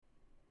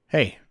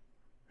Hey,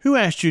 who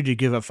asked you to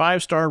give a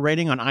 5-star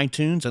rating on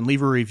iTunes and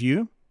leave a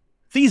review?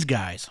 These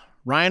guys,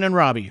 Ryan and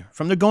Robbie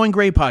from the Going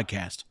Gray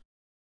podcast.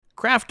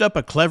 Craft up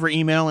a clever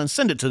email and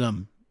send it to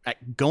them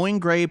at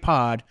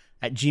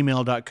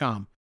goinggraypod@gmail.com.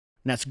 And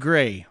that's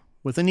gray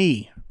with an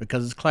E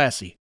because it's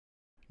classy.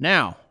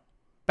 Now,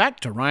 back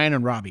to Ryan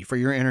and Robbie for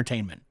your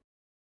entertainment.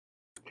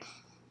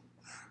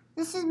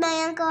 This is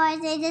my Uncle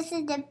Isaiah. This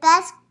is the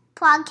best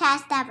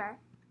podcast ever.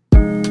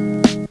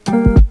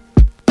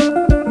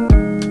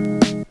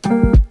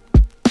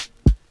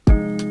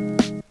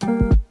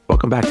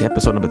 Welcome back to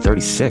episode number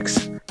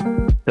 36.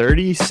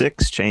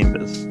 36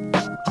 Chambers.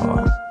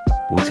 Oh,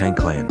 Wu-Tang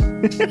Clan.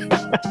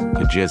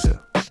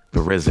 Kajizza,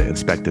 Barizza,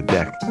 Inspector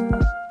Deck.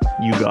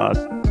 You got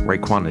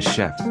Raekwon the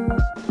Chef.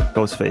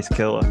 Ghostface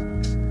Killer.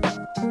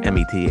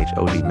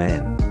 METHOD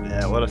Man.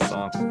 Yeah, what a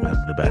song.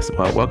 The best.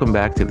 Well, welcome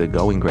back to the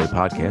Going Gray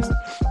podcast.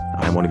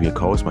 I'm one of your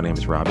co-hosts. My name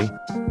is Robbie.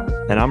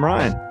 And I'm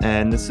Ryan.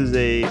 And this is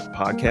a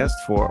podcast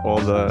for all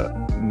the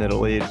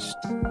middle-aged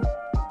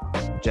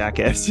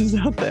jackasses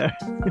out there.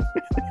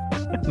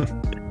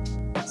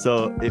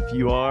 So if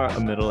you are a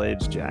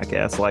middle-aged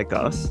jackass like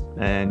us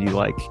and you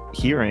like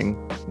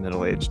hearing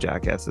middle-aged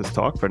jackasses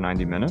talk for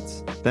 90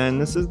 minutes, then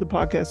this is the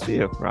podcast for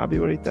you. Robbie,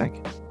 what do you think?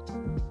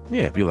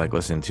 Yeah, if you like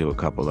listening to a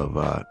couple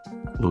of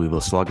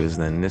Louisville Sluggers,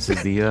 then this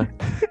is the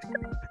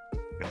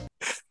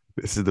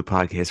this is the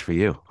podcast for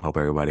you. Hope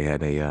everybody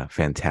had a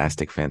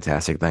fantastic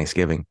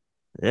Thanksgiving.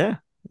 Yeah.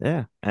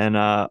 And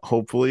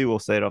hopefully we'll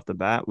say it off the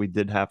bat. We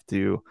did have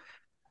to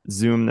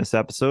Zoom this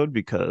episode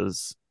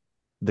because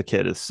the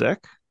kid is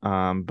sick.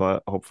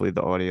 But hopefully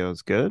the audio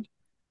is good.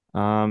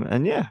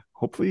 And yeah,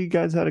 hopefully you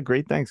guys had a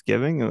great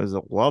Thanksgiving. It was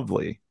a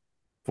lovely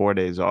 4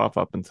 days off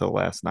up until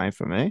last night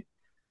for me.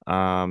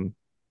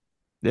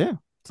 Yeah.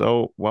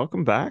 So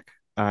welcome back.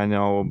 I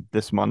know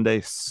this Monday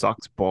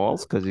sucks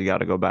balls because you got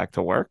to go back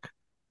to work,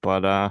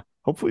 but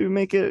hopefully we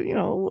make it,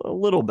 a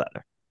little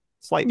better,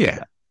 slightly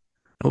better.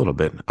 A little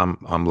bit.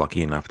 I'm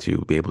lucky enough to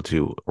be able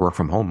to work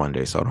from home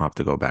Monday, so I don't have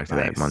to go back to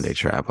that Monday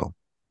travel.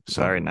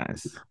 So very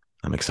nice.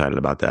 I'm excited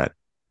about that.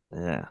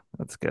 Yeah,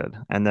 that's good.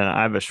 And then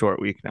I have a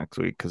short week next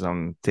week because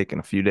I'm taking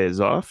a few days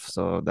off,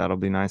 so that'll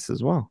be nice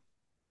as well.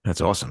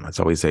 That's awesome. That's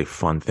always a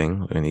fun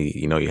thing. And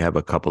you have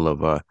a couple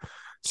of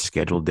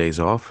scheduled days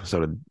off,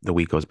 so the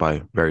week goes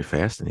by very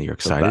fast, and you're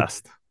excited.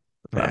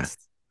 The best.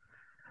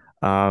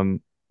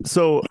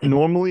 So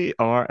normally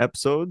our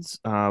episodes,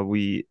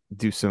 we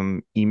do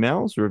some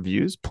emails,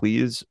 reviews.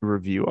 Please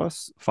review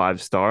us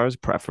 5 stars,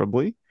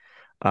 preferably.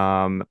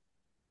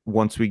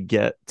 Once we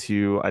get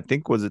to, I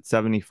think, was it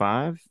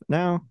 75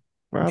 now?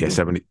 Robbie? Yeah,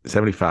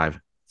 75.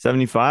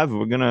 75.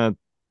 We're gonna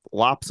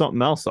lop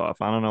something else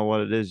off. I don't know what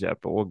it is yet,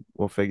 but we'll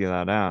figure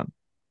that out.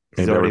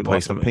 He's already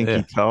lost a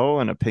pinky toe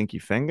and a pinky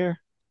finger.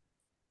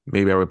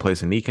 Maybe I'll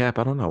replace a kneecap.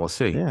 I don't know. We'll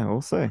see. Yeah, we'll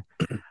see.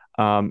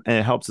 And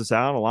it helps us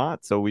out a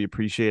lot. So we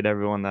appreciate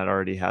everyone that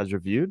already has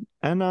reviewed.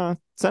 And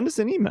send us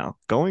an email,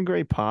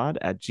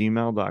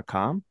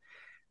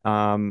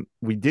 goinggraypod@gmail.com.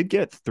 We did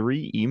get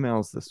 3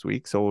 emails this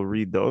week, so we'll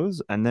read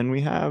those. And then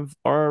we have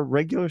our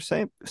regular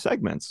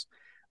segments.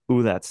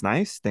 Ooh, that's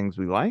nice. Things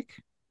we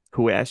like.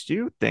 Who asked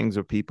you? Things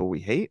or people we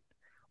hate.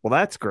 Well,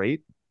 that's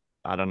great.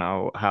 I don't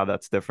know how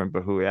that's different,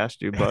 but who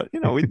asked you? But,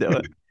 we do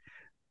it.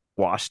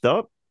 Washed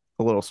up,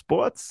 a little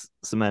sports,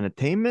 some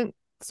entertainment,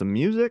 some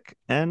music,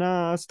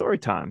 and story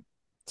time.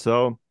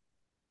 So,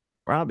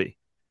 Robbie,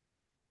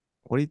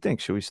 what do you think?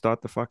 Should we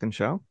start the fucking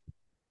show?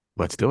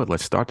 Let's do it.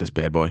 Let's start this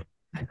bad boy.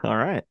 All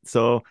right.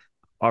 So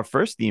our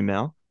first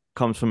email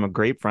comes from a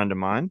great friend of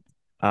mine.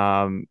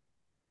 Known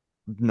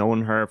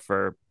her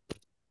for,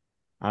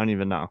 I don't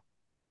even know,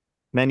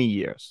 many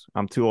years.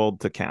 I'm too old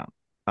to count.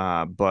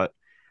 But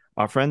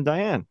our friend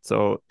Diane.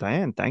 So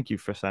Diane, thank you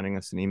for sending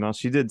us an email.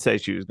 She did say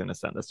she was going to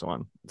send us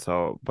one.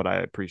 But I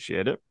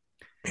appreciate it.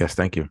 Yes,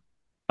 thank you.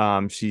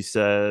 She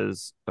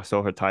says,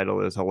 so her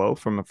title is Hello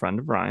from a Friend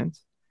of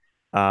Ryan's.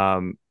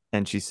 And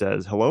she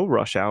says, hello,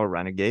 Rush Hour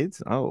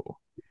Renegades. Oh,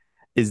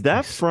 is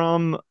that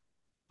from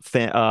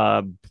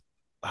what,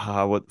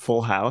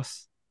 Full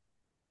House?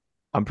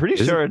 I'm pretty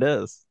sure it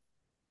is.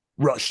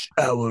 Rush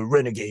Hour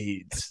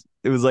Renegades.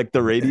 It was like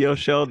the radio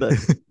show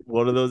that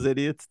one of those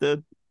idiots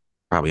did.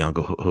 Probably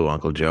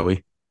Uncle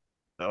Joey.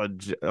 Or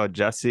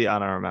Jesse. I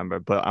don't remember,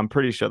 but I'm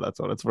pretty sure that's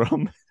what it's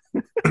from.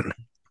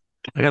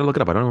 I gotta look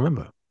it up. I don't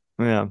remember.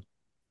 Yeah.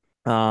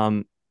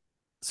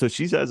 So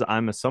she says,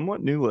 I'm a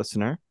somewhat new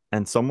listener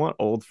and somewhat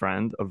old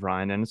friend of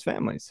Ryan and his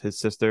family's. His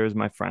sister is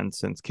my friend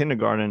since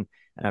kindergarten,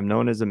 and I've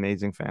known his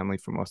amazing family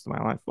for most of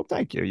my life. Well,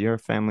 thank you. Your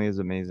family is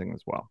amazing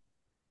as well.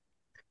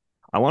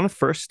 I want to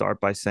first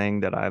start by saying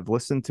that I've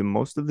listened to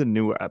most of the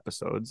newer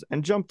episodes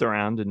and jumped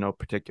around in no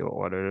particular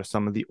order to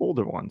some of the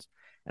older ones,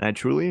 and I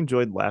truly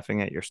enjoyed laughing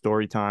at your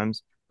story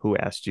times, who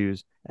asked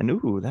yous, and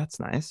ooh, that's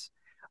nice.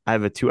 I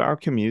have a 2-hour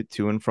commute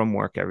to and from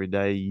work every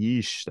day.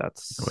 Yeesh,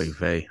 that's a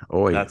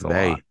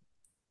lot.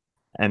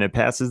 And it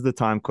passes the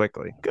time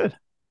quickly. Good.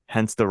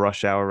 Hence the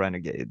Rush Hour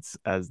Renegades,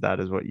 as that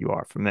is what you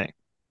are for me.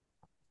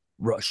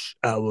 Rush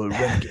Hour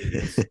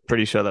Renegades.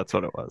 Pretty sure that's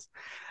what it was.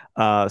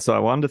 So I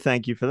wanted to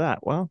thank you for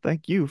that. Well,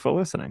 thank you for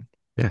listening.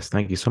 Yes,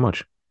 thank you so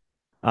much.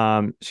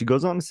 She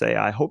goes on to say,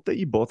 I hope that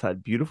you both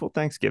had beautiful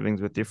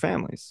Thanksgivings with your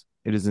families.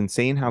 It is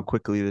insane how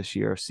quickly this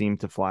year seemed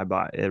to fly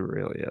by. It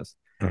really is.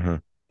 Hmm.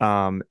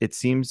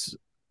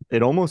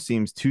 It almost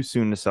seems too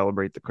soon to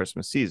celebrate the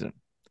Christmas season.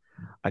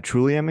 I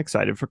truly am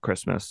excited for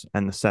Christmas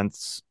and the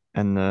sense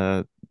and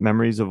the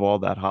memories of all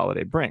that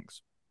holiday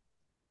brings.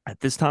 At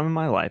this time in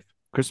my life,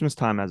 Christmas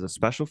time has a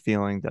special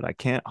feeling that I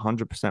can't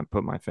 100%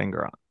 put my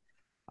finger on.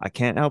 I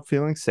can't help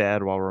feeling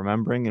sad while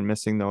remembering and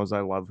missing those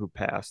I love who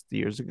passed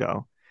years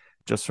ago,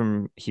 just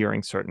from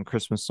hearing certain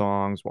Christmas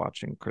songs,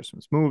 watching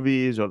Christmas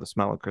movies, or the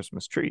smell of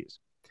Christmas trees.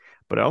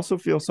 But I also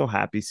feel so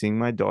happy seeing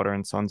my daughter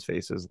and son's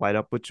faces light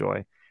up with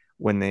joy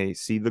when they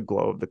see the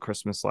glow of the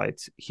Christmas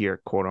lights,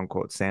 hear quote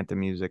unquote Santa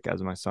music,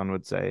 as my son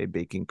would say,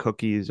 baking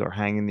cookies or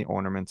hanging the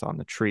ornaments on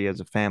the tree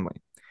as a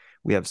family.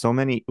 We have so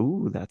many,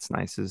 ooh, that's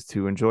nices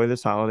to enjoy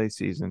this holiday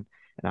season.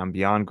 And I'm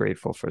beyond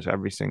grateful for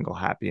every single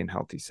happy and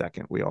healthy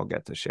second we all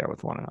get to share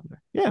with one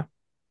another. Yeah,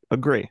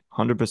 agree,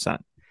 100%.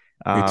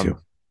 Me too.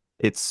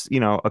 It's,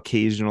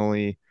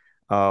 occasionally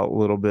a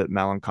little bit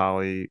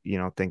melancholy,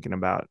 thinking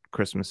about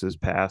Christmases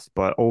past,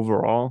 but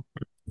overall,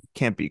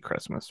 can't beat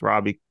Christmas.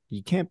 Robbie,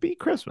 you can't beat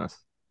Christmas.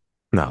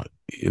 No,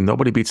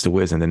 nobody beats the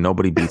Wiz, and then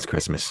nobody beats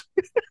Christmas.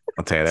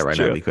 I'll tell you that It's right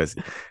true. now because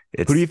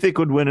it's Who do you think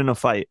would win in a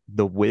fight,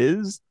 the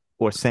Wiz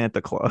or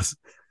Santa Claus?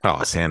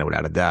 Santa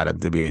without a doubt.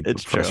 It'd be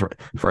It's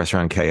first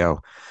round KO.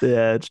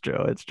 Yeah, it's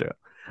true. It's true.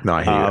 No,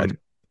 I hear you.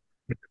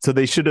 So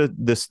they should have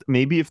this.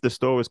 Maybe if the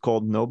store was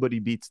called "Nobody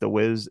Beats the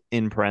Wiz"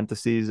 in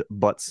parentheses,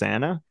 but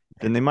Santa,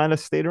 then they might have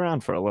stayed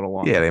around for a little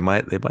longer. Yeah, they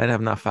might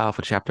have not filed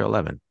for Chapter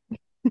 11.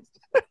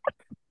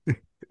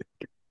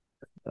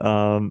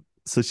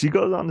 So she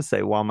goes on to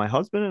say, while my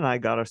husband and I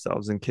got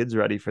ourselves and kids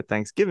ready for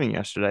Thanksgiving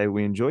yesterday,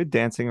 we enjoyed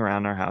dancing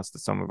around our house to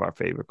some of our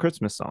favorite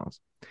Christmas songs.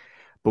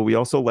 But we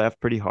also laughed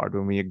pretty hard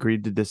when we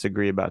agreed to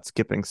disagree about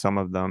skipping some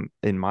of them,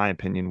 in my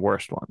opinion,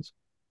 worst ones.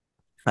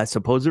 I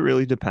suppose it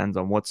really depends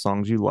on what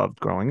songs you loved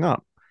growing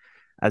up.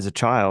 As a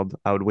child,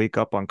 I would wake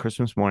up on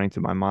Christmas morning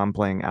to my mom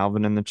playing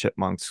Alvin and the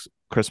Chipmunks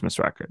Christmas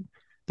record,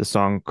 the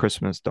song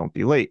Christmas Don't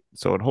Be Late,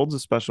 so it holds a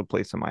special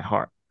place in my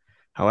heart.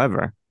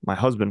 However, my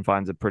husband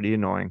finds it pretty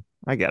annoying.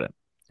 I get it.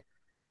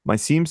 My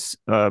seems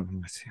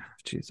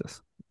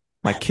Jesus.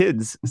 My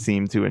kids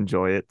seem to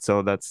enjoy it,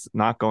 so that's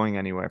not going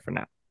anywhere for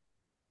now.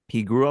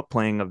 He grew up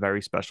playing A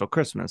Very Special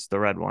Christmas, the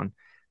red one,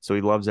 so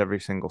he loves every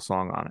single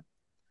song on it.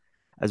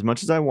 As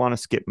much as I want to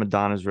skip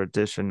Madonna's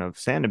rendition of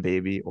Santa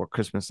Baby or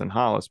Christmas in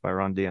Hollis by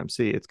Run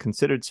DMC, it's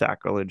considered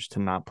sacrilege to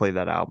not play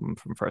that album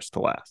from first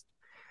to last.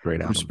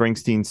 Great album. Bruce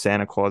Springsteen's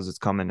Santa Claus is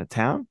Coming to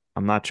Town.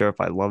 I'm not sure if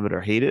I love it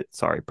or hate it.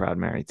 Sorry, Proud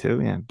Mary too.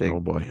 Yeah, big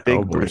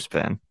Bruce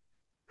fan.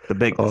 The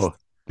biggest. Oh,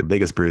 the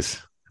biggest Bruce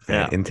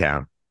fan in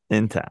town.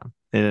 In town.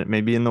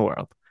 Maybe in the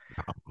world.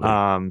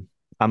 Probably.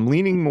 I'm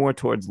leaning more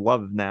towards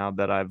Love now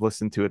that I've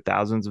listened to it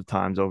thousands of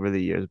times over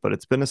the years, but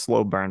it's been a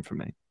slow burn for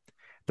me.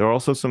 There are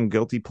also some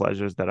guilty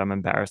pleasures that I'm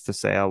embarrassed to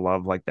say I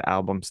love, like the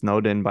album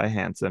Snowed In by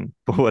Hanson,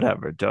 but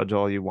whatever, judge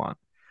all you want.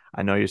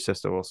 I know your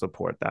sister will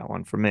support that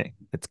one for me.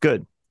 It's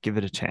good. Give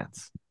it a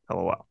chance.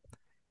 LOL.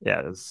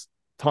 Yeah, there's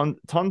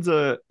tons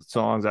of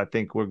songs. I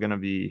think we're going to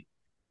be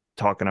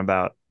talking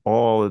about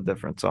all the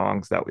different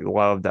songs that we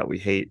love, that we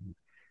hate.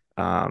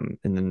 And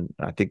then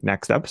I think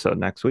next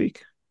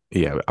week.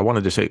 Yeah, I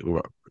wanted to say,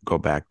 go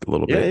back a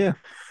little bit. Yeah.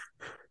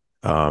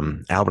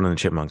 Alvin and the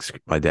Chipmunks.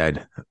 My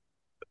dad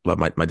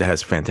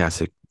has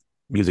fantastic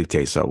music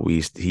taste, so he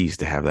used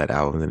to have that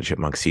Alvin and the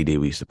Chipmunks CD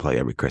we used to play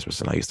every Christmas,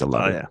 and I used to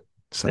love it. Yeah,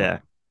 so yeah,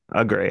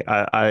 agree.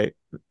 I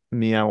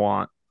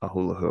want a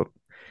hula hoop.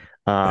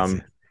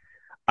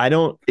 I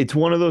don't. It's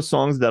one of those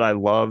songs that I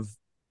love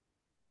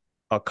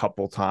a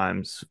couple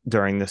times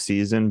during the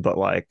season, but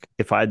like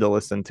if I had to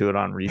listen to it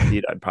on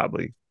repeat, I'd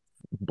probably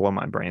blow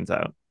my brains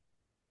out.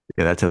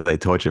 Yeah, that's how they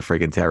torture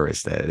freaking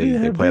terrorists.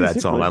 They play that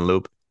song on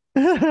loop.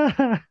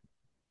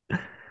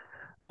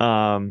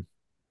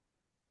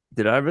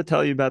 Did I ever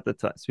tell you about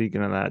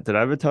speaking of that, did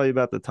I ever tell you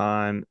about the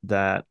time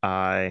that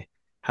I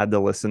had to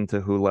listen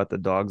to Who Let the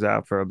Dogs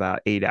Out for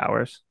about 8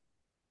 hours?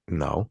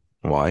 No.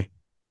 Why?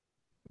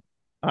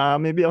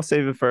 Maybe I'll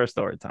save it for a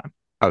story time.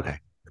 Okay.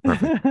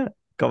 Perfect.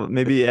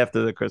 Maybe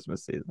after the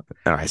Christmas season.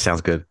 All right.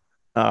 Sounds good.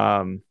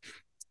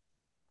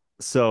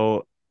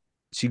 So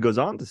she goes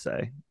on to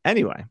say,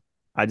 anyway,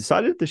 I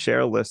decided to share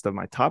a list of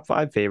my top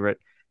 5 favorite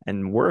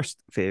and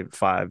worst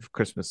 5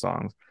 Christmas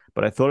songs,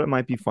 but I thought it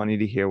might be funny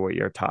to hear what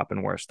your top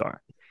and worst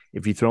are.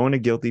 If you throw in a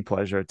guilty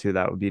pleasure or two,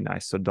 that would be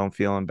nice. So don't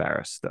feel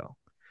embarrassed still.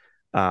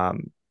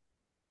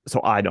 So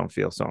I don't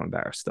feel so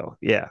embarrassed still.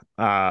 Yeah.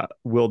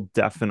 We'll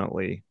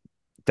definitely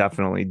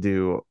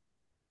do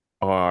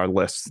our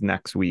lists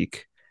next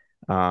week.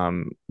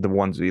 The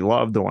ones we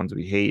love, the ones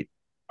we hate,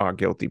 our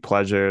guilty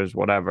pleasures,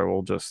 whatever.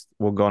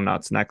 We'll go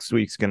nuts. Next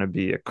week's going to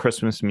be a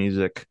Christmas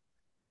music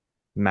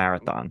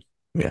marathon.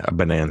 Yeah. A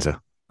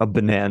bonanza.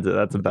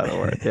 That's a better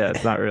word. Yeah.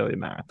 It's not really a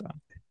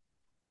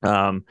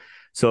marathon.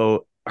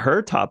 So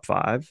her top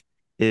 5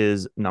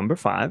 is number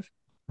 5.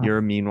 You're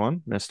a Mean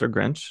One, Mr.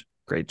 Grinch.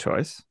 Great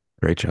choice.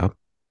 Great job.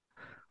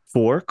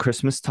 4,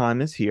 Christmas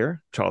Time is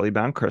Here, Charlie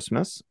Brown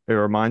Christmas. It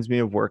reminds me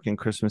of working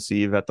Christmas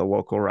Eve at the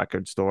local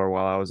record store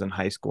while I was in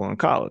high school and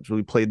college.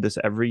 We played this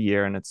every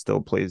year and it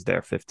still plays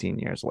there 15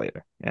 years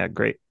later. Yeah,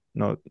 great.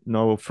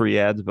 No free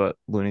ads, but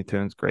Looney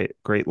Tunes, great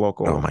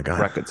local Oh my God.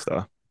 record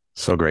store.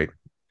 So great.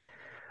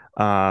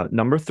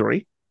 Number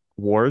 3,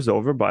 War is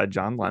Over by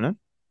John Lennon.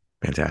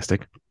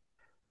 Fantastic.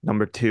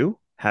 Number 2,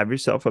 Have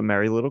Yourself a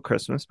Merry Little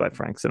Christmas by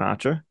Frank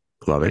Sinatra.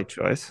 Love Great it.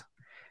 choice.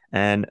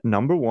 And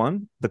number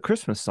 1, The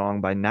Christmas Song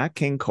by Nat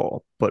King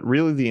Cole. But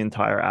really, the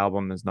entire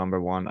album is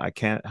number 1. I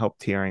can't help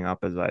tearing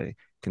up as I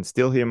can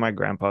still hear my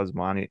grandpa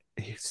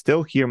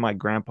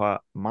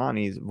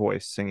Monty's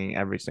voice singing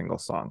every single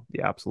song.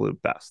 The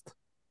absolute best.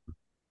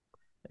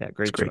 Yeah,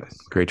 great Great. choice.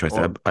 Great choice.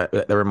 Well,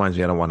 That reminds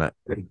me, I don't want to,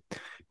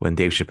 when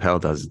Dave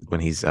Chappelle does, when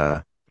he's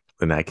the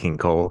Nat King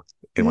Cole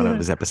in one of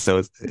his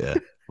episodes. Yeah.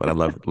 But I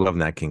love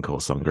Nat King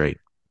Cole song. Great.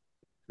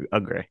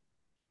 agree.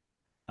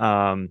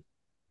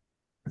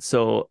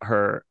 So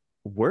her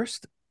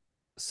worst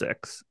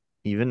 6,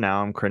 even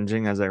now I'm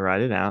cringing as I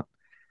write it out.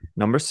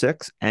 Number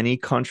 6, any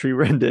country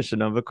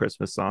rendition of a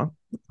Christmas song.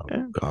 Oh,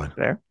 Yeah, God.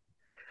 fair.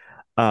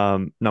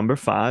 Number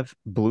 5,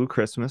 Blue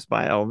Christmas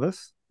by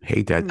Elvis.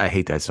 Hate that. I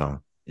hate that song.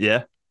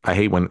 Yeah. I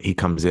hate when he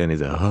comes in, he's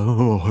a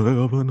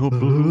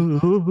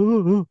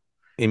blue.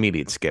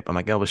 Immediate skip. I'm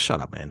like, Elvis, shut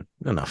up, man.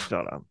 Enough.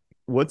 Shut up.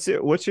 What's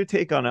your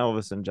take on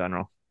Elvis in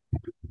general?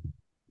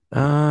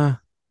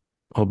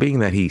 Well, being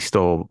that he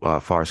stole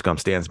Forrest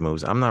Gump's dance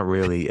moves, I'm not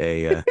really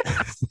a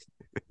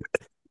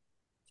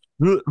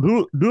Do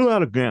that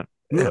again.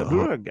 Do Yeah.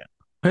 that again.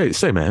 hey,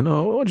 say man,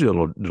 I want you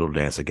to little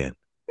dance again.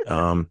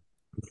 I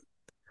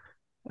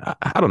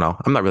don't know.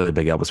 I'm not really a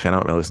big Elvis fan. I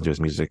don't really listen to his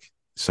music.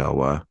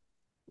 So I'm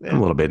Yeah. a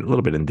little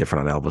bit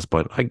indifferent on Elvis,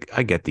 but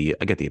I get the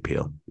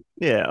appeal.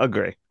 Yeah,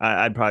 agree.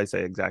 I'd probably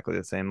say exactly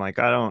the same. Like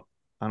I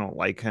don't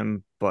like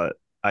him, but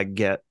I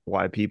get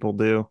why people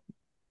do.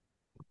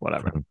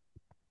 Whatever.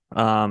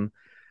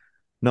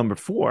 Number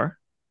 4,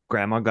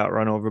 Grandma Got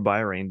Run Over by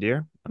a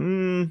Reindeer.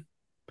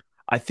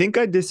 I think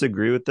I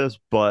disagree with this,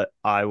 but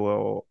I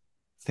will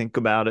think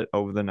about it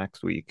over the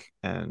next week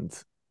and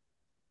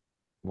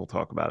we'll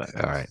talk about it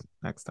All right.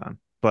 next time.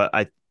 But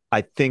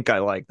I think I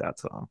like that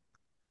song.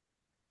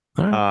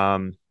 All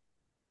right.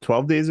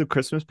 12 Days of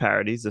Christmas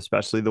Parodies,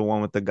 especially the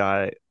one with the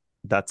guy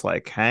that's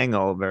like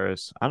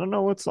hangovers. I don't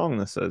know what song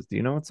this is. Do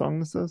you know what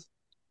song this is?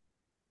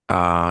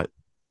 Yeah,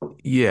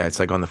 it's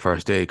like on the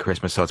first day of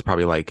Christmas, so it's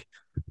probably like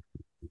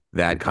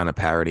that kind of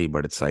parody,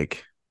 but it's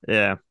like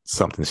Yeah.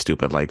 something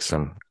stupid, like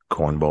some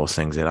cornball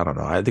sings it. I don't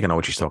know. I think I know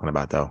what she's talking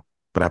about though,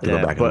 but I have to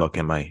Yeah, go back and look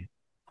in my.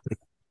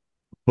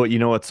 But you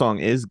know what song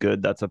is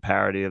good? That's a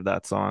parody of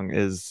that song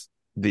is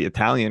the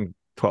Italian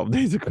 12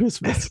 Days of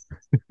Christmas.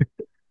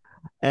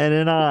 And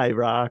an I,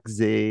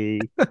 Roxy.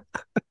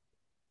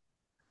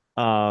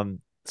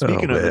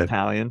 Speaking of man.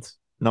 Italians,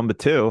 number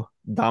 2,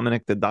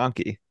 Dominic the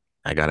Donkey.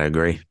 I gotta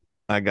agree.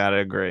 I gotta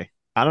agree.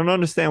 I don't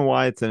understand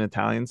why it's an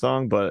Italian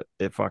song, but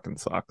it fucking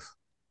sucks.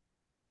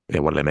 Yeah,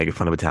 what are they making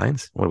fun of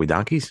Italians? What are we,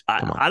 donkeys?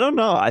 Come on, I don't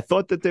know. I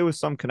thought that there was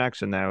some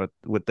connection there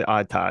with the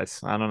eye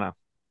ties. I don't know.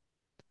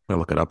 we'll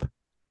look it up.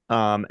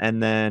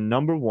 And then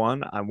number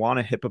 1, I Want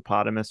a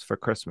Hippopotamus for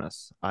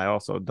Christmas. I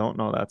also don't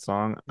know that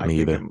song. I Me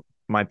think either. it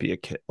might be a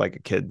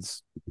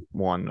kid's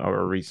one or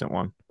a recent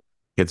one.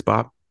 Kids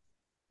Bop.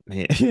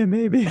 Yeah,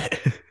 maybe.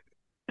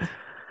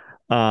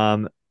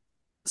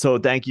 So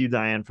thank you,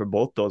 Diane, for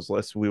both those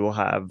lists. We will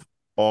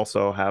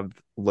also have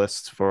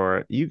lists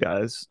for you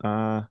guys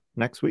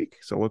next week.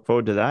 So look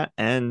forward to that.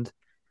 And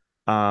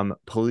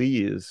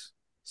please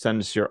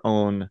send us your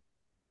own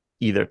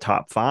either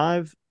top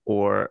 5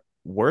 or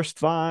worst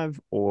 5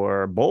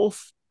 or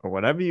both or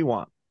whatever you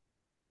want.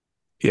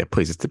 Yeah,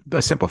 please. It's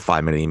a simple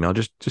 5-minute email.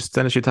 Just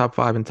send us your top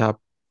 5 and top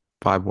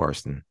 5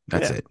 worst, and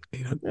that's Yeah.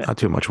 it. Not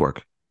too much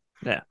work.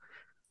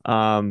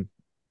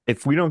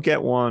 If we don't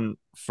get one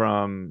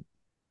from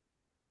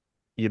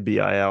your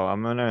BIL,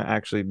 I'm gonna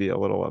actually be a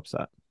little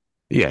upset.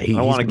 Yeah,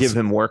 I want to give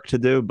him work to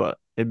do, but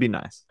it'd be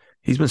nice.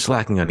 He's been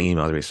slacking on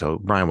email today. So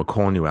Brian, we're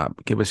calling you out.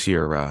 Give us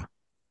your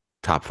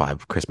top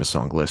 5 Christmas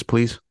song list,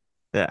 please.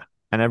 Yeah,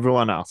 and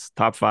everyone else,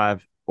 top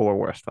 5 or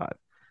worst 5.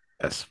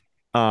 Yes.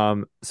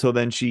 So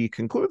then she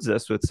concludes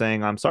this with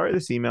saying, "I'm sorry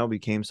this email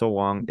became so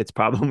long. It's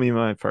probably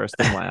my first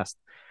and last,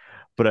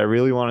 but I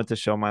really wanted to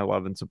show my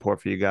love and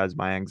support for you guys.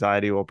 My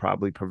anxiety will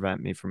probably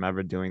prevent me from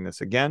ever doing this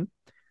again.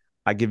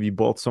 I give you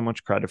both so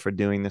much credit for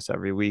doing this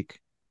every week.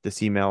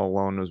 This email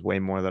alone was way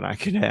more than I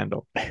could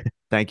handle.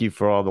 Thank you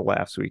for all the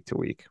laughs week to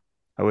week.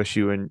 I wish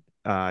you and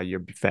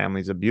your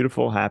families a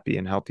beautiful, happy,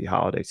 and healthy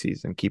holiday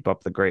season. Keep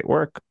up the great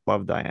work.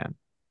 Love, Diane."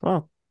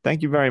 Well,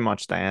 thank you very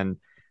much, Diane.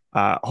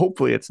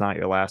 Hopefully it's not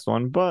your last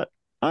one, but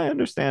I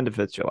understand if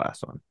it's your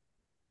last one.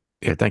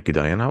 Yeah, thank you,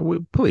 Diana.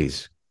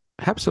 Please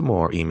have some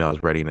more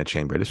emails ready in the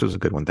chamber. This was a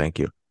good one. Thank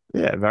you.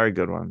 Yeah, very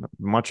good one.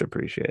 Much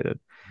appreciated.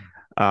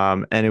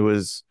 And it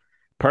was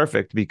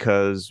perfect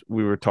because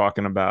we were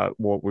talking about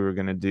what we were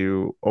going to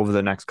do over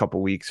the next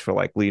couple weeks for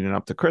like leading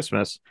up to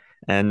Christmas.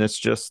 And this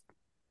just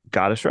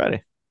got us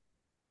ready.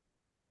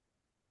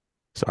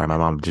 Sorry, my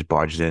mom just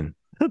barged in.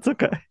 That's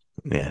okay.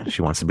 Yeah,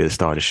 she wants to be the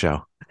star of the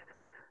show.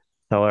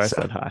 Tell her I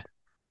So said hi.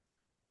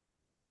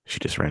 she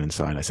just ran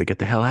inside. I said, "Get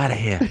the hell out of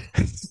here,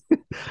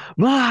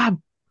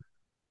 Mom!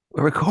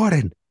 We're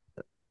recording."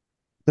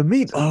 The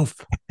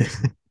meatloaf.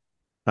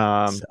 So,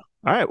 All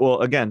right. Well,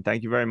 again,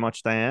 thank you very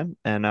much, Diane.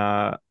 And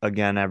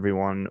again,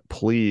 everyone,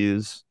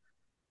 please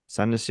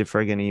send us your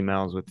friggin'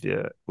 emails with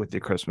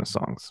your Christmas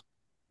songs.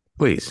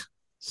 please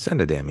send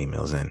the damn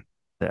emails in.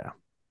 Yeah.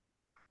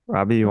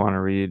 Robbie, you want to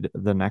read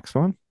the next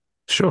one?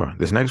 Sure.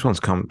 This next one's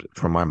come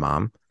from my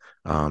mom.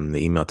 The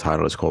email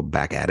title is called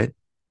 "Back at It."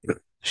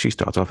 She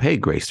starts off, "Hey,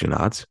 Grace Two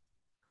Nods,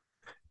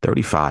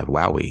 35.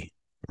 Wowie,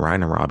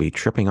 Ryan and Robbie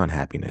tripping on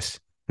happiness.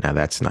 Now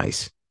that's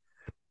nice.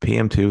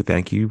 PM2,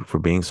 thank you for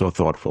being so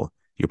thoughtful.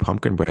 Your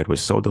pumpkin bread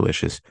was so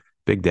delicious.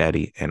 Big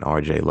Daddy and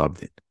RJ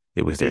loved it.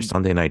 It was their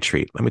Sunday night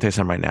treat. Let me tell you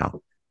something right now.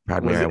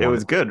 Proud Mary, It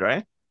was good,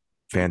 right?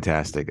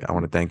 fantastic. I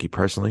want to thank you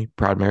personally,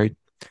 Proud Mary.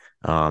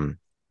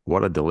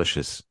 What a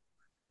delicious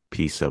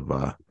piece of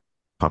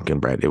pumpkin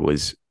bread. It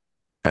was,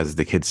 as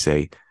the kids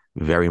say,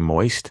 very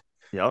moist.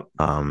 Yep.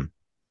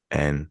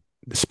 And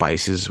the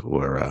spices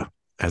were,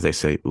 as they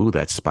say, ooh,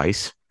 that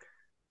spice.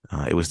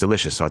 It was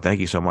delicious. So thank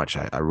you so much.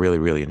 I really,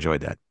 really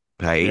enjoyed that.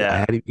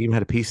 I even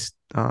had a piece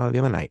the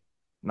other night.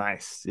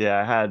 Nice.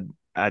 Yeah, I had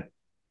at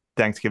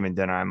Thanksgiving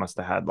dinner, I must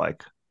have had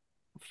like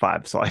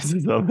 5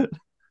 slices of it.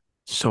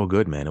 So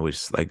good, man. It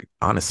was like,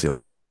 honestly,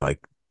 like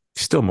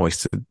still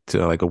moist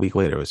to like a week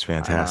later. It was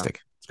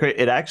fantastic. It's great.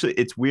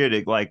 It's weird.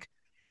 It like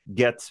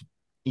gets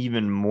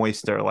even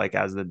moister like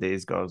as the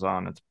days goes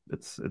on.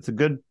 It's a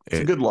good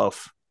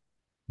loaf.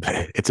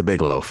 It's a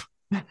big loaf.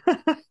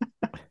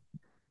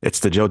 It's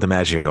the Joe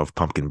DiMaggio of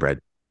pumpkin bread.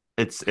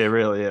 It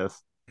really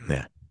is.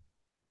 Yeah.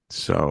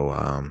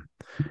 So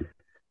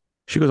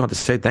she goes on to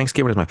say,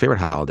 Thanksgiving is my favorite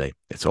holiday.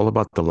 It's all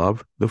about the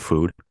love, the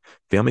food,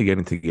 family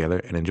getting together,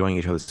 and enjoying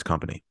each other's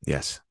company.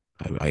 Yes,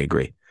 I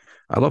agree.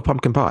 I love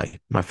pumpkin pie,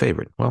 my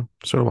favorite. Well,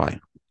 so do I.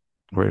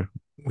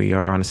 We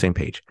are on the same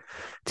page.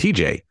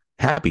 TJ,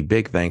 happy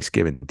big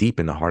Thanksgiving deep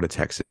in the heart of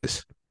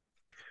Texas.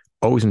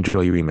 Always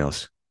enjoy your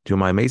emails. To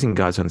my amazing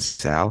godson,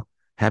 Sal,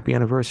 happy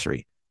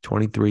anniversary,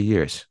 23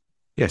 years.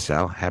 Yes,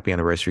 Sal, happy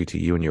anniversary to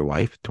you and your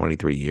wife,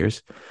 23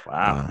 years.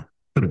 Wow.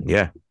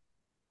 Yeah,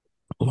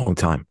 a long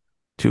time.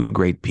 Two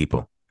great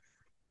people.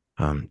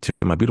 To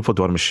my beautiful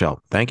daughter,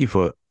 Michelle, thank you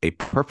for a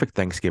perfect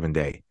Thanksgiving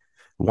day.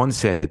 One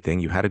sad thing,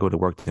 you had to go to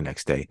work the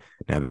next day.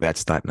 Now,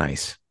 that's not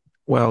nice.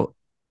 Well,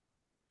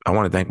 I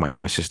want to thank my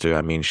sister.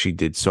 I mean, she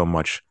did so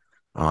much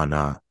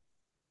on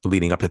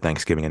leading up to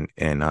Thanksgiving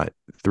and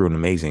threw an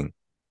amazing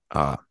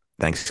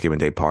Thanksgiving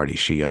Day party.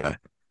 She's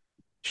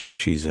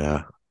a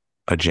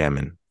gem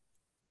and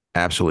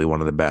absolutely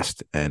one of the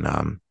best.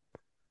 And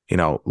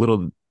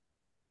little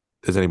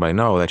does anybody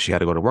know that she had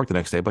to go to work the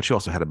next day, but she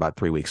also had about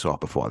 3 weeks off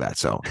before that.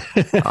 So,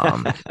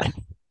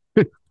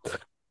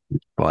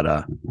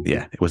 but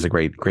yeah, it was a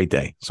great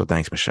day. So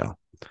thanks, Michelle.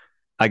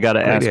 I got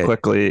to ask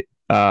quickly,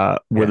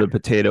 were the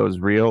potatoes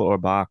real or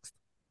boxed?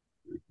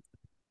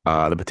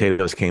 The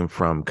potatoes came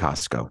from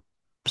Costco.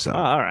 So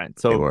all right.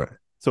 So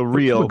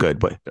real. They were good,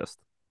 but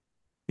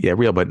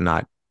real, but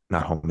not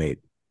homemade.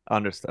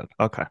 Understood.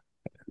 Okay.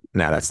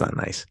 Now that's not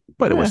nice,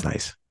 but it was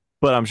nice.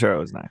 But I'm sure it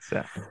was nice.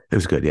 Yeah. It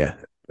was good. Yeah.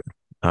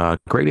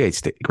 Great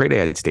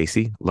day,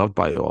 Stacy. Loved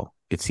by all.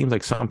 It seems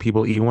like some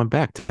people even went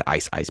back to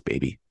Ice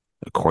Baby,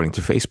 according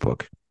to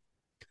Facebook.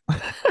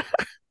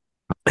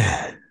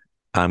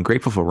 I'm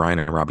grateful for Ryan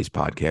and Robbie's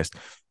podcast,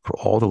 for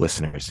all the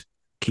listeners.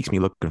 Keeps me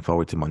looking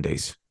forward to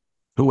Mondays.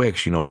 Who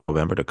actually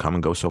November to come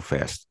and go so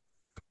fast?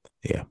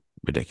 Yeah,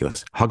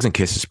 ridiculous. Hugs and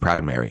kisses,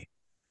 Proud Mary.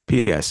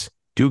 P.S.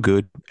 Do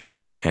good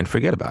and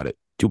forget about it.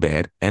 Do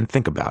bad and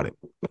think about it.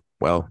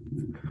 Well,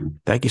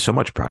 thank you so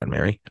much, Proud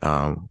Mary.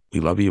 We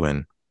love you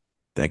and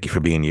thank you for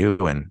being you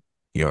and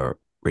your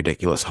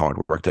ridiculous hard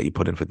work that you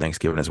put in for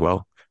Thanksgiving as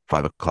well.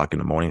 5 o'clock in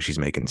the morning, she's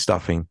making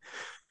stuffing.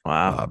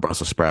 Wow.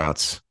 Brussels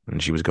sprouts,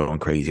 and she was going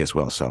crazy as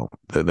well. So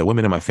the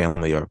women in my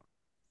family are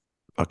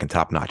fucking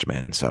top notch,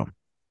 man. So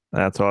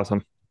that's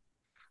awesome.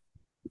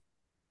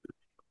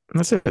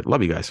 That's it.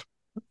 Love you guys.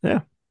 Yeah.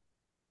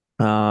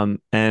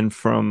 And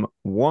from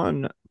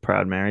one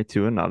Proud Mary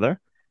to another,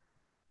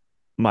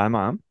 my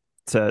mom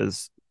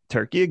says,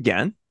 turkey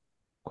again, ?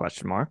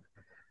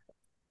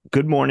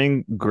 Good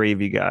morning,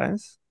 gravy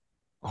guys.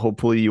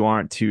 Hopefully you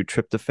aren't too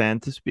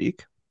tryptophan to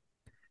speak.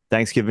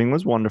 Thanksgiving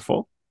was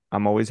wonderful.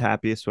 I'm always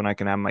happiest when I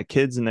can have my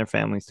kids and their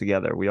families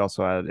together. We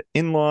also had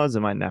in-laws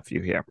and my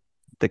nephew here.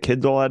 The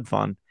kids all had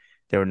fun.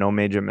 There were no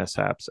major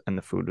mishaps and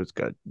the food was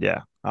good.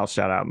 Yeah, I'll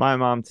shout out my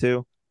mom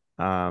too.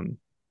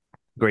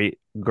 Great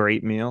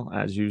meal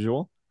as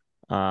usual.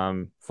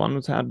 Fun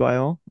was had by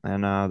all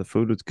and the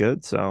food was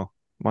good. So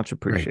much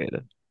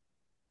appreciated.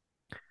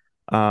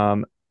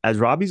 As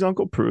Robbie's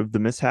uncle proved, the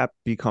mishap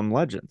become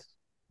legends.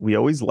 We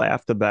always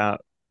laughed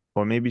about,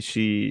 or maybe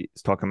she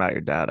is talking about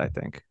your dad, I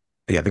think.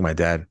 Yeah, I think my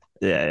dad.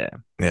 Yeah.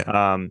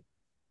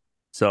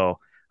 So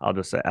I'll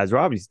just say, as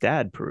Robbie's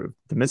dad proved,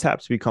 the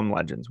mishaps become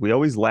legends. We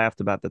always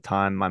laughed about the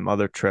time my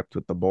mother tripped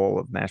with the bowl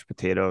of mashed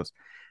potatoes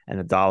and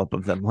a dollop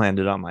of them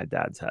landed on my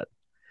dad's head.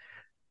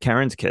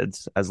 Karen's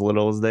kids, as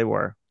little as they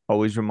were,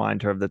 always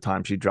remind her of the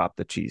time she dropped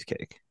the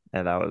cheesecake.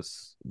 And that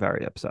was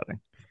very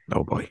upsetting.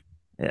 Oh boy.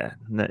 Yeah.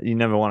 You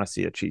never want to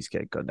see a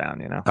cheesecake go down,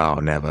 you know? Oh,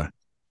 never.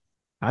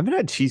 I haven't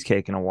had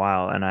cheesecake in a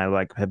while, and I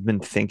like have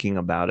been thinking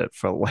about it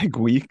for like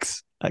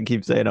weeks. I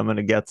keep saying I'm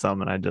gonna get some,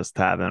 and I just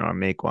haven't, or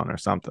make one or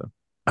something.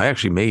 I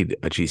actually made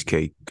a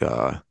cheesecake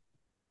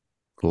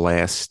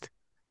last.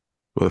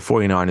 Well, the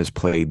 49ers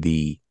played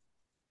the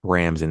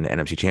Rams in the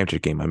NFC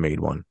Championship game. I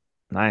made one.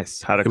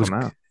 Nice. How'd it It was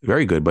come out?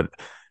 very good, but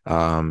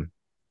um,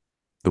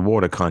 the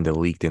water kind of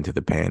leaked into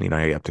the pan. You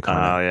know, you have to kind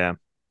Oh of. yeah.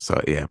 So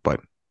yeah,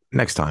 but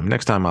next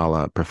time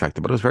I'll perfect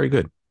it. But it was very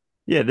good.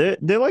 Yeah,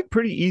 they're like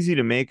pretty easy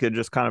to make. They're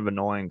just kind of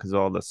annoying because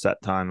all the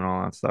set time and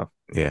all that stuff.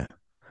 Yeah.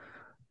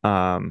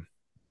 Um,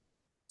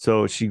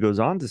 so she goes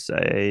on to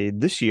say,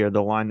 this year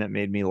the line that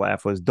made me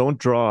laugh was "Don't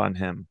draw on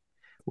him,"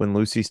 when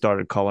Lucy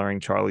started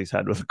coloring Charlie's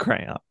head with a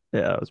crayon.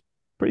 Yeah, it was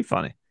pretty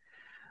funny.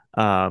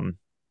 Um,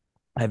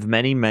 I have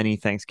many, many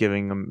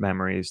Thanksgiving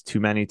memories, too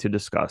many to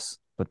discuss,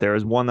 but there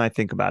is one I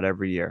think about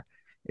every year.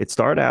 It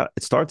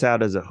starts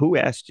out as a "Who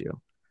asked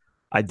you?"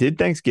 I did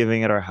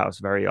Thanksgiving at our house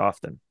very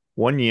often.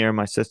 One year,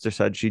 my sister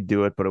said she'd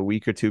do it, but a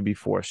week or two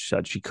before, she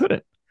said she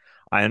couldn't.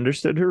 I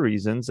understood her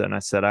reasons and I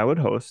said I would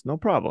host, no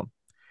problem.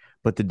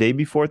 But the day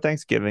before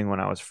Thanksgiving,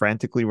 when I was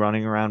frantically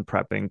running around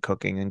prepping,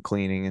 cooking, and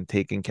cleaning and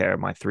taking care of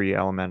my 3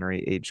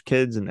 elementary age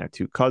kids and their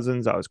 2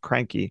 cousins, I was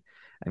cranky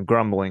and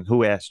grumbling,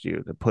 "Who asked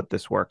you to put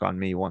this work on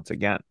me once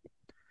again?"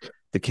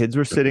 The kids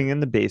were sitting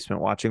in the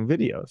basement watching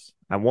videos.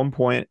 At one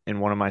point, in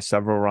one of my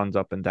several runs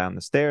up and down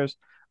the stairs,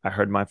 I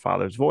heard my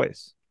father's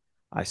voice.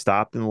 I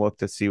stopped and looked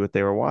to see what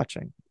they were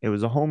watching. It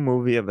was a home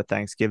movie of a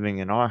Thanksgiving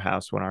in our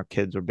house when our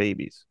kids were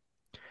babies.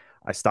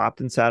 I stopped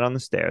and sat on the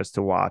stairs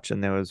to watch,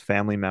 and there was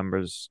family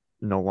members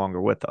no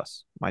longer with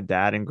us. My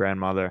dad and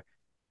grandmother,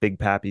 Big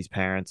Pappy's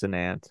parents and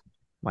aunt,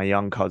 my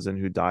young cousin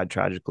who died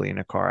tragically in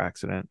a car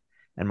accident,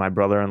 and my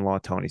brother-in-law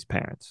Tony's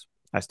parents.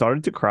 I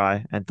started to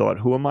cry and thought,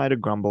 who am I to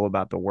grumble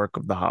about the work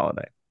of the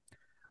holiday?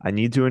 I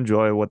need to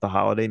enjoy what the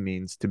holiday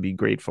means, to be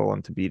grateful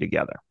and to be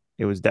together.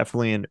 It was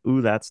definitely an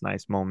 "ooh, that's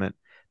nice" moment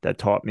that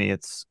taught me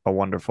it's a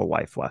wonderful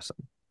life lesson.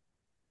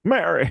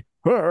 Mary.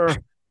 Mary.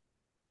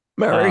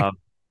 Um,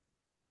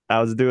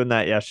 I was doing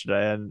that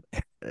yesterday and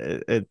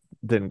it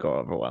didn't go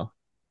over well.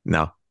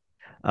 No.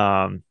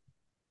 Um,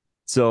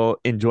 so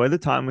enjoy the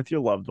time with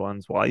your loved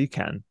ones while you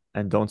can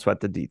and don't sweat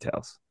the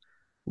details.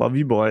 Love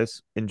you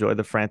boys. Enjoy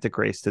the frantic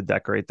race to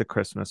decorate the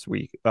Christmas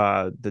week.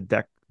 Man,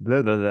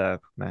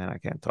 I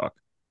can't talk.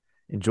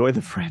 Enjoy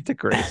the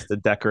frantic race to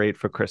decorate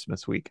for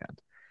Christmas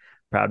weekend.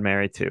 Proud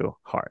Mary too,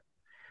 heart.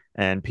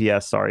 And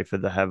P.S. Sorry for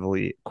the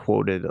heavily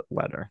quoted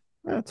letter.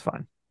 That's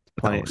fine.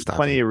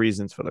 Plenty of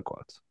reasons for the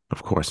quotes.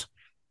 Of course.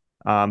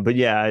 But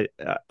yeah,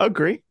 I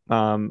agree.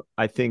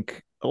 I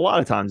think a lot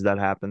of times that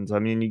happens. I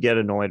mean, you get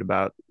annoyed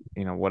about,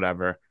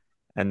 whatever,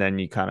 and then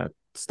you kind of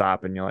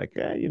stop and you're like,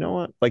 you know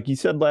what? Like you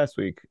said last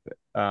week,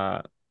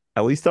 at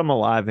least I'm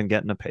alive and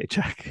getting a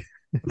paycheck.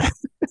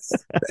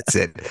 That's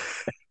it.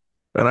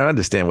 But I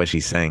understand what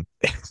she's saying.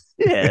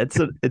 Yeah,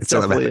 it's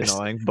definitely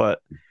annoying, but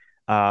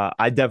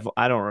I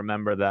don't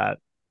remember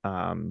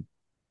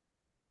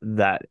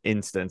that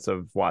instance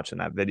of watching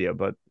that video.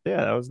 But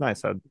yeah, that was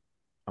nice. I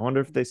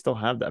wonder if they still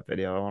have that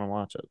video. I want to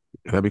watch it.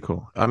 That'd be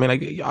cool. I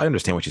mean, I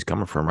understand where she's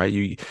coming from, right?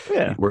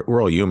 Yeah,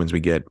 we're all humans. We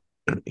get,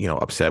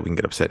 upset. We can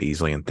get upset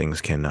easily, and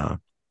things can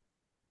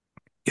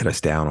get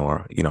us down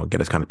or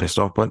get us kind of pissed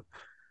off. But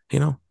it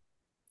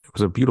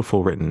was a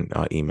beautiful written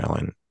email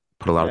and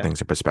put a lot of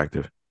things in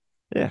perspective.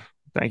 Yeah,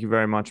 thank you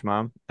very much,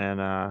 Mom,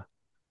 and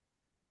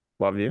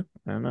love you.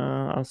 And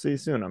I'll see you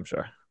soon. I'm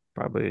sure.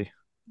 Probably,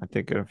 I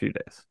think in a few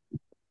days.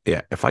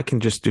 Yeah, if I can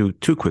just do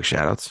 2 quick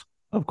shout outs.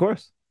 Of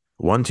course.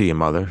 One to your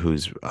mother,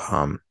 who's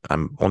I'm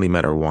only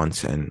met her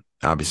once, and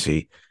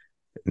obviously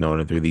known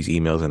her through these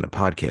emails and the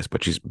podcast,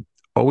 but she's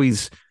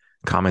always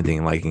commenting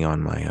and liking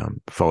on my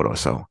photo.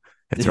 So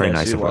it's very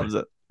nice of her. Loves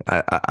it.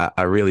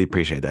 I really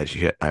appreciate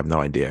that. I have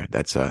no idea.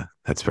 That's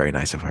very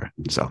nice of her.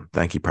 So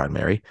thank you, Proud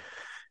Mary.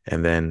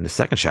 And then the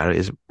second shout out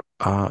is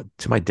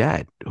to my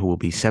dad, who will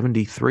be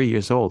 73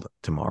 years old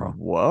tomorrow.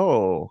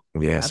 Whoa.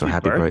 Yeah. So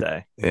happy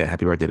birthday. Yeah.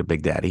 Happy birthday to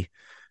Big Daddy.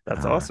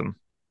 That's awesome.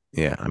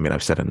 Yeah. I mean,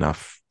 I've said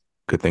enough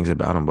good things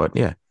about him, but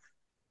yeah,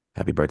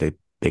 happy birthday,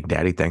 Big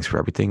Daddy. Thanks for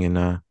everything.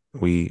 And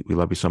we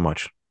love you so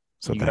much.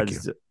 So thank you.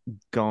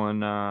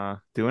 Going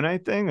doing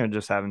anything or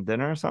just having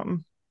dinner or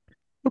something?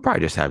 We'll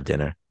probably just have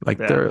dinner.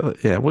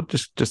 We'll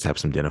just have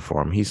some dinner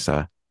for him. He's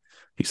not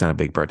a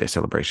big birthday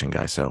celebration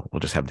guy, so we'll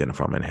just have dinner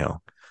for him and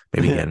he'll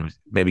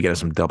maybe get him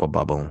some double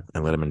bubble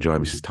and let him enjoy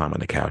his time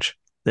on the couch.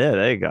 Yeah,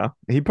 there you go.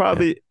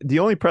 The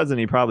only present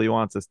he probably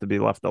wants is to be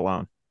left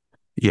alone.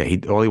 Yeah,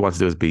 all he wants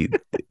to do is be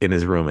in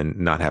his room and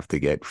not have to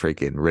get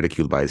freaking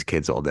ridiculed by his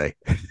kids all day.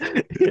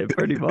 Yeah,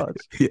 pretty much.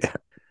 Yeah.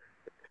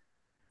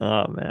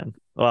 Oh man.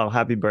 Well,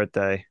 happy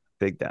birthday,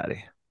 Big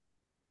Daddy.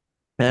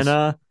 And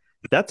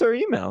that's our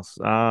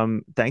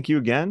emails. Thank you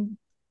again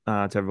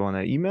to everyone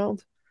that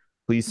emailed.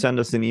 Please send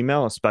us an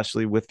email,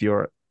 especially with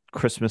your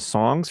Christmas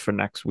songs for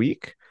next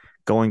week.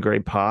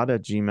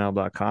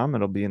 goinggraypod@gmail.com.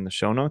 It'll be in the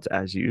show notes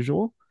as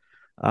usual.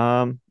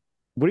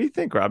 What do you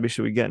think, Robbie?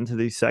 Should we get into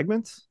these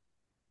segments?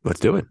 Let's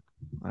do it.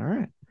 All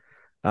right.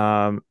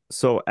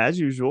 So as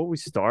usual, we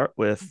start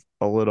with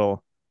a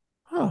little,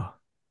 oh,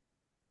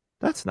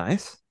 that's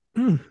nice.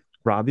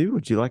 Robbie,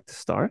 would you like to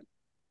start?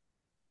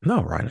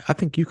 No, Ryan, I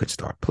think you could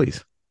start,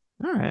 please.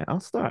 All right, I'll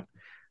start.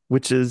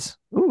 Which is,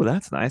 ooh,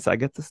 that's nice. I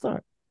get to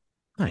start.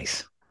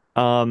 Nice.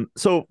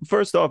 So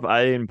first off,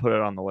 I didn't put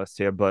it on the list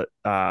here, but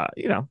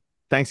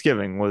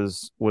Thanksgiving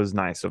was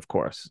nice, of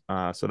course.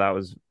 So that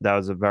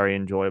was a very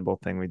enjoyable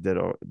thing we did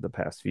over the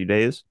past few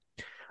days.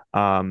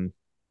 But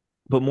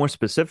more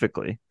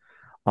specifically,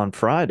 on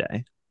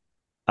Friday,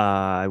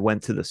 I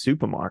went to the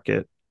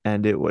supermarket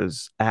and it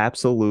was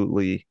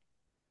absolutely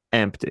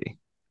empty,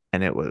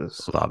 and it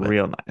was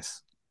real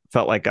nice.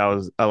 Felt like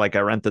I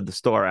rented the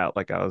store out,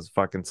 like I was a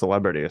fucking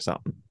celebrity or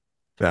something.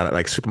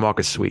 Like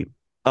supermarket sweep.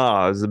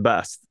 Oh, it was the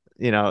best.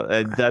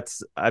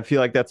 I feel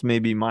like that's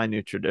maybe my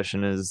new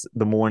tradition is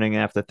the morning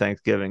after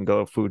Thanksgiving,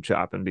 go food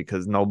shopping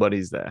because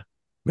nobody's there.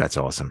 That's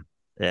awesome.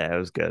 Yeah, it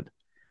was good.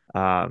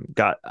 I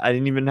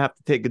didn't even have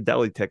to take a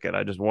deli ticket.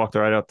 I just walked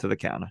right up to the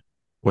counter.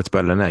 What's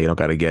better than that? You don't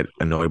got to get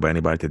annoyed by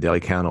anybody at the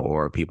deli counter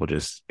or people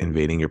just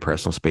invading your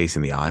personal space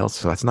in the aisles.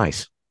 So that's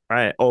nice.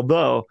 Right.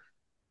 Although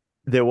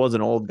there was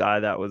an old guy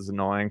that was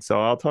annoying, so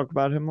I'll talk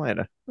about him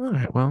later. All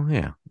right. Well,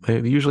 yeah, they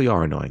usually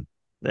are annoying.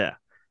 Yeah.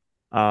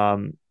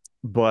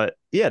 But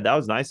yeah, that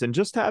was nice. And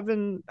just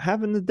having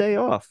the day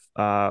off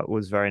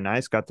was very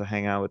nice. Got to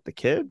hang out with the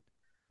kid.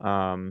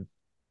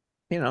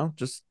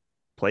 Just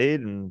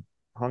played and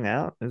hung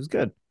out. It was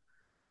good.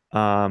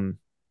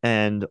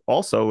 And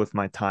also with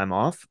my time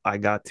off, I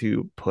got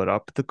to put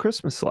up the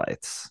Christmas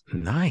lights.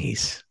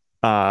 Nice.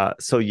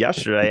 So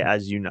yesterday,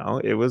 as you know,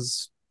 it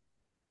was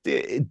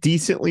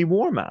decently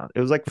warm out.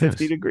 It was like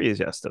 50 degrees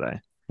yesterday.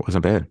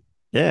 Wasn't bad.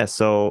 Yeah.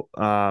 So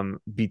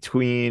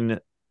between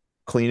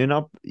cleaning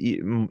up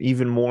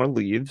even more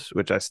leaves,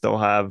 which I still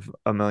have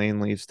a million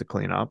leaves to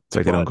clean up. It's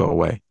like they don't go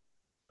away.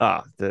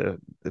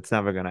 It's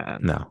never gonna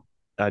end. No.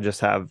 I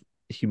just have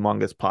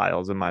humongous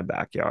piles in my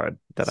backyard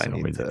that I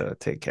need to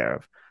take care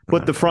of.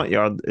 But the front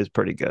yard is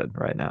pretty good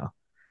right now.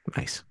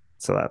 Nice.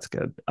 So that's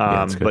good.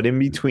 That's good. But in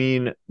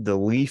between the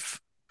leaf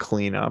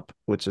cleanup,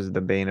 which is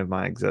the bane of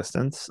my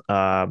existence,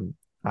 I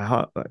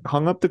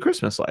hung up the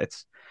Christmas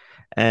lights.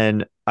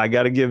 And I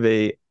got to give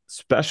a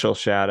special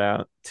shout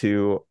out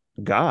to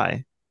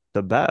Guy,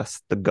 the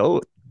best, the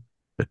GOAT.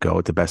 The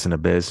GOAT, the best in the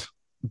biz.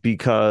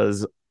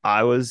 Because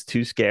I was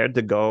too scared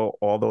to go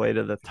all the way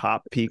to the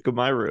top peak of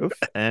my roof.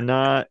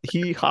 And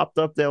he hopped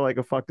up there like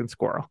a fucking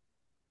squirrel.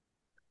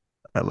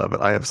 I love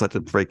it. I have such a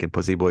freaking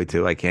pussy boy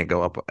too. I can't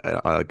go up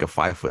like a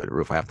 5-foot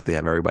roof. I have to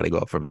have everybody go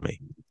up for me.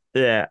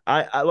 Yeah,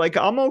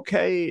 I'm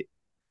okay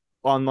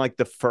on like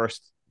the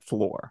first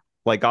floor.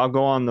 Like I'll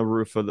go on the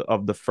roof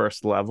of the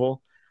first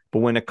level, but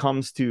when it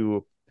comes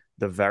to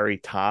the very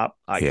top,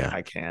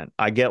 I can't.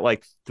 I get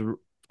like through,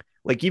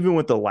 like even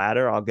with the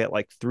ladder, I'll get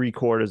like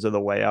 3/4 of the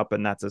way up,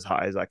 and that's as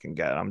high as I can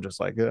get. I'm just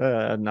like,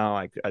 no,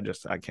 I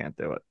can't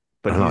do it.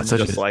 But he's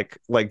just like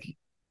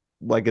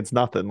it's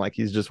nothing. Like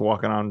he's just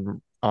walking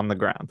on the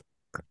ground.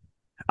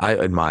 I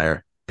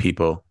admire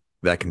people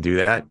that can do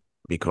that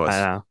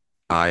because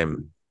I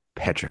am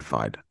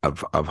petrified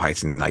of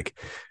heights, and like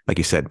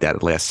you said,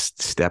 that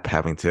last step,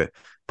 having to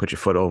put your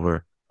foot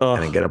over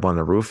and then get up on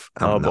the roof.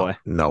 Boy,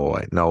 no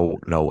way,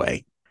 no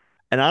way.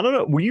 And I don't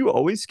know, were you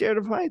always scared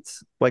of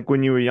heights, like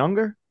when you were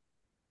younger?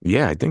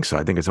 Yeah, I think so.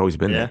 I think it's always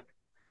been there.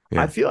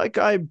 Yeah. I feel like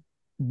I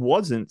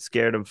wasn't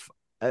scared of,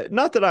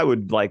 not that I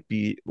would like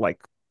be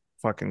like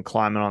fucking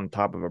climbing on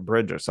top of a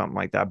bridge or something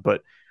like that,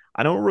 but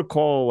I don't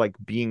recall like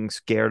being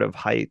scared of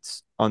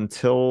heights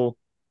until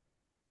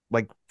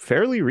like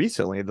fairly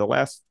recently, the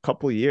last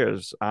couple of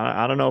years.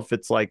 I don't know if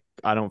it's like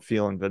I don't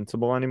feel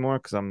invincible anymore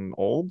because I'm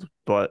old,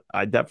 but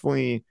I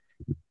definitely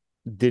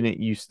didn't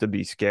used to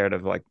be scared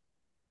of like,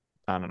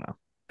 I don't know,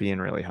 being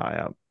really high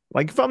up.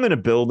 Like if I'm in a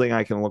building,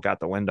 I can look out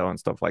the window and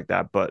stuff like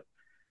that. But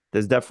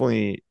there's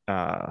definitely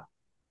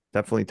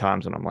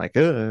times when I'm like,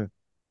 and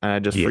I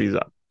just freeze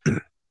up.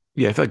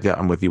 Yeah, I feel like that.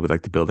 I'm with you with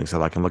like the building,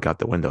 so I can look out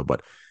the window.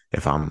 But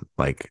if I'm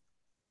like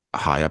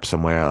high up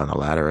somewhere on a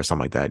ladder or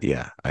something like that,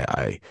 yeah,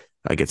 I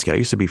get scared. I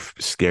used to be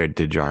scared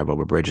to drive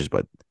over bridges,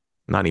 but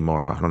not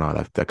anymore. I don't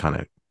know. I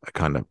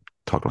kind of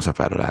talked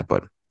myself out of that,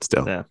 but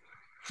still. Yeah,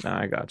 no,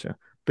 I gotcha.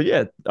 But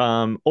yeah,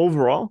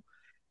 overall,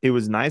 it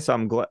was nice.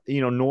 I'm glad.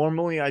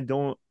 Normally I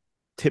don't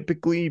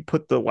typically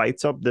put the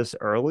lights up this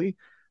early,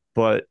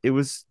 but it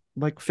was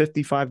like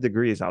 55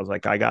 degrees. I was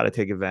like, I got to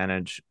take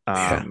advantage,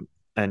 and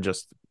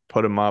just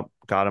put them up.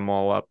 Got them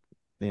all up.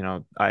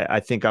 I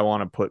think I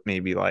want to put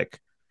maybe like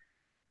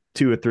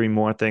 2 or 3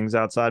 more things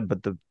outside,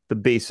 but the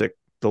basic.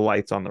 The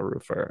lights on the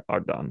roof are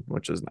done,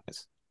 which is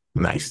nice.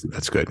 Nice.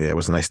 That's good. Yeah, it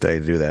was a nice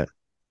day to do that.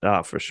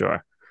 Oh, for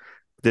sure.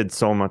 Did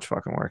so much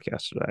fucking work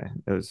yesterday.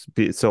 It was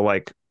so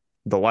like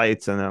the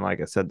lights and then,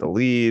 like I said, the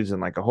leaves and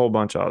like a whole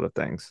bunch of other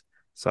things.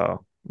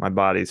 So my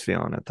body's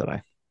feeling it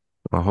today.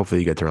 Well,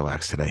 hopefully you get to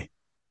relax today.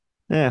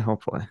 Yeah,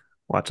 hopefully.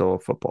 Watch a little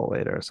football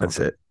later or That's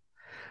something.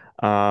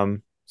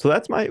 it. So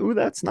that's my ooh,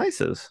 that's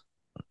nices.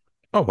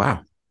 Oh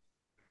wow.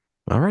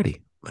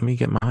 Alrighty. Let me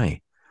get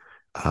my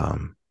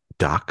um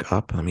doc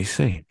up. Let me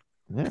see.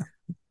 Yeah.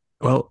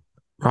 Well,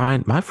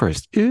 Ryan, my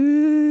first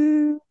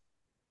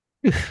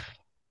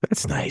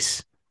that's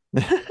nice.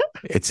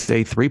 It's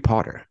a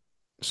three-parter.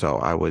 So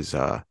I was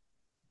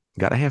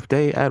got a half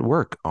day at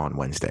work on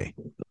Wednesday.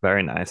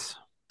 Very nice.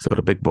 So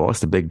the big boss,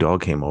 the big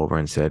dog came over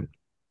and said,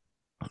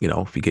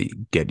 if you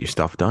get your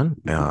stuff done,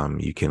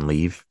 you can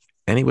leave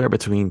anywhere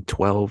between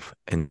 12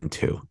 and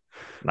 2. So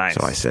I Nice.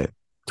 said, I said,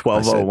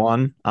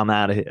 12:01. I'm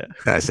out of here.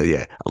 I said,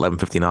 yeah,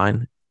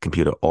 11:59,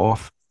 computer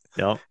off.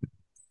 Yep.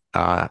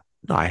 Uh,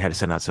 no, I had to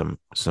send out some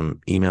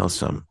emails,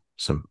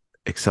 some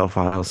Excel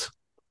files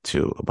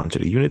to a bunch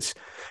of the units,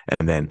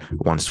 and then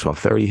once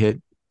 12:30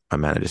 hit, my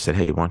manager said,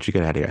 "Hey, why don't you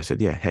get out of here?" I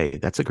said, "Yeah, hey,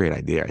 that's a great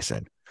idea." I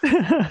said.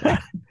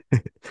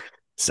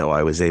 So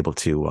I was able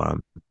to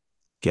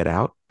get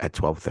out at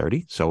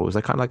 12:30. So it was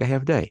like kind of like a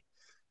half day.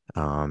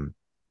 Um,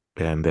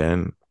 and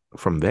then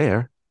from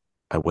there,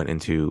 I went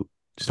into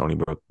Stony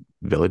Brook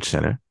Village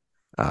Center,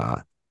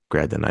 uh,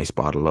 grabbed a nice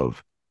bottle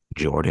of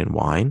Jordan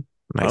wine,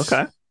 nice,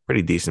 Okay.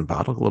 pretty decent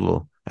bottle, a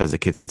little, as the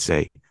kids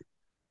say,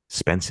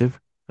 expensive.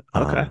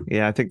 Okay. Um,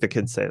 Yeah, I think the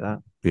kids say that.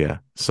 yeah,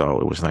 so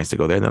it was nice to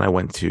go there. Then I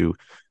went to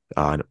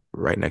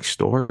right next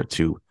door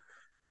to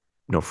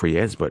no free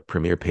ads, but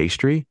Premier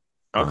Pastry.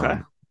 Okay.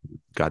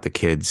 Got the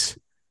kids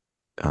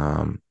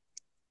um,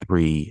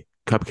 3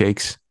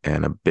 cupcakes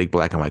and a big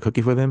black and white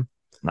cookie for them.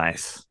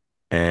 Nice.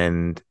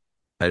 And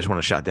I just want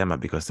to shout them out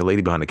because the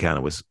lady behind the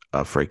counter was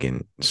a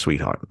freaking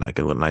sweetheart, like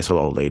a nice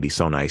little old lady,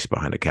 so nice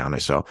behind the counter.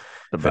 So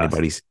The if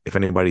best.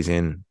 anybody's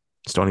in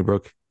Stony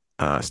Brook,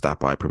 stop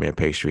by Premier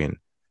Pastry and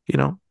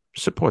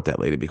support that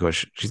lady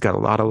because she's got a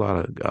lot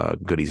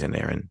of goodies in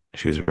there, and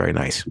she was very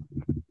nice.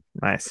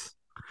 Nice.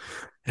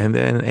 And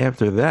then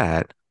after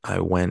that, I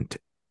went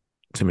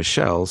to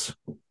Michelle's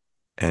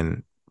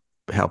and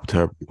helped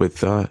her with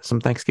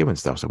some Thanksgiving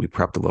stuff. So we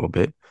prepped a little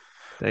bit,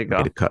 There you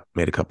go.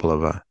 made a couple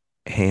of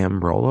ham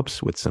roll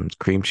ups with some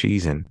cream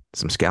cheese and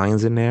some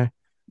scallions in there.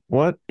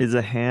 What is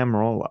a ham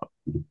roll up?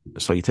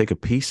 So you take a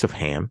piece of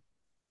ham,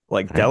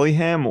 Like right? deli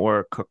ham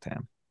or cooked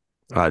ham?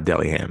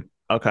 Deli ham.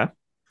 Okay.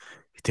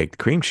 You take the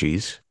cream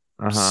cheese,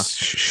 Uh-huh.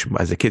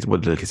 as the kids,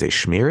 what do they say?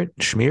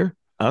 Schmear,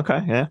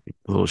 Okay. Yeah.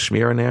 a little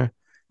schmear in there,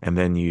 and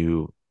then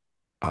you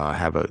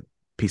have a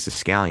piece of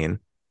scallion,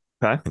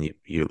 Okay. and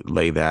you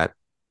lay that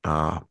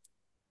uh,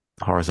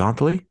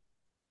 horizontally,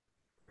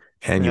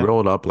 and you Yeah. roll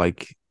it up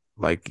like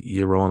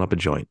you're rolling up a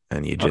joint,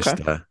 and you just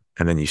Okay.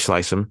 and then you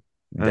slice them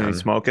And then you down,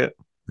 smoke it.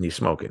 and you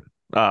smoke it.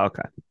 Oh,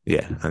 okay.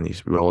 Yeah, and you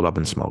roll it up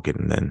and smoke it,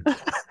 and then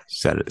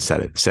set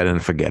it,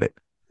 and forget it.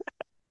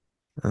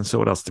 And so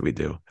what else did we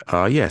do?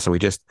 Yeah, so we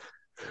just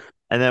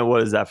And then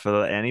what is that for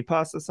the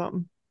antipasto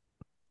something?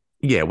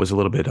 yeah, it was a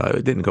little bit.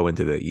 It didn't go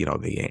into the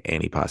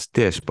antipasto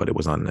dish, but it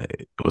was on On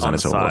the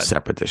its own little side.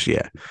 separate dish.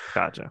 Yeah,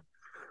 Gotcha.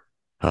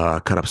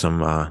 cut up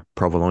some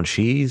provolone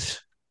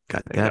cheese,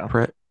 got There you that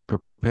go.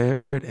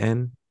 prepared,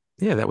 and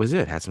yeah, that was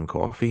it. Had some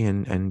coffee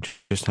and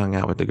just hung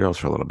out with the girls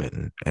for a little bit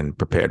and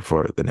prepared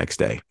for the next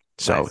day.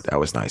 So Nice. that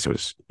was nice. It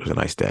was a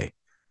nice day.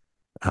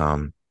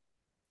 Um,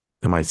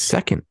 and my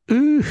second,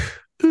 ooh,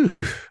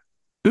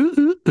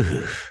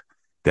 ooh,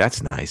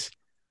 that's nice,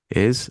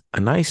 is a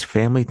nice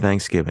family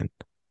Thanksgiving.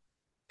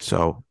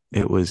 So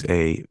it was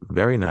a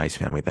very nice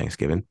family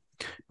Thanksgiving.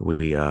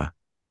 We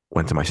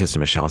went to my sister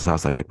Michelle's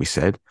house, like we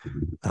said.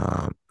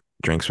 Um,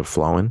 Drinks were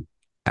flowing,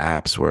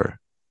 apps were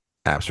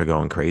apps were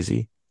going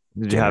crazy.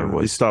 Did Dinner you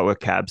was start with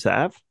Cab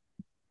Sav?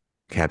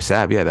 Cab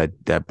Sav. Yeah,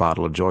 that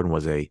bottle of Jordan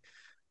was a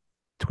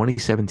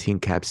 2017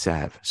 Cab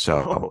Sav. So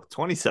Oh,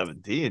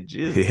 2017.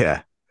 Jesus.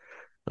 yeah,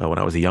 when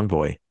I was a young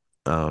boy.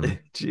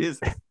 Jesus.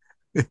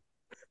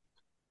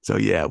 So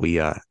yeah, we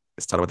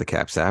started with the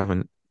Cab Sav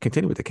and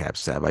continued with the Cab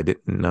Sav. I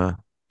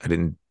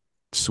didn't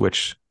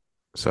switch,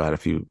 so I had a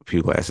few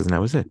glasses and that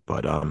was it.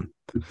 But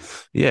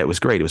yeah, it was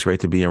great. It was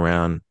great to be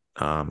around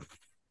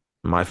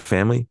my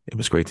family. It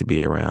was great to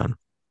be around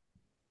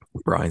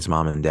Brian's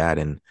mom and dad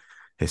and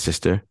his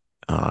sister.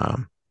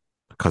 Um,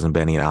 Cousin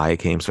Benny and I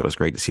came, so it was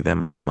great to see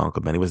them. My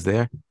Uncle Benny was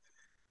there,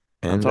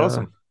 That's and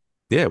awesome.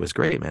 yeah, it was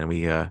great, man.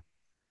 We had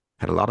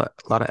a lot of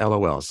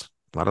LOLs,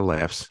 a lot of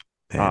laughs,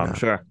 Oh, and I'm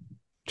sure.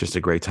 just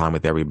a great time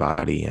with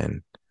everybody.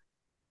 And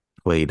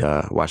played,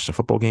 watched the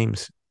football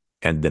games,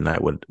 and the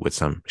night with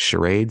some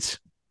charades.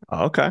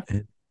 Oh, okay.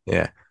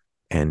 Yeah,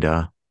 and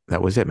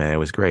that was it, man. It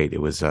was great.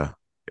 It was a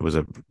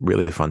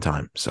really fun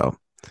time. So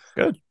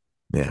Good.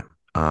 yeah.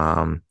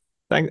 Um,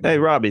 Hey,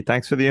 Robbie,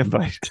 thanks for the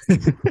invite. you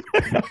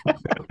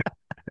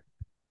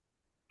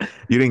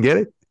didn't get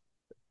it?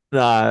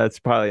 Nah, it's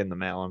probably in the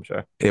mail, I'm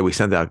sure. Yeah, we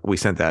sent out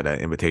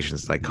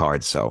invitations like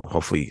cards. So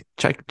hopefully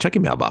check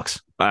your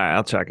mailbox. All right,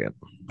 I'll check it.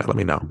 Let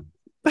me know.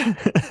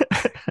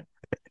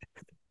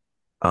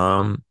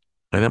 And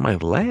then my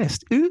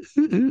last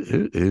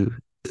ooh,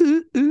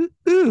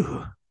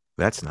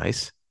 that's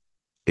nice,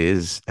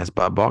 is, as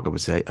Bob Barker would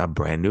say, a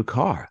brand new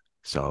car.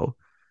 So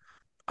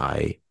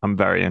I'm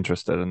very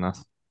interested in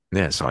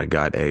this. So I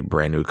got a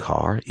brand new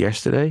car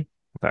yesterday.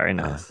 Very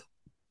Uh, nice.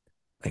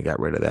 I got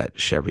rid of that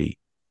Chevy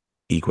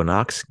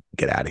Equinox.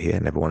 Get out of here. I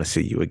never want to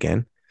see you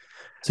again.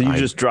 So you I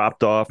just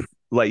dropped off,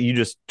 like you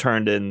just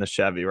turned in the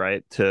Chevy,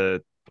 right?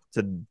 To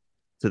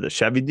the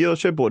Chevy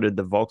dealership, or did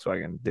the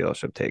Volkswagen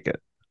dealership take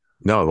it?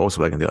 No,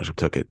 Volkswagen dealership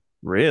took it.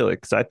 Really?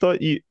 Because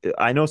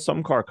I know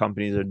some car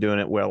companies are doing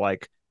it where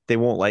like they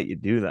won't let you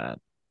do that,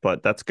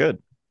 but that's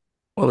good.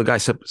 Well, the guy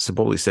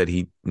supposedly said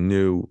he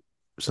knew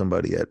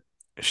somebody at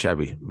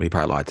Chevy. He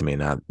probably lied to me.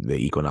 Now the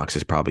Equinox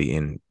is probably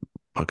in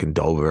fucking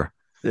Dover,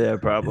 Yeah,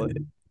 probably.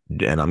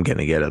 and I'm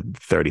gonna get a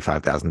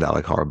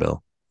 $35,000 car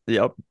bill.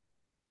 Yep.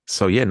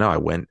 So yeah, no, I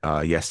went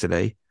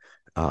yesterday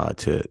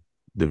to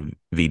the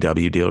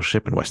VW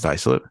dealership in West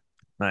Islip.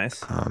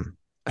 Nice. I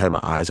had my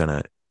eyes on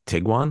a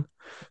Tiguan,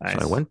 so I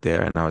Nice. went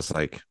there and I was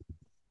like,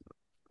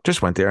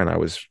 just went there and I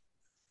was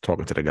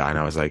talking to the guy and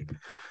I was like,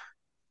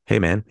 "Hey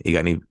man, you got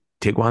any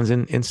Tiguan's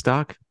in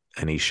stock?"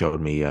 And he showed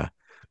me a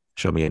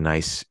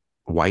nice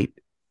white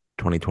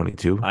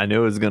 2022. I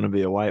knew it was gonna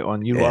be a white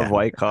one. You love Yeah,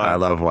 white I cars.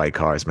 love white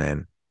cars,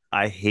 man.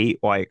 I hate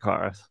white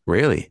cars.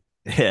 Really?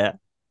 Yeah.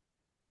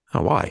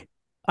 Oh, why?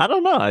 I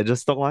don't know. I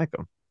just don't like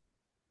them.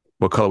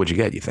 What color would you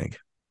get, you think?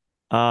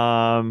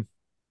 Um,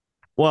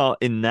 well,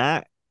 in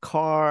that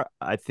car,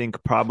 I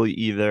think probably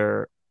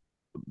either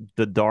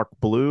the dark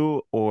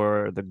blue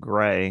or the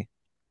gray,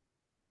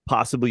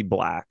 possibly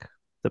black,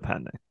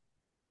 depending.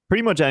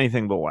 Pretty much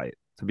anything but white,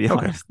 to be Okay,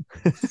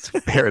 honest.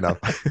 fair enough.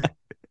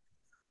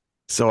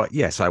 So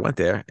yeah, so I went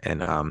there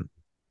and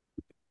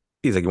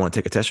he's like, "You want to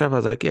take a test drive?" I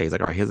was like, "Yeah." He's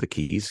like, "All right, here's the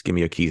keys. Give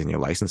me your keys and your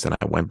license." And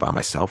I went by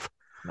myself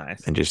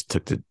Nice. and just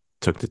took the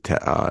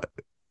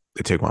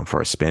Tiguan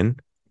for a spin.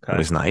 It Okay.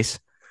 was nice.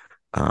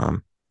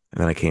 And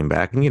then I came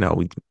back and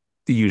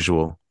the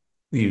usual,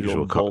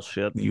 Usual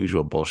bullshit. the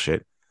usual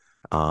bullshit.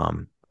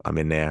 I'm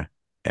in there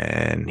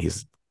and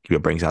he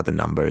brings out the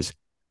numbers.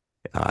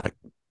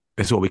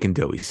 This is what we can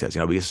do. He says,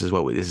 this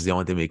is the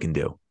only thing we can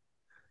do.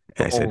 And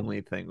The I said,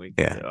 only thing we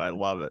can yeah. do. I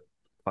love it.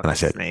 And I Fucking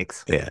said,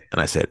 snakes. yeah. And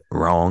I said,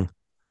 wrong.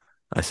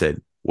 I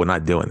said, we're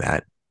not doing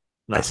that.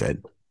 No. I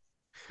said,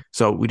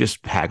 so we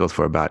just haggled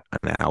for about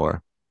an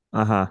hour.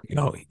 Uh-huh.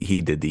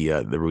 He did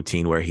the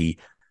routine where he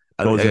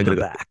Goes in the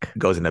back.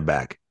 goes in the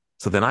back.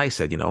 So then I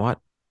said, you know what?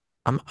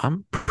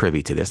 I'm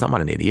privy to this. I'm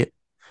not an idiot.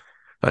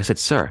 But I said,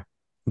 sir,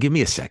 give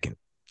me a second.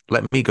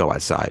 Let me go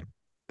outside.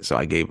 So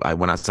I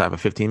went outside for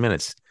 15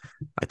 minutes.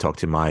 I talked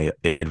to my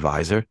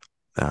advisor,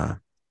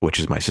 which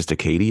is my sister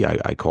Katie.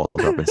 I called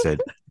her up and said,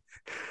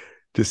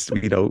 just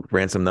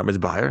ran some numbers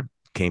by her.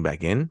 Came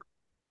back in,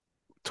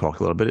 talked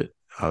a little bit.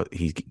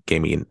 He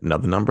gave me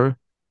another number.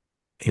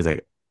 He's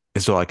like,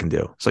 "This is all I can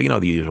do." So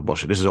the usual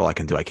bullshit. This is all I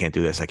can do. I can't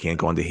do this. I can't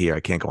go into here. I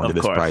can't go into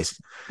this price.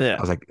 Yeah.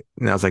 I was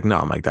like, no.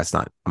 I'm like, that's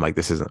not. I'm like,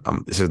 this is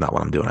not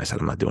what I'm doing. I said,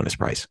 I'm not doing this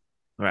price.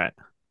 Right.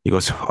 He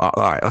goes, all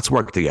right, let's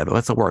work together.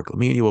 Let's work.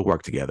 Me and you will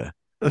work together.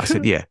 I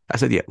said, yeah.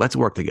 Let's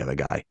work together,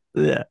 guy.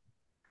 Yeah.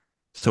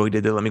 So he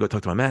did that. Let me go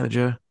talk to my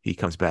manager. He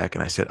comes back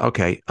and I said,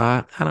 okay,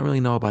 I don't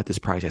really know about this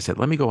price. I said,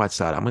 let me go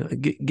outside. I'm gonna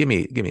give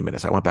me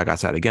minutes. I went back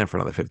outside again for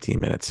another 15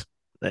 minutes.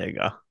 There you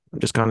go. I'm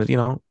just gonna,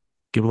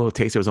 give a little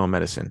taste of his own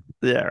medicine.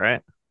 Yeah,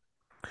 right.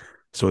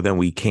 So then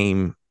we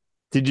came.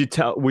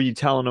 Were you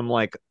telling him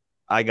like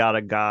I got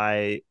a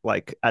guy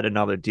like at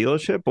another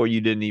dealership, or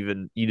you didn't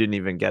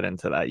even get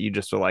into that? You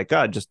just were like,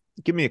 God, just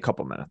give me a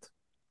couple minutes.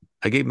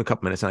 I gave him a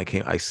couple minutes and I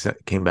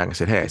came back and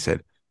said, hey, I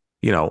said,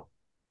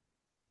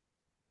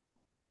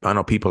 I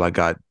know people that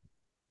got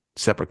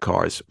separate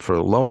cars for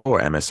lower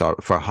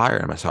MSR for higher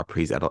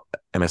MSRPs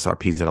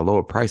at a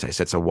lower price. I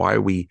said, so why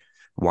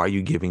are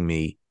you giving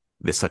me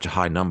this such a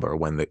high number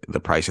when the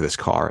price of this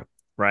car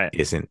right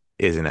isn't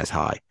as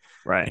high?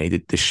 Right. And he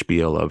did the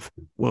spiel of,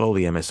 well,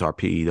 the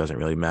MSRP doesn't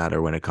really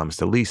matter when it comes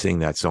to leasing.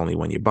 That's only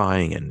when you're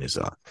buying, and there's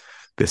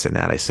this and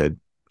that. I said,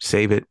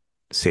 save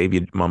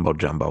your mumbo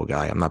jumbo,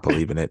 guy. I'm not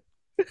believing it.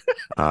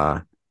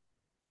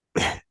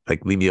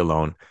 Like, leave me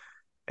alone.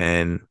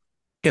 And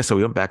yeah, so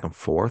we went back and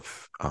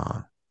forth.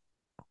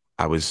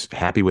 I was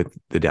happy with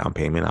the down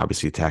payment,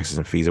 obviously taxes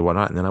and fees and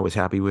whatnot. And then I was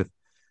happy with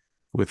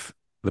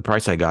the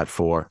price I got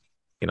for,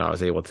 I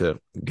was able to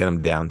get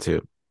them down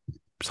to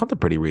something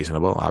pretty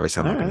reasonable.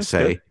 Obviously, I'm not going to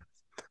say.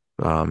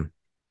 I'm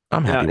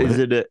happy with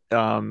it. Is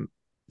it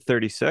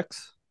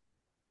 36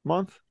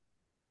 month?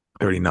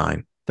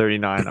 39.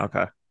 39.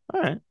 Okay.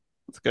 All right.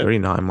 That's good.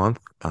 39 month.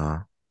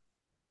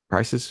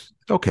 Prices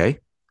okay.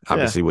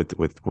 Obviously, with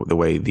the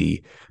way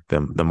the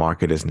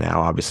market is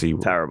now, obviously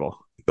terrible.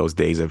 Those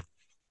days of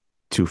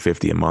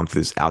 $250 a month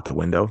is out the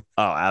window.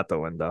 Oh, out the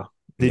window.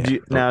 Did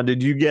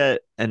you get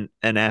an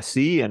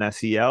SE, an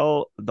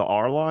SEL, the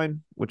R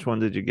line? Which one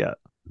did you get?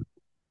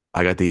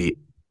 I got the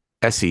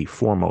SE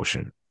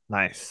 4Motion.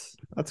 Nice.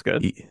 That's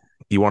good.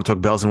 You want to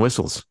talk bells and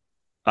whistles?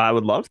 I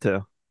would love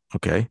to.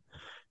 Okay.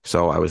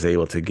 So I was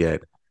able to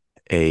get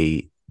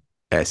a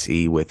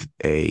SE with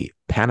a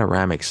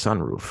panoramic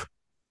sunroof,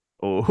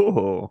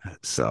 Oh,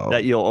 So,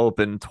 that you'll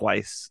open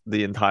twice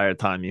the entire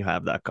time you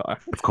have that car.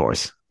 of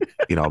course,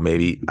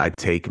 maybe I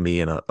take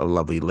me and a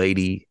lovely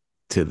lady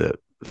to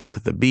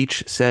the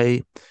beach.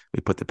 Say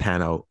we put the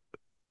pano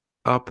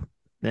up.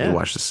 Yeah.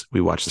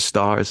 We watch the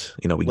stars.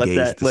 We Let gaze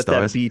at that the let that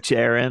stars. beach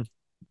air in.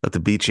 Let the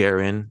beach air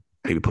in.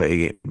 Maybe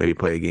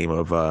play a game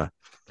of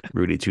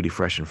Rudy Tooty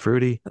Fresh and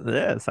Fruity.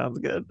 Yeah, sounds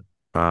good.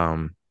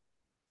 Um,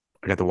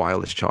 I got the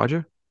wireless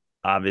charger,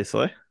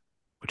 Obviously.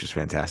 which is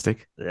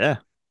fantastic. Yeah.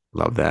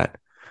 Love that.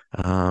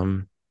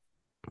 Um,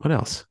 what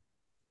else? Is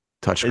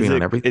Touchscreen on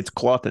it everything. it's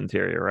cloth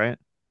interior, right?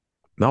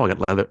 No, I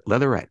got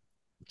leatherette.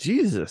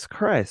 Jesus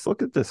Christ,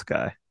 look at this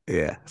guy.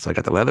 Yeah, so I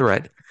got the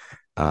leatherette,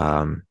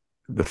 um,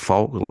 the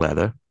faux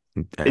leather,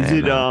 Is and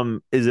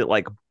it is it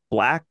like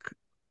black,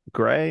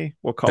 gray?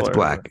 What it's color is it?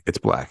 black. It's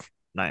black.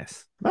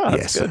 Nice. Oh,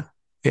 that's Yes, good.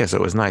 yeah. So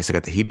it was nice. I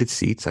got the heated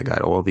seats.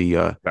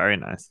 Very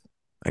nice.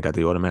 I got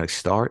the automatic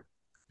start.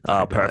 I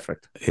Oh, got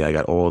perfect. yeah. I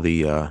got all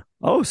the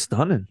Oh,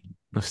 stunning.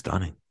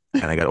 stunning,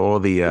 and I got all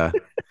the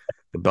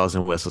bells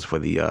and whistles for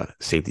the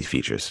safety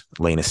features,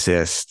 lane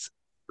assist,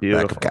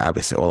 backup Beautiful. cab,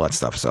 all that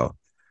stuff. So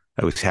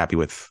I was happy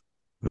with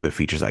the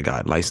features I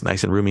got. Nice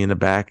and roomy in the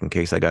back in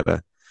case I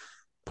gotta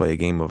play a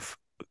game of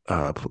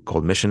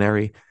called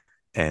Missionary,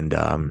 and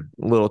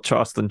Little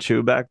Charleston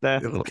Chew back there.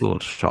 little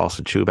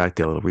Charleston Chew back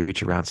there, a little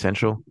reach around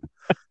Central,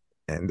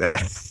 and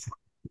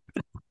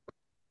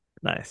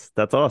Nice.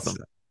 That's awesome.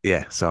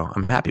 yeah, so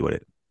I'm happy with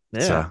it.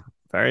 Yeah.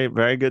 Very,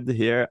 very good to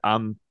hear.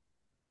 I'm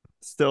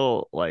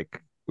still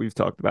like we've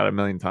talked about it a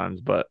million times,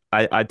 but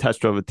I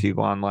test drove a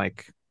Tiguan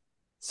like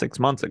 6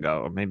 months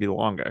ago or maybe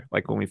longer,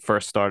 like when we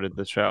first started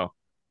the show.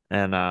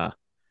 And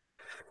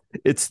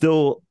it's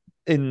still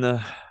in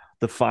the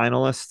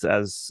finalists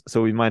as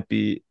so we might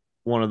be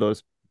one of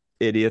those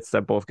idiots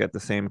that both get the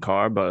same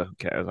car, but who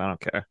cares? I don't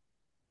care.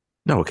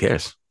 No, who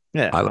cares?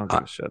 Yeah, I I, don't I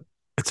give a shit.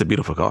 it's a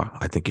beautiful car.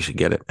 I think you should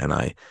get it, and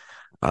I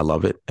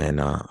love it, and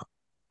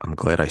I'm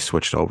glad I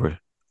switched over.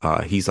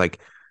 He's like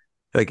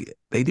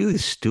they do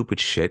this stupid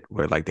shit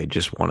where like they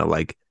just want to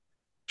like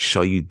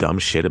show you dumb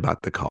shit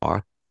about the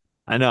car,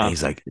 I and know.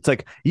 he's like, It's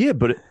like, yeah,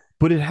 but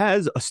it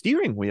has a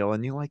steering wheel,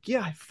 and you're like,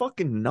 yeah, I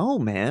fucking know,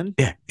 man.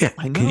 yeah, yeah.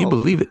 I Can you know.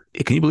 believe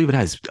it? Can you believe it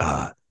has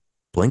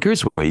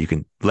blinkers where you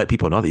can let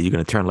people know that you're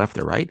going to turn left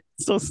or right?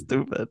 So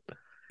stupid.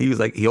 He was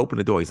like, he opened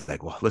the door. He's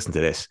like, well, listen to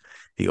this.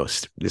 He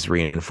goes, this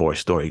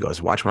reinforced door. He goes,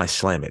 watch when I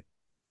slam it.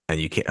 And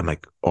you can't. I'm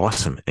like,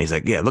 awesome. And he's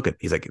like, yeah, look at.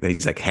 He's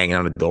like hanging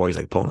on the door. He's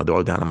like pulling the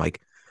door down. I'm like,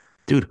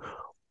 dude,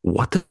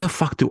 what the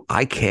fuck do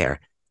I care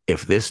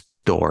if this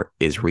door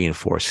is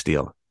reinforced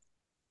steel?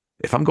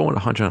 If I'm going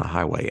 100 on a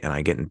highway and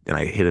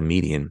I hit a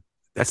median,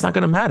 that's not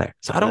going to matter.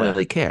 So I don't Yeah.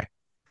 really care.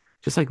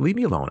 Just like leave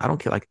me alone. I don't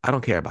care. Like I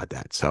don't care about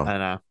that. So I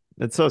know.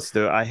 It's so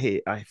stupid.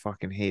 I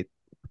fucking hate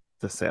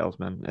the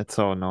salesman. It's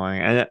so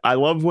annoying. And I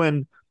love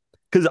when,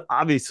 because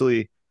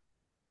obviously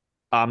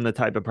I'm the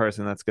type of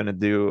person that's going to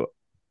do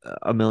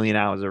a million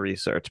hours of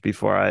research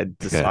before I yeah,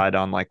 decide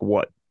on like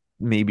what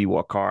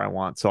car I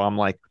want. So I'm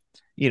like,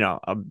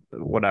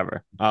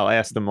 whatever. I'll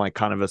ask them like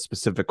kind of a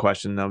specific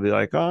question. They'll be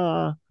like,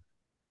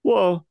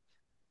 well,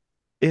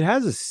 it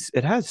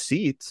has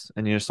seats,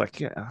 and you're just like,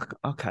 yeah,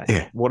 okay.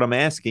 yeah, What I'm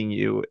asking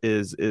you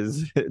is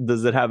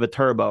does it have a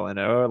turbo in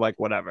it or like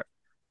whatever?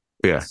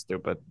 yeah.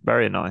 Stupid,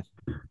 very annoying.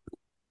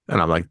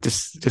 And I'm like,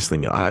 just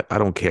leave me. I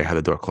don't care how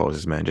the door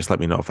closes, man. Just let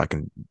me know if I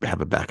can have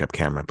a backup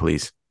camera,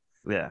 please.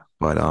 Yeah,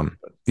 But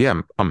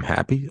yeah, I'm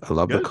happy. I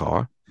love the good.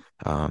 car.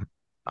 I'm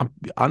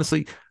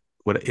honestly,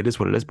 what it is.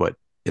 But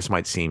this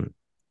might seem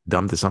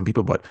dumb to some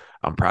people, but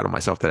I'm proud of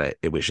myself that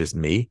it was just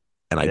me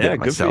and I did Yeah, it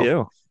good for myself.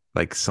 you.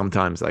 Like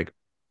sometimes, like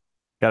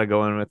Got to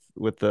go in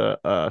with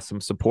the some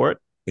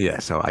support. yeah.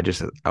 So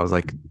I was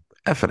like,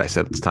 F it. I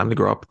said it's time to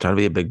grow up. Time to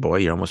be a big boy.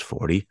 You're almost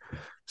 40.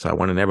 So I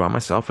went in there by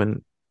myself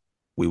and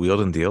we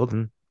wheeled and dealed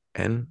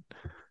and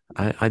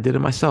I did it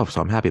myself.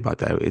 So I'm happy about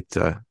that.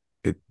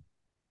 It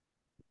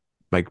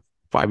like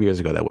 5 years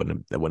ago that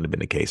wouldn't have been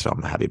the case. So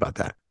I'm happy about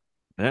that.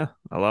 Yeah,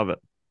 I love it.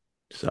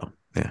 So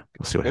yeah,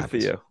 we'll see what Good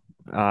happens. for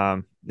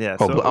you. Yeah.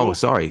 Oh,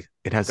 sorry.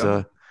 It has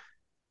Go.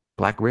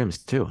 black rims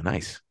too.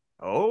 Nice,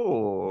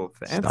 Oh,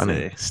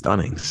 fancy.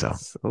 stunning. So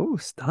Oh,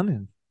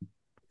 stunning.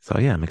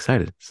 yeah, I'm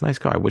excited. It's a nice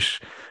car. I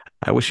wish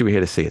you were here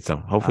to see it. So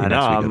hopefully I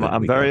know. next week.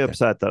 I'm very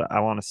upset that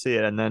I want to see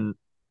it, and then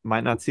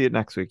might not see it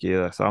next week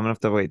either. So I'm gonna have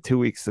to wait 2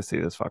 weeks to see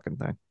this fucking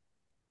thing.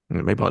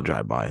 Maybe I'll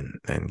drive by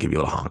and give you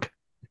a little honk.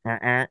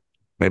 All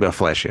Maybe I'll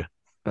flash you.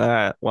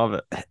 right, love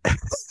it.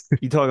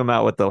 You talking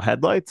about with the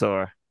headlights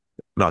or?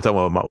 No, I'm talking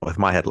about with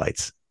my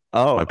headlights.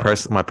 Oh,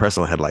 My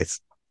personal headlights.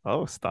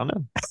 oh,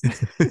 stunning.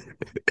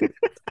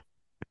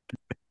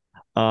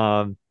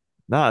 No,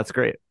 that's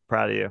great.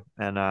 Proud of you.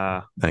 And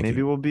Thank maybe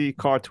you. we'll be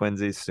car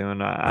twinsies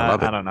soon. I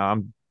love it. I don't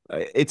know.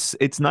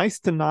 It's nice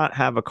to not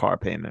have a car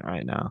payment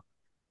right now,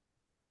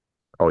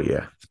 Oh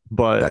yeah,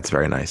 but that's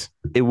very nice.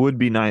 it would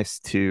be nice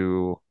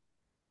to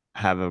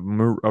have a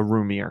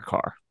roomier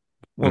car.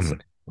 We'll see.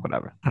 Mhm.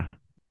 Whatever.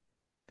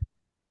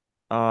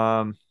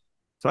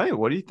 So anyway,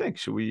 what do you think?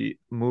 Should we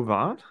move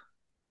on?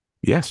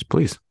 Yes,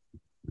 please.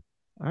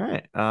 All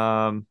right.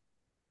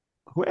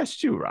 Who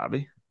asked you,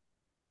 Robbie?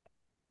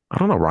 I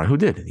don't know, Ron. Who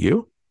did?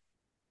 You?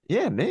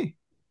 Yeah, me.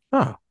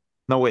 Oh,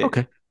 No, wait.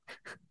 okay.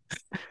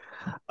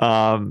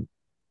 Um,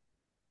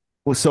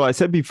 well, so I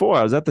said before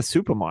I was at the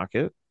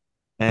supermarket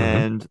Hmm.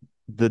 and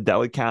the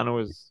deli counter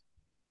was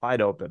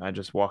wide open. I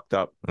just walked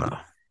up Oh,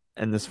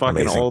 and this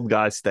fucking amazing. old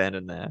guy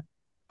standing there.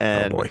 Oh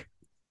And boy.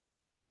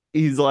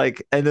 he's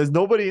like, and there's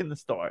nobody in the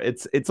store.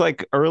 It's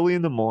like early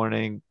in the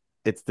morning.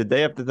 It's the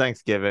day after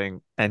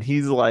Thanksgiving, and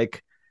he's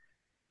like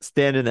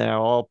standing there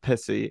all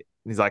pissy.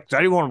 He's like, "Is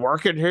anyone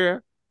working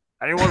here?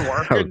 Anyone Oh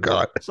working?"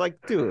 God. It's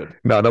like, dude,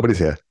 No, nobody's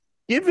here.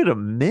 give it a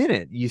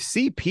minute. You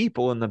see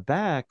people in the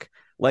back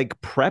like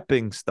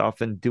prepping stuff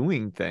and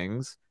doing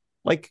things.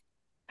 Like,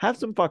 have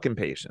some fucking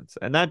patience.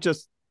 And that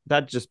just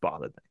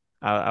bothered me.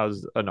 I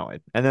was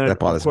annoyed. And then That of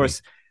bothers me.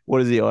 course, what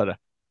does he order?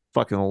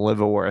 Fucking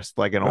liverwurst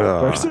like an old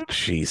Oh, person.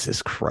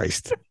 Jesus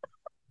Christ.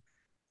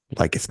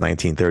 Like it's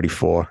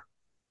 1934.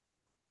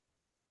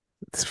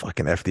 It's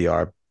fucking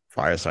FDR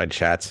fireside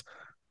chats.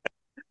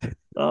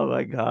 Oh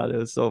my god, it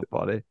was so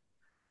funny.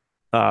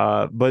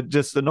 But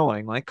just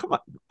annoying. Like, come on.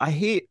 I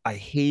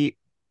hate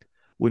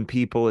when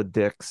people are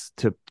dicks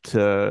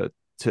to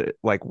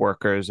like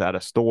workers at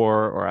a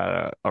store or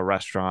at a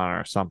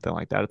restaurant or something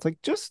like that. It's like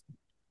just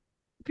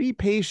be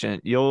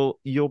patient. You'll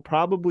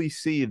probably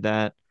see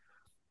that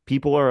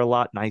people are a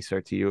lot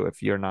nicer to you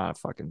if you're not a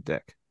fucking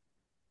dick.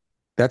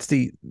 That's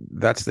the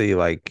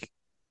like,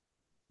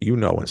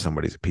 when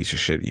somebody's a piece of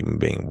shit human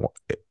being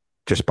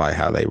just by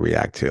how they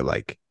react to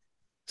like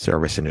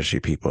service industry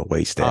people,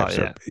 wait Oh staffs,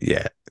 or yeah.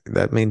 yeah.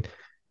 That mean,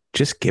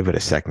 just give it a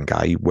second,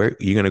 guy. Where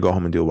you gonna go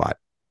home and do what?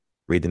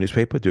 Read the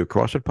newspaper, do a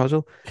crossword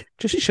puzzle,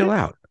 just chill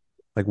out.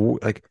 Like,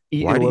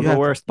 Eating why do you have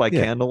to? liverwurst by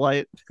Yeah,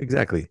 candlelight.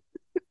 exactly.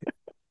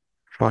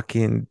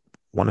 Fucking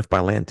one if by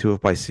land, two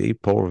if by sea.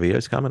 Paul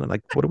Revere's coming. And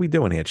like, what are we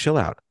doing here? Chill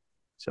out.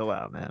 Chill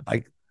out, man.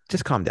 Like,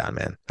 just calm down,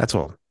 man. That's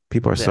all.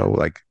 People are Yeah. so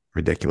like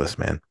ridiculous,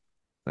 man.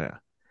 Yeah.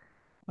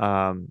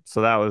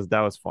 So that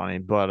was funny.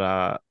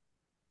 But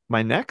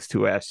my next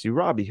who asked you,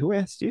 Robbie, who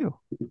asked you?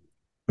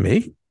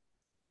 Me?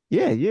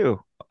 Yeah,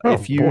 you. Oh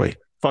If you boy,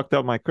 fucked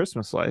up my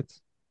Christmas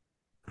lights.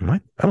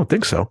 what? I don't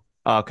think so.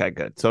 Okay,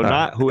 good. So Uh,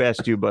 not who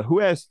asked you, but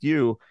who asked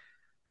you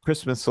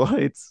Christmas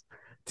lights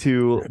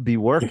to be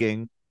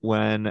working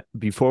when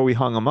before we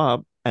hung them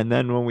up, and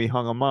then when we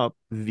hung them up,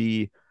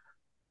 the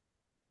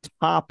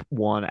top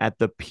one at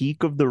the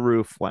peak of the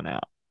roof went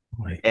out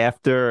boy.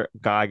 after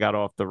guy got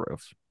off the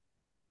roof.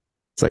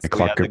 It's like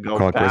So we had to go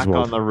Clark back on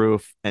Griswold. the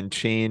roof and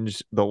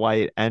change the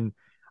light. And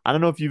I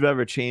don't know if you've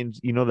ever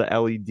changed, the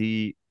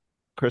LED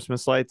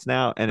Christmas lights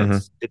now, and Hmm.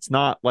 it's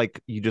not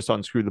like you just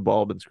unscrew the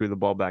bulb and screw the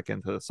bulb back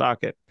into the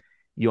socket.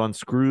 You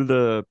unscrew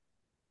the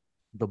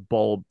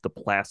bulb, the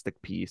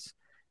plastic piece,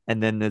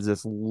 and then there's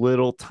this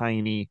little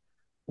tiny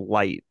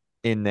light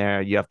in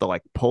there. You have to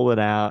like pull it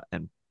out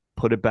and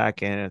put it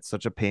back in. It's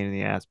such a pain in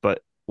the ass,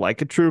 but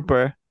like a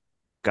trooper,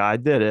 guy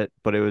did it,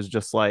 but it was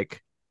just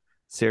like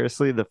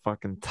seriously the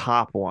fucking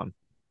top one.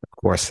 Of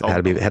course, it Oh, had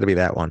to be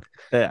that one.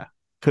 yeah.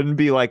 Couldn't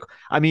be like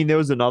I mean there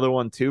was another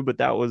one too, but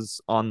that was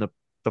on the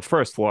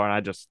first floor and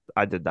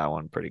I did that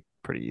one pretty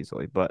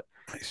easily. But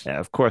Nice. yeah,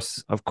 of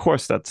course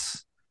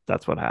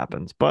that's what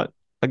happens. But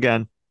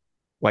again,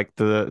 like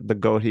the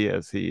goat he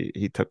is,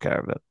 he took care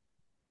of it.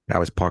 I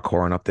was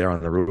parkouring up there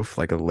on the roof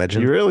like a He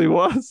legend. really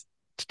was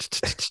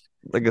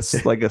like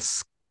a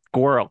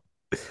squirrel.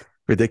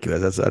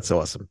 Ridiculous. That's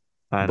awesome.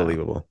 I know.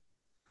 Unbelievable.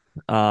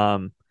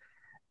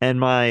 And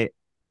my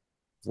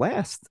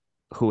last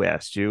who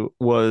asked you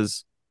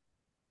was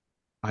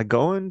I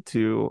going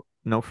to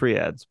no free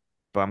ads,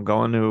 but I'm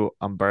going to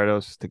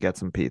Umberto's to get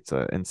some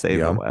pizza in Sayville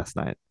Yum. last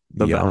night.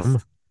 The Yum.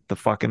 best, the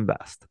fucking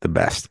best. The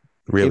best.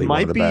 It Really one of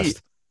might the be.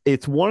 best.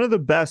 It's one of the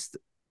best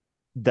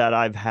that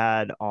I've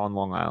had on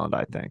Long Island.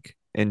 I think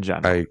in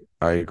general.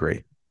 I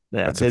agree.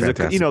 Yeah, That's a there's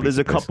fantastic there's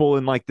pizza a place. couple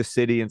in like the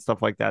city and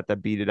stuff like that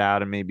that beat it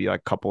out, and maybe like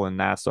a couple in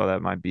Nassau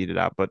that might beat it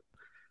out. But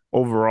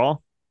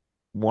overall,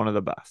 one of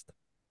the best.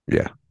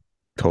 Yeah,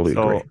 totally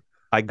agree. So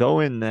I go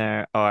in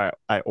there, or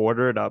I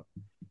order it up,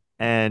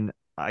 and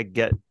I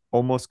get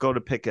almost go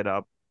to pick it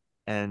up,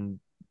 and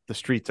the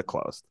streets are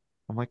closed.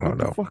 I'm like, Oh what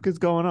the no. fuck is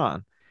going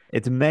on?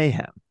 It's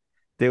mayhem.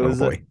 There Oh was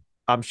a, boy.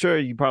 I'm sure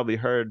you probably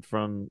heard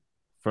from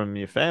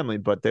your family,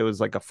 but there was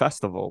like a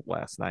festival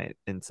last night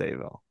in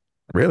Sayville.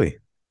 Really?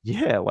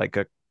 Yeah, like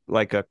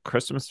a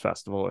Christmas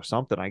festival or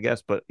something, I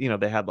guess. But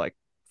they had like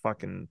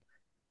fucking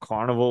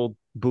carnival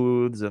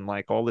booths and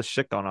like all this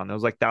shit going on. There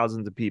was like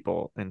thousands of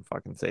people in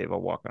fucking Sayville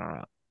walking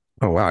around.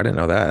 Oh wow, I didn't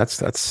know that.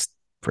 That's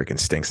freaking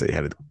stinks that you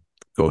had to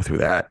go through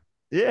that.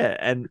 Yeah,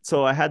 and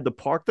so I had to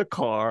park the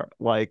car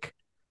like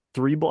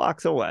 3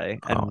 blocks away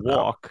and Oh no.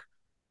 walk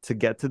to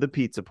get to the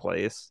pizza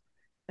place.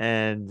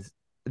 And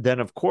then,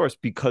 of course,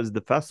 because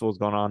the festival's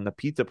going on, the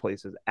pizza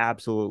place is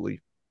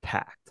absolutely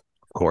packed.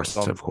 Of course,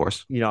 So of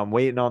course. I'm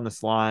waiting on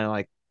this line,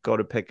 like go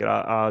to pick it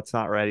up. Oh, it's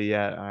not ready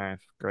yet. All right,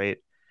 great.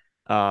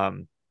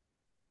 Um,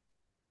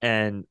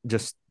 and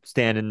just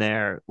standing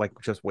there, like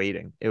just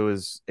waiting. It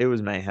was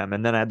mayhem.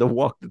 And then I had to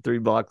walk the 3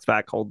 blocks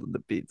back holding the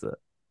pizza.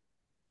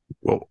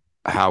 Well,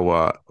 How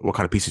what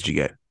kind of pieces did you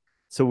get?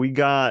 So we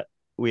got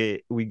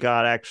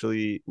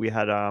actually we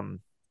had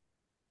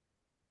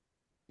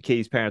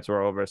Katie's parents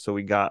were over, so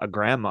we got a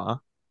grandma,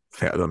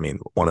 I mean,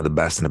 one of the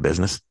best in the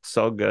business.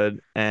 so good,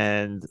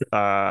 and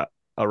a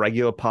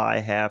regular pie,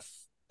 half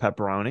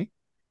pepperoni,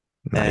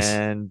 Nice.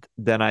 and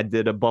then I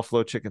did a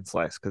buffalo chicken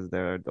slice because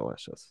they're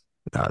delicious.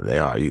 They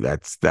are.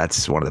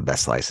 That's one of the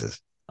best slices.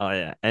 Oh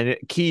yeah, and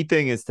key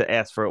thing is to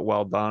ask for it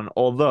well done.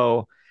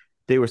 Although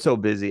they were so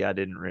busy, I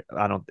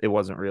don't. It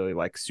wasn't really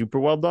like super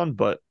well done.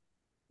 But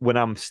when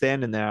I'm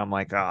standing there, I'm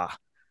like,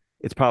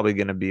 it's probably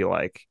gonna be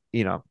like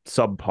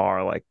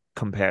subpar, like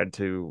compared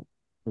to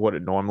what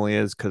it normally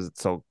is because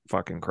it's so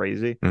fucking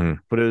crazy. Mm,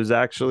 But it was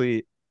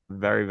actually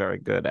very very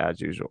good as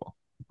usual.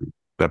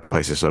 that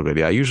place is so good.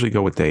 Yeah, I usually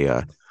go with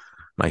a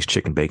nice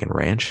chicken bacon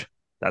ranch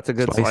That's a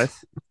good slice,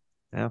 slice.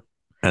 Yeah.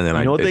 and then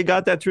You I know what they it,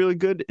 got that's really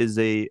good is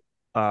a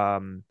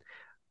um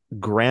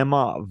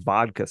grandma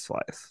vodka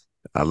slice.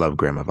 I love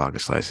grandma vodka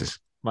slices.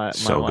 My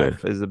So good.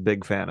 wife is a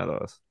big fan of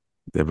those.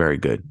 They're very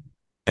good.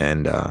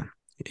 And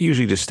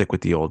usually just stick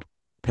with the old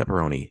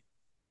pepperoni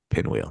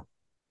pinwheel.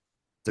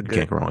 It's a You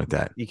can't good. go wrong with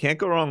that. You can't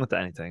go wrong with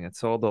anything. It's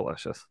so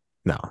delicious.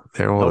 No,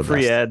 they're all No the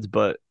free best. ads,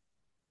 but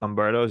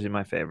Umberto's are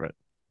my favorite.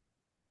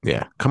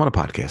 Yeah, come on a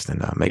podcast and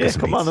make Yeah, us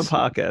some come on the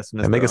pizzas. podcast,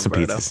 And make Mr. us some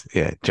Umberto. pizzas.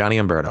 Yeah, Johnny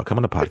Umberto, come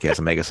on the podcast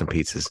and make us some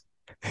pizzas.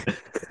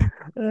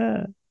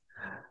 Yeah.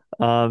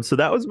 So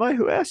that was my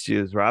Who Asked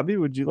Yous. Robbie,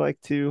 would you like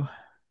to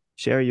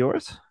share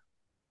yours?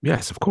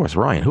 Yes, of course.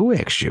 Ryan, who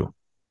asked you?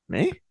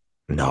 Me?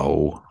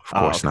 No, of Oh,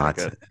 course okay, not.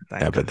 good.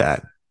 Thank Ever goodness.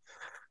 that.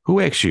 Who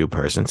asked you,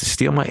 person, to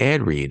steal my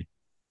ad read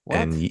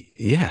and What?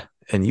 yeah,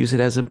 and use it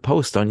as a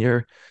post on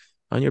your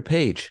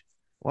page?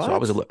 So What? I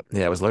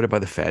was alerted by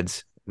the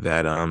feds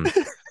that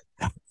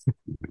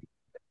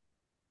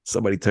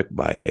somebody took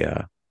my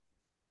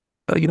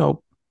you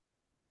know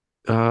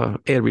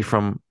ad read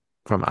from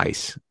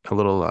ICE, a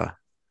little,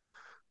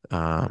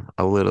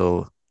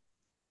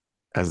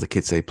 as the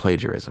kids say,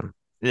 plagiarism.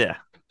 Yeah.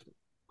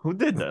 Who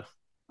did this?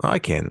 I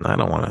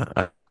don't want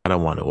to I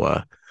don't want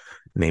to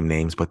name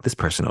names, but this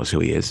person knows who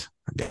he is.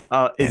 Is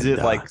And it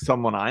like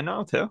someone I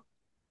know too?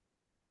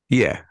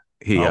 yeah,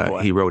 Oh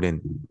boy. he wrote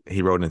into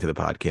the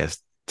podcast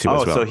too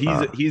Oh, as so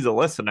well. he's a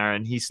listener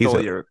and He's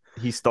a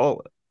he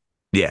stole it.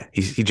 yeah,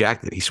 he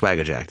jacked it. He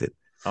swagger jacked it.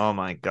 Oh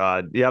my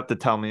God. You have to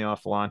tell me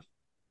offline.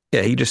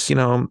 Yeah, he just,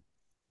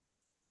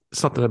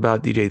 something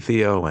about DJ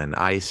Theo and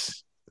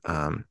Ice.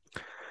 Um,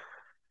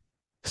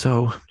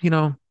 so, you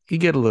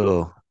get a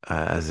little,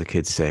 as the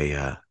kids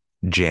say,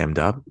 jammed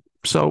up.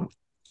 So,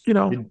 you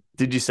know,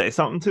 Did you say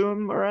something to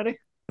him already?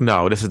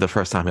 no, this is the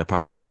first time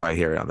I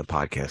hear it on the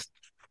podcast.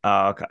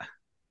 Oh, okay.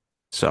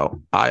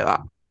 So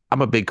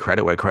I'm a big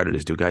credit where credit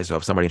is due, guys. So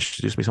if somebody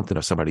introduced me something,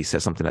 or somebody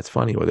says something that's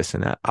funny or this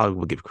and that, I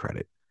will give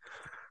credit.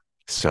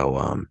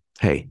 So,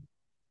 hey,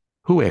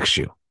 who asked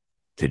you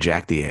to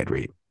jack the ad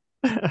read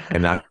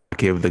and not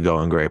give the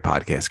Going Gray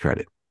podcast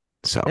credit?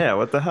 So Yeah,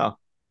 what the hell?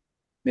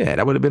 yeah,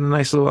 that would have been a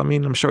nice little. I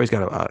mean, I'm sure he's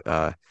got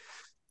a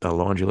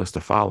laundry list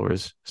of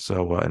followers,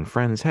 so and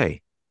friends.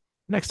 Hey,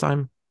 next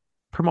time,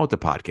 promote the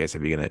podcast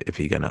if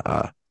you're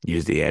gonna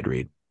use the ad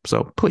read.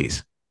 So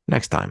please,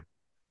 next time,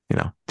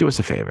 do us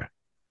a favor.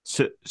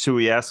 Should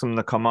we ask him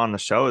to come on the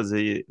show? Is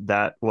he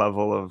that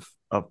level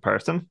of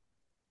person?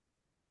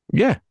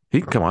 Yeah,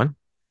 he can come on.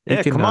 He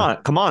Yeah, can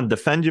come on,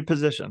 defend your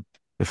position.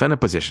 defend a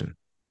position.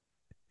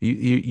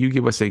 You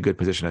give us a good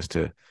position as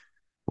to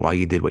why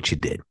you did what you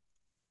did.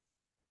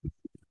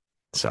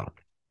 So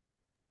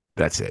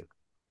that's it.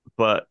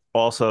 But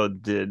also,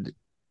 did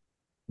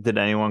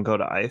anyone go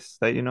to ICE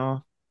that you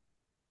know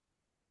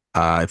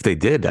If they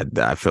did,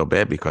 I feel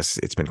bad because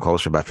it's been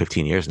closed for about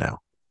 15 years now.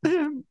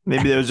 of?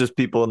 Maybe there was just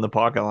people in the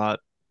parking lot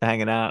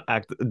hanging out,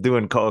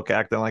 doing coke,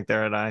 acting like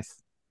they're at ICE.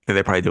 And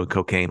they're probably doing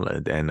cocaine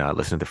and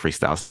listening to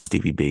freestyle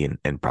Stevie B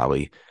and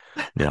probably,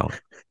 you know,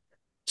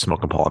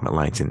 smoking Parliament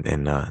lights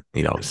and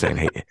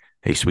saying,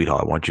 hey,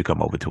 sweetheart, why don't you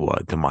come over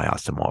to my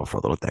house tomorrow for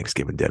a little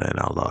Thanksgiving dinner and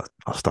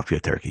I'll stuff your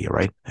turkey, all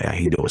right? Yeah,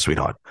 he do it,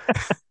 sweetheart.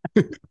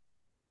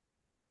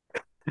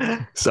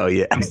 So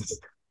yeah,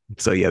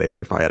 they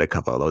probably had a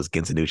couple of those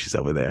Ginsanucci's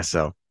over there.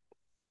 So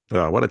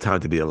what a time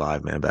to be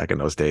alive, man! Back in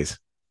those days,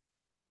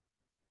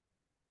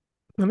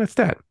 and that's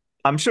that.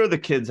 I'm sure the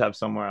kids have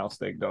somewhere else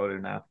they go to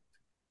now.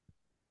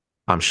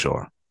 I'm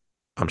sure.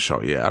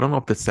 Yeah, I don't know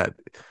if it's that.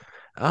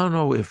 I don't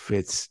know if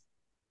it's.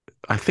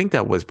 I think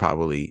that was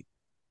probably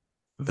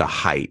the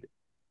height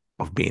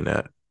of being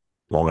a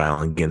Long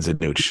Island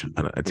Ginzanucci,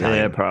 an Italian.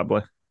 Yeah,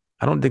 probably.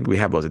 I don't think we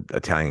have those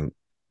Italian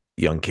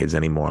young kids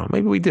anymore.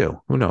 Maybe we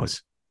do. Who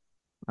knows?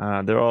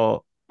 I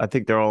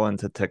think they're all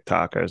into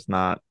TikTokers,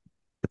 not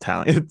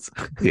Italians.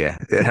 Yeah.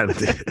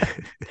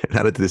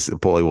 Not at this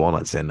Paulie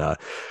Walnuts and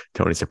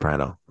Tony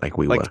Soprano like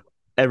we Like were.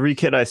 every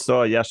kid I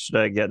saw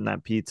yesterday getting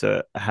that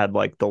pizza had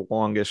like the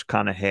longish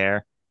kind of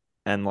hair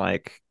and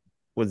like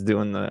was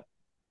doing the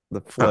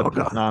flip Oh,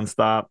 no.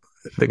 nonstop.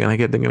 They're gonna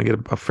get a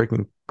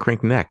freaking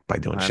crank neck by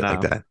doing I shit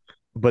like know. that.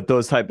 But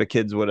those type of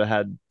kids would have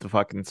had the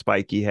fucking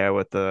spiky hair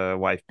with the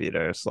wife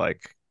beaters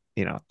like,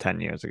 10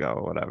 years ago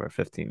or whatever,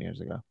 15 years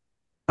ago.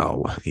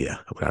 Oh, yeah,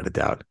 without a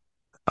doubt.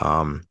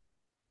 Um,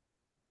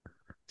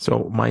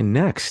 so my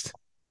next,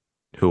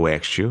 who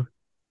asked you?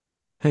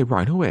 Hey,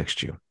 Ryan, who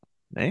asked you?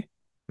 Me?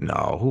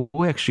 No,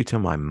 who asked you to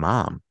my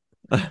mom,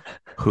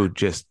 who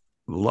just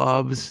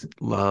loves,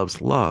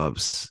 loves,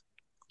 loves,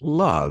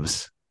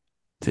 loves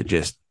to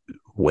just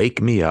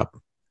wake me up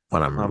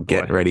when Oh I'm boy.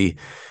 getting ready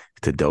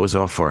to doze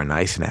off for a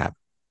nice nap.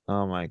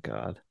 Oh my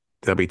God.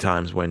 There'll be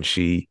times when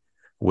she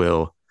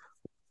will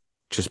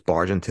just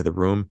barge into the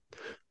room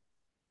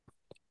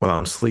while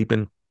I'm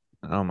sleeping,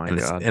 Oh my and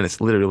God. it's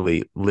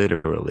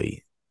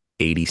literally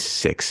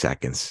 86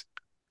 seconds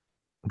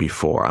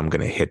before I'm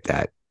gonna hit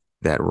that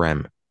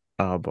REM,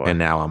 Oh boy. and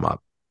now I'm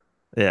up.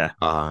 Yeah.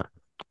 Uh,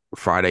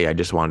 Friday, I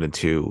just wanted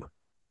to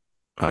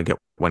get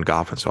went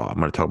golfing, so I'm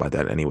gonna talk about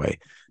that anyway.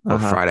 But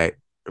Uh-huh.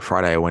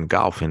 Friday I went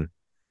golfing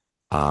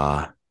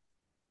uh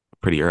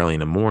pretty early in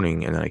the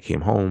morning, and then I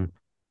came home,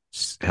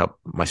 helped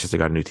my sister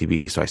got a new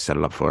TV, so I set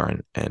it up for her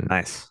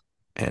Nice.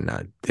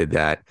 and did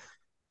that.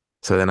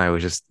 So then I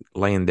was just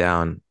laying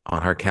down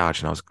on her couch,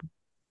 and I was,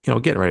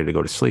 getting ready to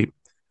go to sleep,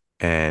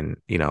 and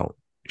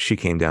she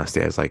came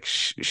downstairs like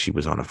she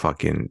was on a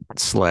fucking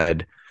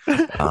sled.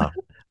 Uh,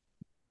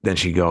 then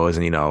she goes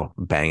and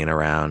banging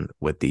around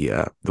with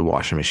the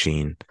washing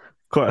machine,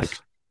 Of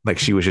course. like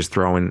she was just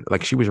throwing,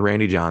 like she was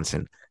Randy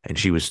Johnson, and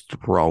she was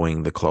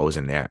throwing the clothes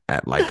in there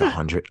at like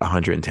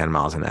 110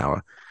 miles an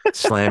hour,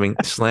 slamming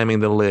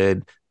the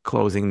lid,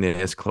 closing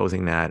this,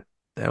 closing that.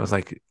 I was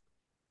like,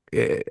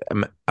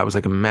 I was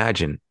like,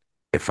 imagine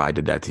if I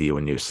did that to you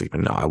when you're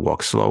sleeping. No, I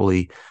walk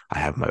slowly.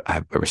 I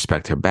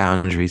respect her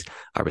boundaries.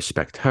 I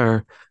respect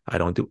her. I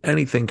don't do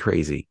anything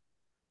crazy.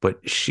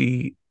 But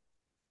she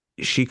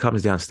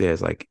comes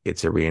downstairs like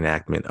it's a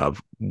reenactment of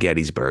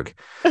Gettysburg,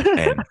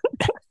 and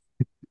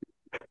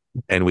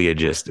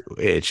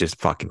it's just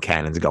fucking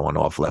cannons going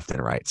off left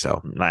and right.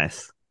 So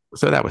Nice.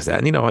 that was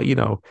that.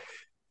 And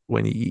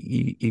when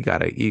you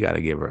gotta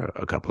give her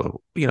a couple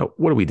of,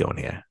 what are we doing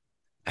here?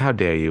 How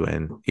dare you?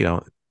 And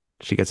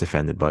she gets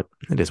offended, but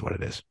it is what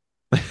it is.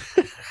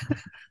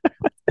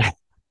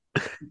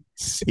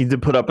 You need to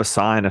put up a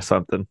sign or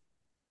something.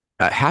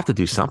 I have to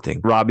do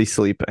something. Robbie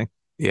sleeping.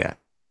 Yeah,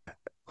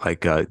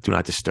 like do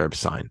not disturb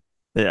sign.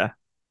 Yeah.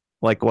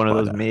 Like one of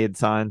But those maid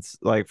signs,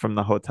 like from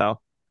the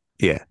hotel.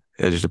 yeah,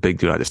 it's just a big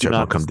do not Do disturb.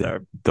 not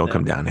disturb. Don't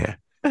come down here,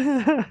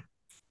 Yeah.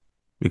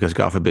 because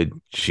God forbid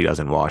she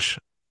doesn't wash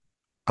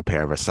a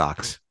pair of her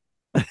socks.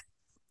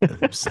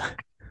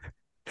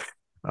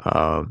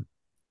 um.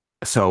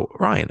 So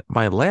Ryan,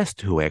 my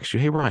last who asked you?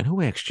 Hey Ryan,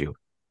 who asked you?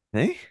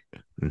 Me?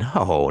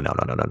 No, no,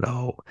 no, no, no,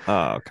 no.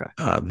 Oh, okay.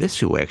 This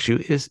who asked you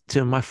is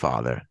to my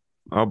father.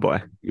 Oh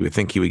boy. You would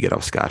think he would get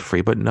off scot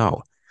free, but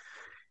no.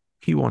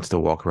 He wants to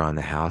walk around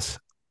the house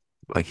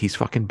like he's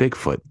fucking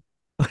Bigfoot.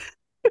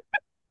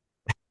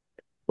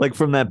 Like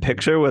from that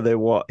picture where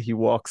he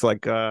walks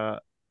Yeah,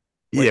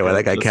 when a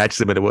that guy just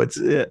catches him in the woods.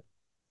 yeah,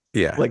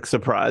 Yeah. like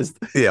surprised.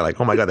 Yeah, like,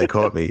 oh my God, they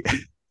caught me.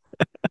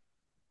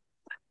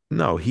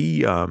 No,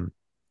 he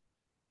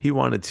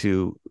wanted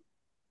to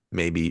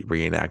maybe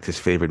reenact his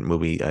favorite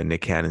movie,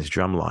 Nick Cannon's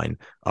Drumline,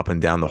 up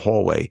and down the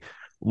hallway.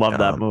 Love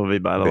that movie,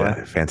 by the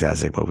way.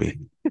 Fantastic movie.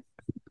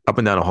 Up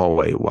and down the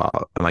hallway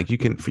while, like, you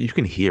can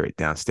hear it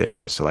downstairs.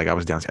 So like I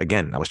was downstairs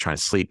again, I was trying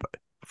to sleep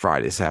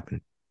Friday. This happened,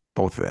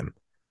 both of them.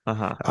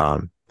 Uh-huh.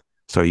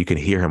 So you can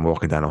hear him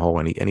walking down the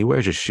hallway, and he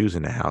wears his shoes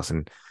in the house,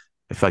 and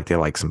I feel like they're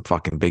like some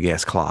fucking big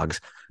ass clogs.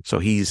 So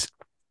he's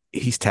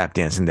tap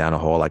dancing down the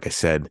hall, like I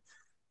said,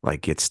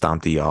 like it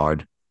stomped the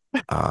yard.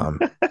 Um,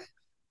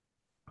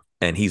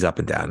 and he's up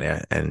and down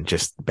there and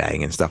just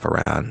banging stuff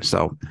around.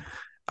 So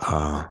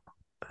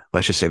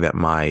let's just say that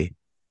my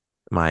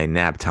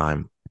nap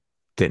time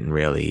didn't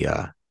really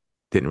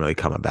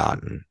come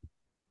about, and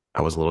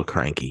I was a little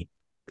cranky.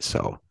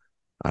 So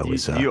I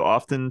was Do you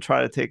often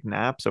try to take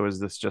naps, or is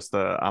this just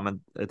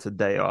it's a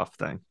day off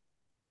thing?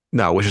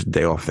 no, it was just a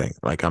day off thing.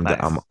 Like Nice.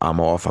 I'm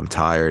off, I'm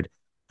tired.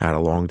 I had a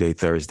long day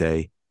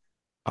Thursday.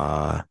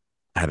 I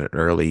had an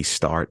early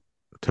start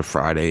to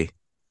Friday,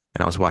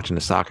 and I was watching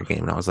the soccer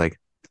game, and I was like,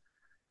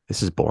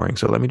 this is boring.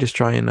 So let me just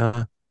try and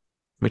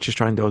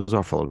doze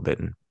off a little bit,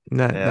 and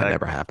that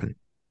never happened.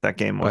 That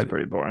game was But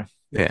pretty boring.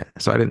 yeah,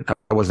 so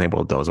I wasn't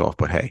able to doze off.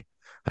 But hey,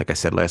 like I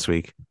said last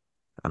week,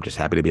 I'm just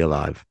happy to be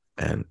alive,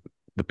 and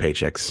the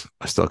paychecks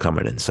are still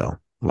coming in. So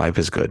life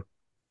is good.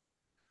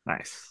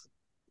 Nice.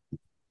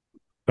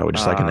 I would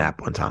just like a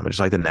nap one time. I would just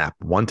like to nap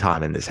one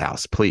time in this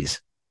house,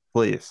 please.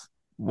 Please.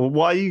 Well,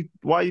 why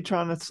are you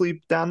trying to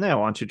sleep down there?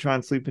 Why don't you try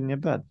and sleep in your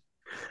bed?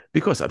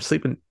 Because I'm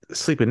sleeping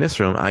in this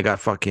room. I got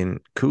fucking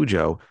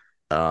Cujo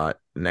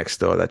next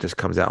door that just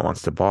comes out and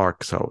wants to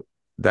bark. So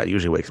that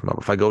usually wakes me up.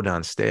 If I go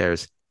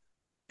downstairs,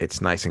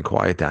 it's nice and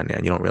quiet down there,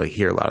 and you don't really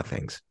hear a lot of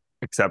things.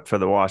 Except for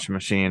the washing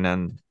machine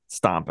and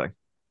stomping.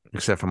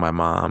 Except for my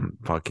mom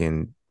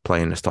fucking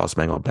playing the Star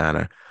Spangled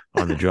Banner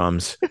on the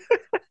drums.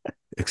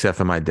 Except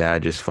for my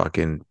dad just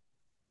fucking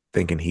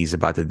thinking he's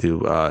about to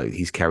do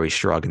he's Kerry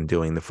Shrug and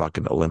doing the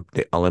fucking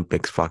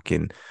Olympics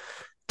fucking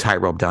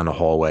tightrope down the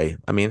hallway.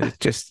 I mean, it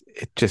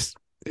just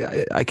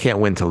I can't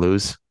win to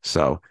lose.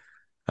 So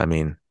I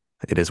mean,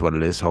 it is what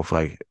it is.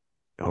 Hopefully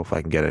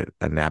I can get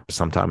a nap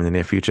sometime in the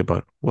near future,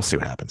 but we'll see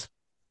what happens.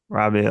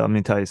 Robbie, let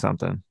me tell you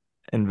something.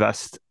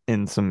 Invest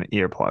in some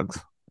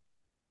earplugs.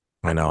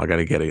 I know I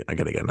gotta get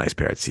a nice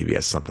pair at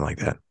CVS, something like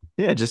that.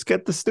 Yeah, just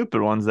get the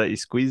stupid ones that you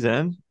squeeze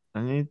in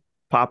and you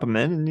pop them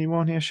in and you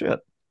won't hear shit.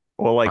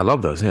 Or I like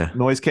love those. Yeah,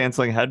 noise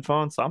canceling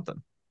headphones,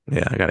 something.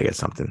 yeah. I gotta get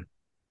something.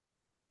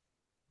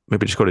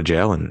 Maybe just go to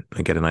jail and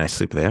get a nice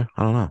sleep there.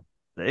 I don't know.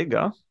 There you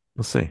go.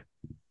 We'll see.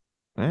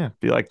 Yeah,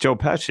 be like Joe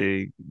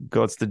Pesci.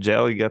 Goes to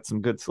jail, you get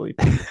some good sleep.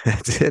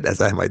 That's it.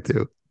 As I might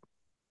do.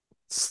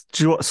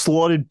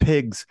 Slaughtered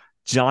pigs,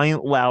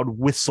 giant loud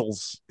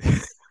whistles.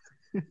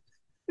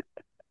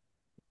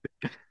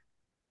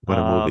 What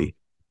a movie.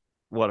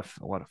 What a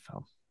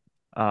film.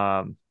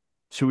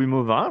 Should we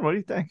move on? What do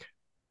you think?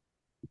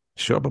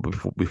 Sure, but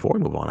before we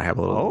move on, I have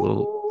a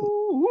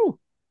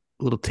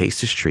little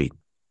taster's treat.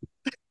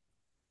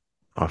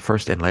 Our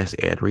first and last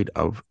ad read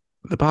of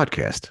the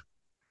podcast.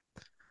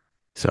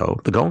 So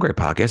the Going Great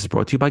podcast is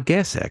brought to you by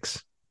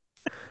GasX.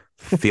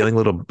 Feeling a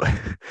little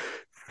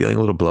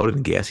bloated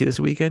and gassy this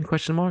weekend?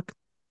 Question mark.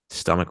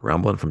 Stomach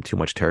rumbling from too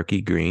much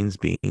turkey, greens,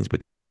 beans,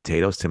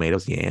 potatoes,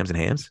 tomatoes, yams, and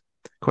hams?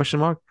 Question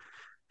mark.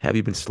 Have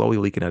you been slowly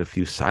leaking out a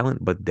few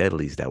silent but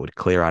deadlies that would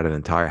clear out an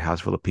entire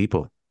house full of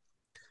people?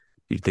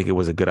 Do you think it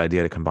was a good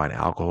idea to combine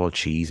alcohol,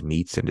 cheese,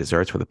 meats, and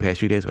desserts for the past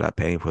few days without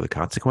paying for the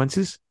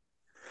consequences?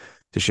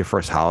 This is your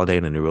first holiday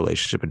in a new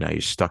relationship, and now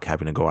you're stuck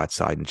having to go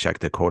outside and check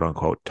the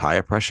quote-unquote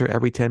tire pressure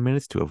every 10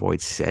 minutes to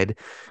avoid said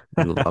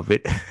new love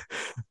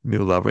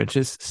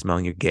inches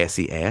smelling your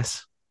gassy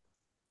ass?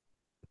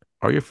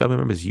 Are your family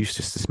members used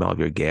to the smell of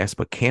your gas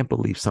but can't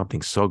believe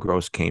something so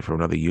gross came from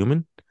another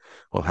human?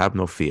 Well, have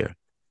no fear.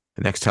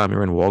 The next time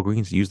you're in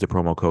Walgreens, use the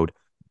promo code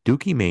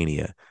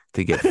DookieMania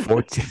to get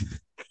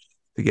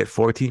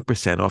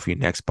 14% off your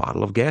next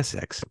bottle of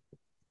GasX.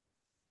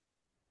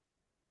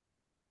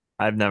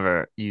 I've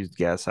never used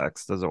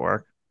GasX. Does it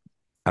work?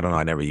 I don't know.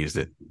 I never used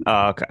it.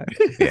 Oh, okay.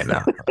 Yeah,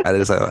 no. I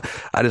just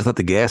let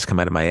the gas come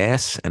out of my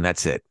ass, and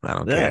that's it. I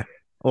don't care.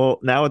 Well,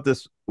 now with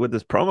this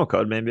promo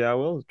code, maybe I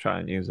will try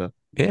and use it.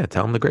 Yeah,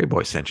 tell them the Gray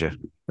Boy sent you.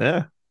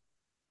 Yeah.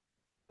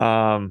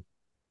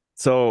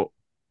 So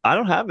I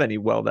don't have any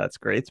that's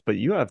greats, but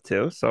you have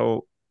two.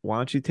 So why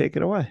don't you take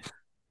it away?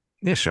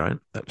 Yeah, Shine.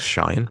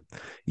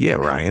 Yeah,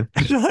 Ryan.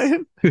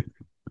 Shine.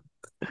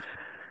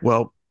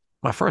 Well,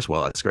 my first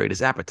that's great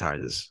is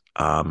appetizers.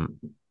 I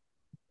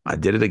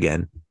did it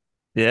again.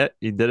 Yeah,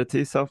 you did it to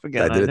yourself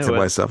again. I did it to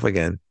myself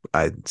again.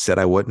 I said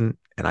I wouldn't,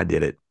 and I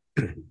did it.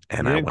 And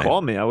you didn't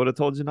call me. I would have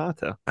told you not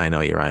to. I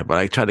know you're right, but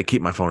I tried to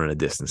keep my phone at a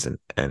distance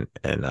and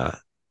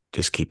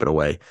just keep it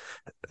away.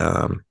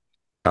 I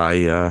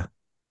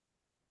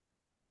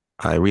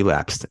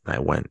relapsed. I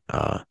went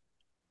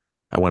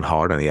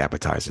hard on the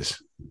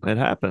appetizers. It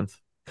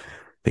happens.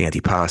 The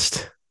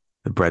antipasto,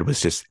 the bread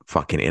was just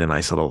fucking in a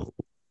nice little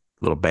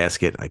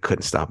basket. I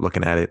couldn't stop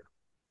looking at it.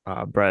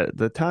 Bread,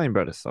 the Italian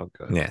bread is so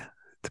good. Yeah,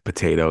 the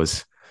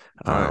potatoes.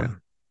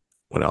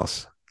 What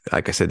else?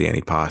 Like I said, the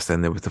antipasto,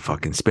 and there was the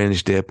fucking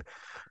spinach dip,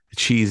 the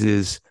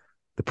cheeses,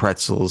 the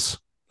pretzels,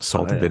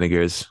 salt and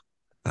vinegars.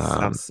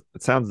 It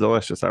sounds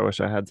delicious. I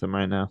wish I had some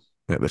right now.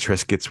 The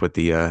Triscuits with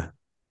the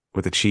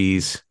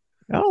cheese.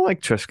 I don't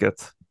like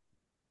Triscuits.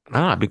 I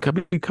don't know. I've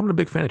become a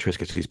big fan of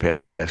Triscuits these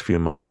past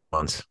few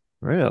months.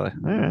 Really?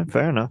 All right,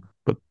 fair enough.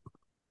 But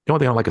the only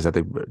thing I don't like is that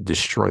they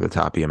destroy the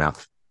top of your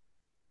mouth.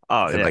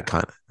 Oh, yeah.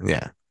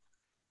 Yeah.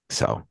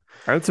 So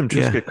I heard some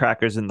Triscuit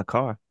crackers in the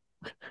car.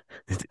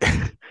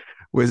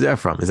 Where's that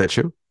from? Is that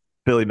true?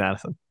 Billy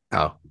Madison.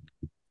 Oh,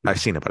 I've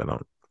seen it, but I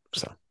don't.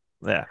 So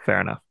yeah,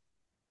 fair enough.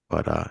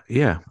 But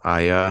yeah,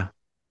 I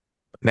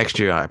next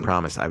year I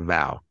promise, I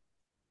vow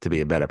to be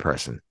a better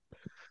person.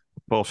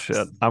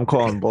 Bullshit. I'm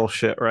calling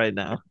bullshit right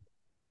now.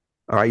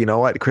 All right, you know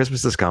what?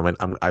 Christmas is coming.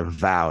 I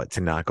vow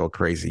to not go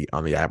crazy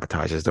on the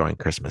appetizers during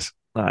Christmas.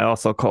 I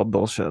also called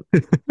bullshit.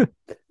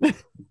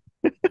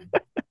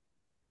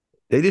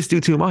 They just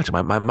do too much.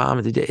 My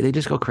mom, they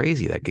just go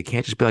crazy. Like it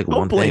can't just be like Don't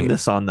one thing. Don't blame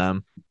this on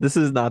them. This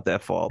is not their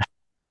fault.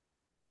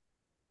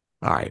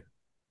 All right,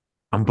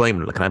 I'm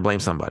blaming. Can I blame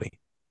somebody?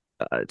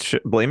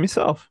 Blame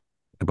yourself.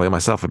 I blame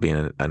myself for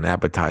being an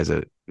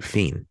appetizer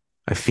fiend.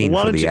 I fiend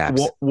for the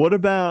apps.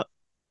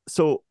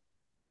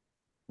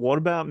 What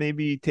about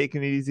maybe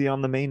taking it easy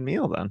on the main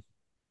meal then?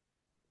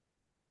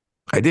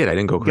 I did. I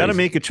didn't go crazy. You got to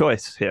make a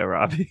choice here,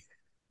 Robbie.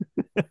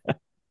 All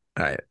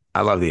right.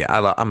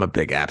 I'm a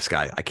big apps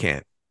guy. I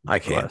can't. I'm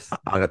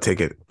gonna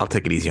take it. I'll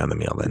take it easy on the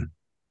meal then.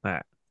 All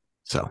right.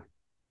 So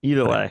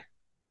either way,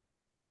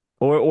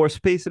 or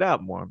space it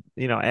out more.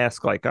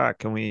 Ask like,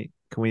 can we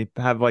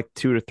have like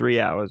 2 to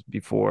 3 hours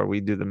before we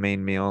do the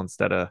main meal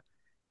instead of,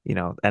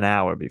 an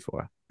hour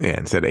before. Yeah,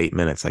 instead of 8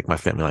 minutes, like my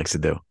family likes to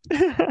do.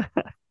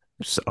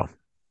 So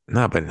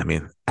no, but I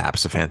mean,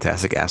 apps are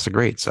fantastic. Apps are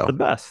great. So the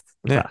best.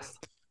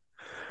 Best.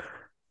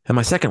 And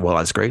my second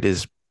that's great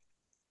is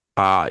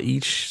so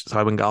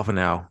I've been golfing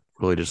now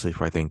religiously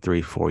for I think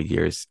 3-4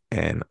 years,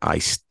 and I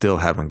still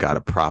haven't got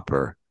a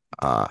proper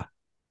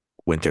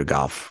winter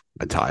golf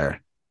attire.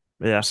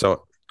 Yeah.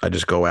 So I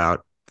just go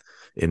out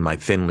in my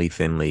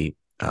thinly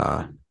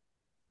on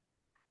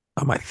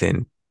my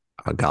thin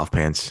golf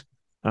pants,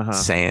 Uh-huh.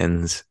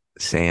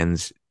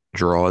 sans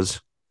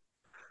draws,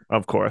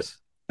 Of course.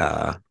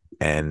 uh,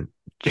 and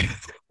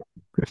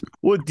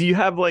Well, do you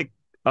have like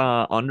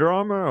Under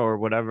Armour or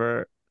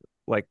whatever,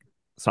 like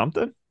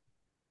something?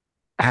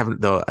 I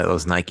haven't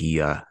those Nike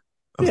Yeah,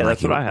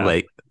 that's what I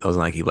have. those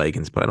Nike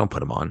leggings, but I don't put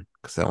them on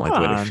because I don't Come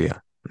like the way they on.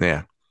 feel.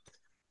 Yeah,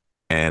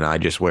 and I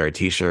just wear a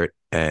t-shirt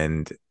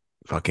and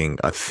fucking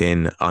a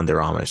thin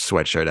Under Armour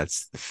sweatshirt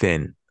that's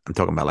thin. I'm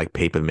talking about like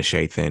paper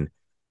mache thin,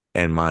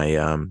 and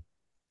my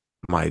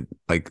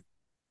like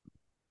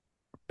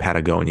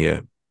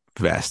Patagonia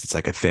vest. It's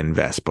like a thin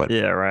vest, but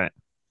Yeah, right.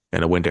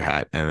 and a winter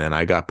hat. And then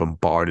I got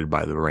bombarded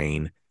by the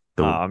rain.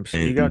 I'm sure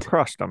you got And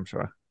crushed, I'm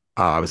sure.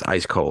 I was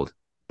ice cold,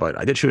 but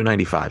I did shoot a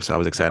 95, so I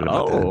was excited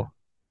about that. Oh,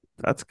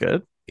 that's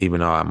good.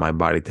 Even though my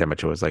body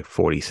temperature was like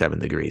 47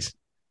 degrees.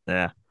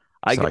 Yeah.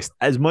 So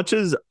As much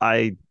as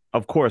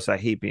of course I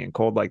hate being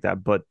cold like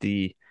that, but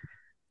the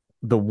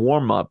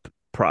warm up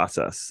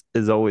process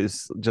is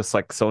always just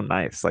like so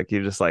nice. Like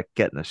you just like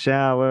get in the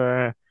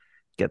shower,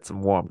 get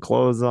some warm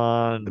clothes the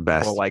on, or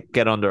best. like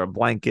get under a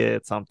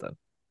blanket, something.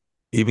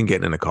 Even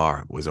getting in the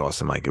car was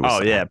awesome. Like it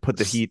was Oh yeah, put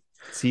the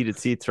heated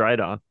seats right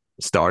on.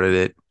 started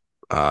it,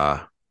 uh,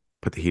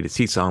 put the heated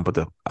seats on, put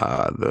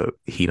the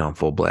heat on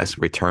full blast,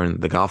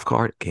 returned the golf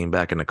cart, came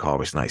back, and the car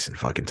was nice and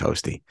fucking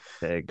toasty.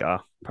 There you go.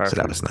 So that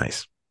Perfect. was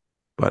nice.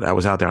 But I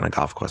was out there on a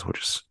golf course, which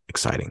was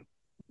exciting.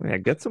 Yeah,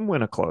 get some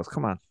winter clothes.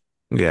 Come on.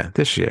 Yeah,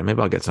 this year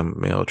maybe I'll get some.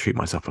 Maybe I'll treat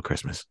myself for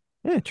Christmas.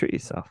 Yeah, treat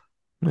yourself.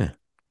 Yeah,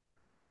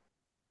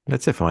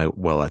 that's it for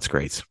my that's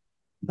great.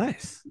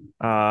 Nice.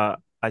 I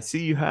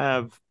see you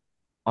have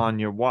on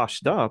your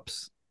washed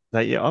ups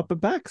that your upper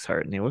back's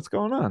hurting you. What's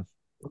going on?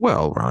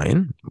 Well,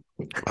 Ryan,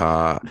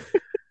 uh,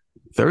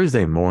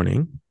 Thursday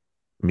morning,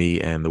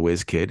 me and the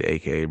Whiz Kid,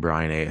 aka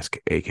Brian Ask,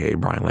 aka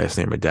Brian last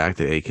name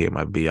redacted, aka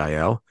my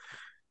BIL,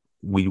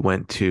 we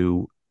went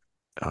to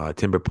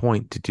Timber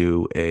Point to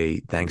do a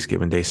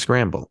Thanksgiving Day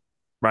scramble.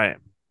 Right.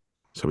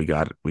 So we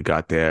got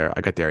there.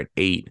 I got there at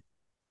 8,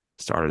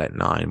 started at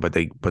 9, but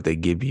they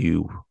give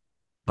you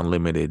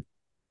unlimited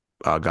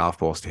golf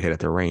balls to hit at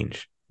the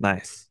range.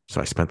 Nice. So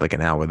I spent like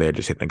an hour there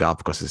just hitting the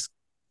golf balls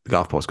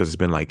because it's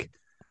been like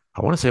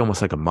I want to say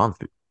almost like a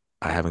month.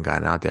 I haven't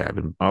gotten out there. I've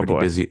been pretty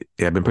busy.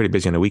 Yeah, I've been pretty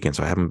busy on the weekend,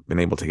 so I haven't been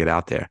able to get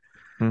out there.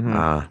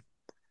 Mm-hmm.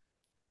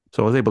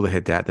 So I was able to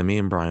hit that. Then me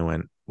and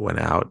Brian went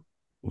out.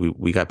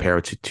 We got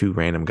paired to two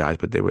random guys,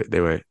 but they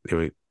were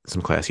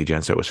some classy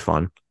gents, so it was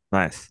fun.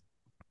 Nice.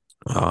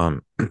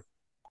 Um,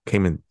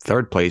 came in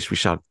third place. We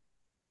shot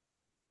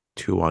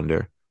 2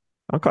 under,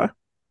 Okay.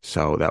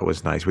 so that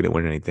was nice. We didn't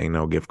win anything,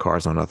 no gift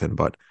cards, no nothing,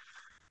 but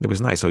it was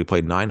nice. So we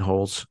played 9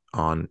 holes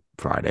on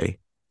Friday,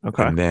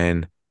 Okay. and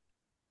then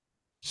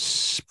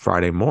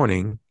Friday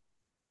morning,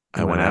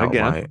 I went out with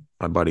again.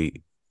 my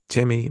buddy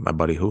Timmy, my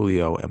buddy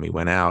Julio, and we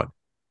went out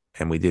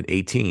and we did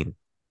 18.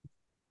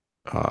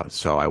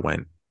 So I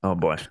went Oh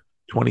boy.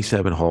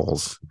 27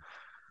 holes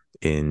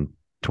in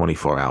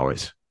 24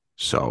 hours.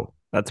 So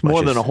That's let's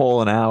more than a just,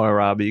 hole an hour,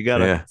 Robbie. You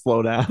gotta yeah,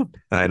 slow down.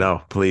 I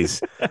know.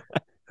 Please,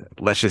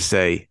 let's just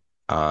say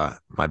my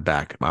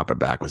upper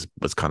back was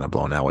kind of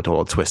blown out with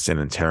all the twisting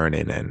and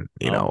turning and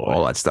Oh, boy.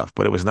 all that stuff.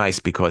 But it was nice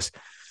because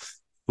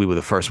we were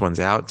the first ones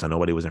out, so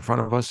nobody was in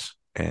front of us,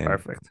 and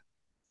Perfect.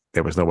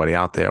 there was nobody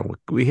out there.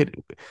 We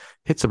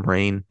hit some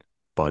rain,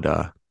 but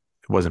it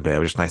wasn't bad. It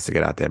was just nice to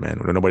get out there, man.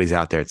 When nobody's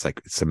out there, it's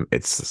like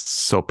it's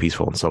so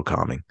peaceful and so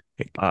calming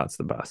It's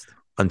the best.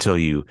 until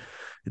you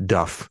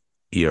duff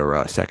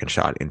your second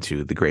shot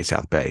into the Great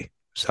South Bay.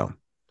 So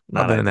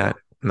other than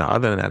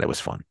that, it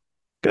was fun.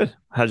 Good.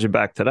 How's your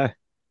back today?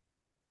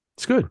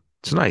 It's good.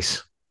 It's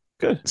nice.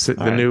 Good. It's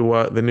the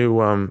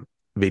new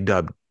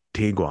V-Dub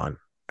Tiguan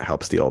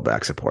helps the old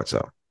back support.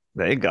 So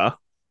There you go.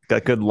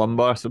 Got good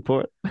lumbar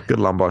support. good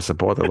lumbar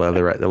support. The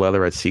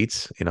leatherette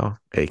seats,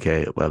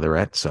 aka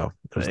leatherette. So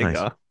it was There you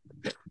nice.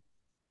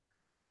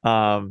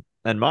 go.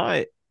 And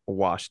my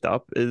washed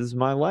up is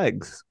my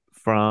legs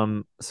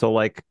so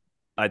like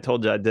I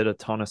told you I did a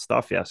ton of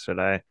stuff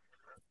yesterday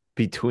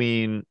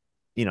between,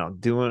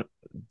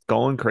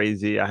 going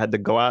crazy. I had to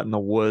go out in the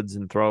woods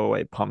and throw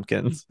away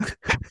pumpkins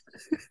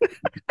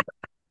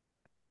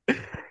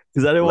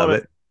because I didn't Love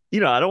want it.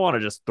 to, I don't want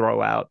to just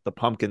throw out the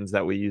pumpkins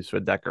that we use for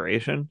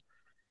decoration.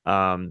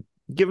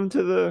 Give them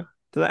to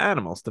the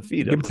animals to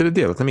feed Give them. it to the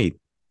deal. Let them eat.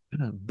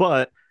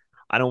 But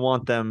I don't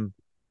want them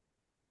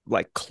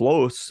like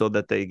close so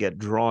that they get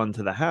drawn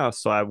to the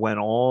house. So I went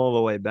all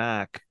the way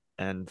back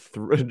and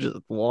just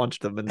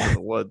launched them into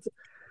the woods.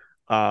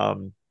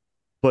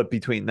 But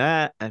between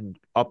that and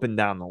up and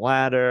down the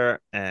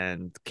ladder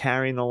and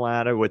carrying the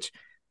ladder, which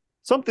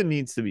something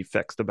needs to be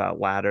fixed about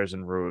ladders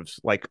and roofs.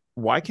 Like,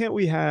 why can't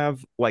we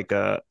have like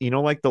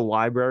like the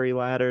library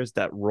ladders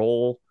that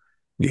roll?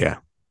 Yeah.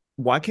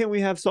 Why can't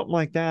we have something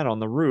like that on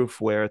the roof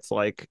where it's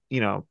like,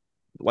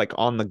 like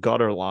on the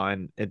gutter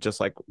line, it just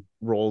like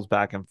rolls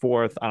back and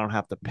forth. I don't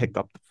have to pick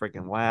up the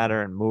freaking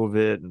ladder and move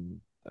it.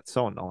 And that's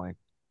so annoying.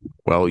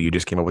 Well, you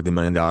just came up with the $1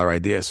 million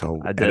idea,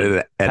 so I did. edit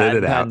it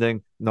Patent out.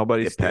 pending.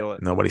 Nobody steal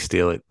it. Nobody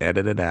steal it.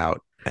 Edit it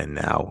out, and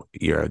now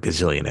you're a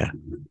gazillionaire.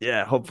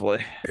 Yeah,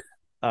 hopefully.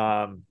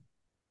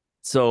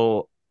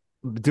 So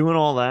doing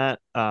all that,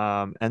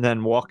 and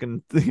then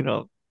walking,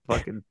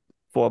 fucking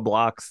 4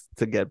 blocks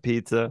to get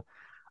pizza.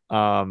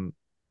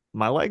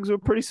 My legs were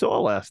pretty sore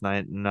last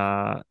night,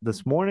 and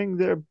this morning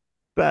they're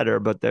better,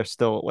 but they're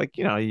still like,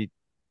 you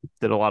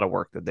did a lot of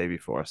work the day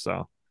before,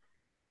 so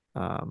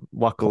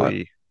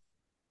luckily,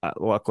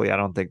 I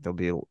don't think they'll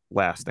be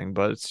lasting.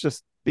 But it's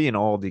just being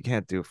old; you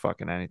can't do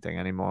fucking anything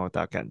anymore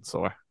without getting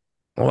sore.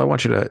 Well, I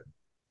want you to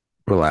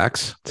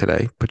relax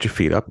today. Put your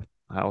feet up.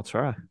 I'll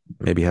try.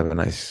 Maybe have a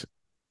nice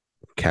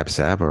Cap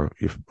Sav or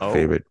your Oh.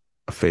 favorite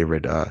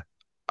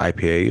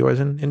IPA of yours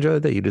and enjoy the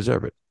day. You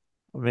deserve it.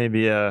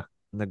 Maybe a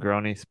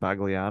Negroni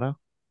Spagliato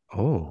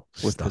Oh,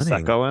 with stunning.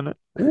 Prosecco in it.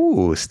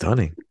 Ooh,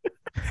 stunning.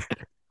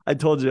 I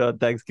told you on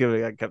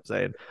Thanksgiving, I kept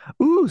saying,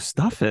 "Ooh,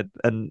 stuff it,"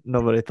 and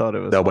nobody thought it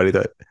was. Nobody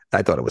thought.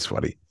 I thought it was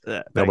funny.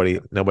 Yeah, Nobody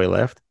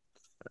laughed.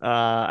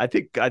 I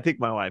think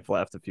my wife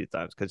laughed a few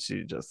times because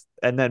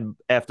and then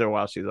after a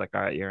while she was like,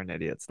 "All right, you're an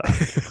idiot.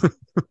 Stop."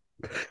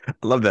 I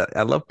love that.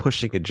 I love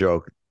pushing a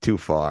joke too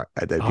far,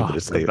 and then people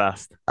just the say,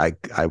 best. I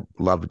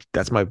love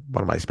that's one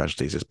of my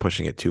specialties is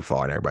pushing it too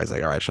far, and everybody's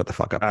like, all right, shut the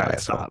fuck up, All right,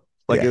 guys. So, stop.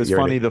 Like yeah, it was you're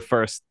an funny the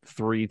first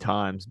 3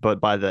 times,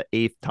 but by the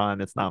 8th time,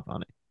 it's not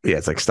funny. yeah,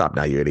 it's like stop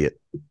now, you idiot.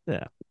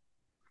 Yeah.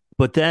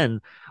 But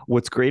then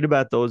what's great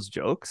about those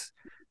jokes?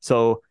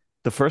 So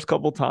the first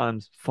couple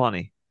times,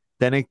 funny.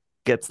 Then it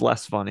gets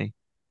less funny.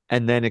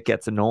 And then it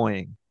gets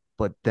annoying.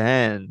 But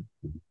then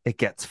it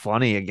gets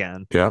funny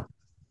again. Yeah,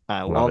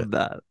 I Love love it.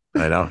 that.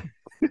 I know.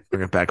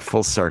 Bring it back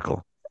full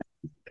circle.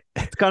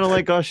 It's kind of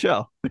like our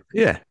show.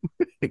 Yeah,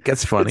 it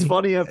gets funny. It's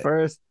funny at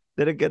first,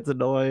 then it gets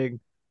annoying,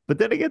 but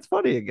then it gets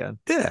funny again.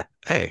 Yeah.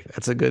 Hey,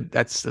 that's a good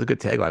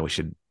tagline. We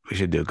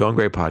should do. Going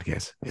Great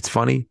podcast. It's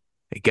funny.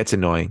 It gets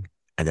annoying,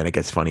 and then it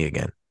gets funny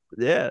again.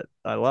 Yeah,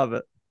 I love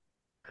it.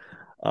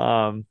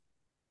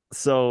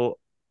 So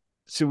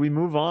should we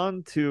move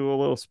on to a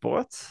little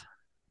sports?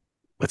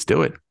 Let's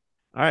do it.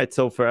 All right.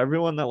 So for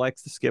everyone that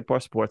likes to skip our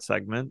sports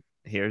segment,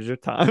 here's your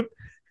time.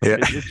 Yeah.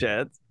 Here's your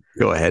chance.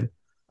 Go ahead.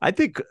 I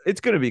think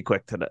it's going to be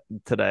quick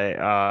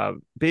today.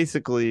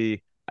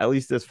 Basically, at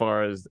least as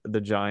far as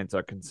the Giants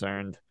are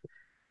concerned,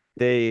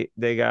 they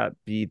got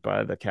beat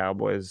by the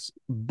Cowboys,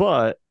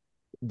 but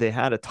they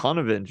had a ton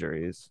of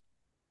injuries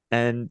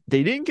and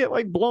they didn't get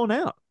like blown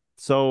out.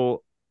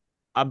 So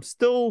I'm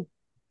still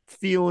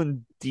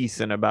feeling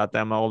decent about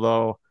them,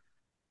 although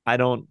I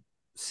don't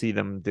see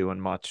them doing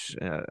much,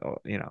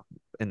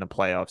 in the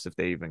playoffs if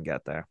they even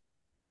get there.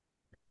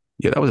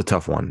 Yeah, that was a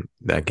tough one,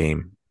 that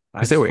game. I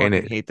Because they were in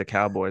fucking it. hate the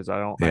Cowboys.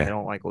 I Yeah.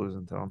 don't like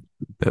losing to them.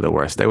 They're the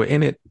worst. They were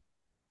in it,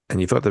 and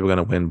you thought they were going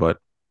to win, but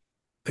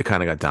they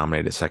kind of got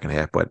dominated second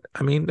half. But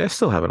I mean, they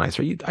still have a nice.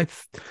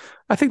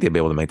 I think they'll be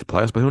able to make the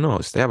playoffs, but who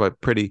knows? They have a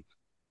pretty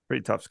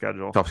Pretty tough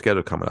schedule. tough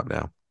schedule coming up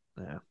now,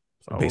 Yeah.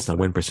 So based we'll on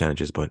see. win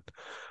percentages. But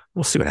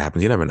we'll see what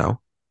happens. You never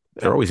know.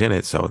 They're Yeah. always in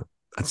it, so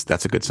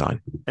that's a good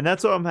sign. And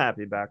that's what I'm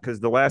happy about because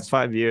the last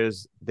 5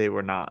 years they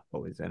were not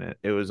always in it.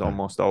 It was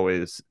almost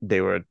always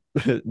they were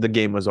the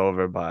game was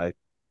over by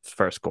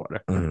first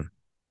quarter. Mhm.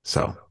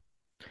 So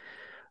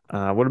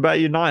What about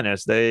you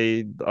Niners?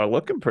 They are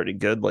looking pretty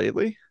good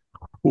lately.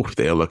 oof,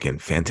 they are looking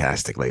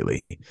fantastic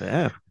lately.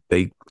 Yeah.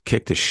 They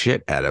kicked the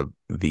shit out of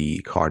the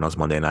Cardinals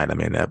Monday night. I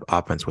mean, that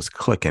offense was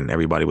clicking.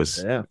 Everybody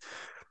was. Yeah.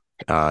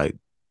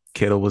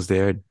 Kittle was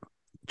there.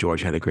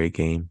 George had a great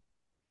game.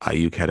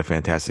 Ayuk had a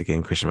fantastic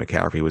game. Christian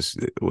McCaffrey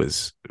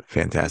was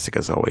fantastic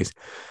as always.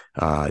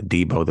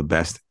 Debo, the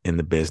best in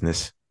the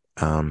business,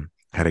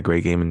 had a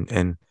great game,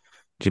 and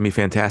Jimmy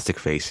Fantastic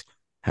Face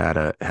had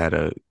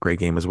a great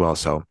game as well.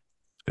 So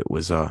it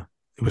was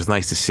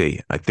nice to see.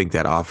 I think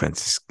that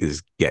offense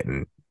is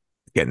getting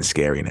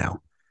scary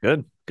now.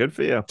 Good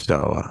for you.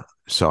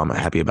 So I'm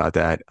happy about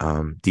that.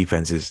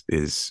 Defense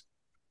is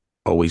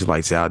always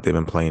lights out. They've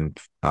been playing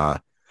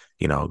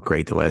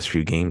great the last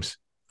few games.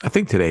 I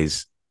think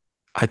today's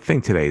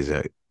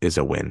is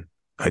a win.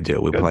 I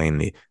do. We're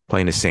Good.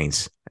 playing the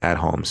Saints at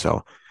home.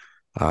 So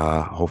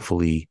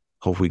hopefully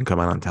we can come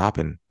out on top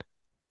and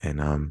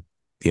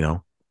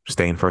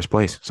stay in first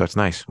place. So it's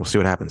nice. We'll see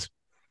what happens.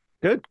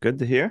 Good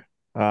to hear.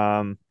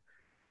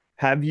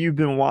 Have you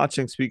been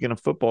watching, speaking of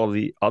football,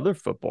 the other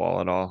football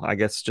at all? I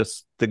guess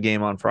just the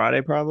game on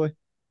Friday, probably.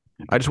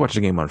 I just watched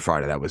the game on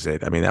Friday. That was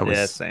it. I mean,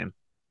 Same.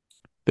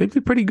 they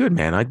did pretty good,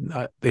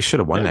 man. They should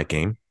have won Yeah. that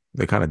game.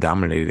 They kind of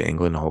dominated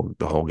England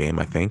the whole game,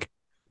 I think.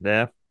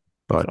 Yeah.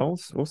 But So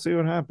we'll see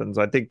what happens.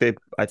 I think they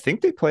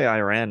play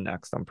Iran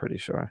next, I'm pretty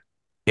sure.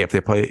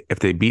 if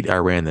they beat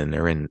Iran, then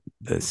they're in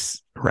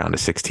this round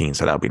of 16.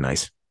 So that would be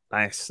nice.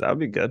 Nice. That would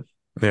be good.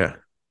 Yeah.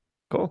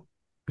 Cool.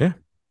 Yeah.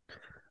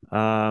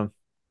 All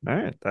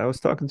right. That was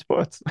talking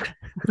sports.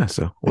 Yeah,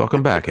 so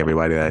welcome back,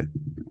 everybody that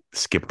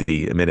skipped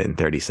the minute and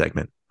 30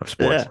 segment of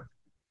sports. Yeah.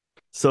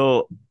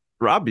 So,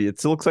 Robbie,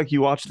 it looks like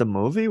you watched a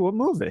movie. What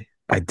movie?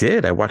 I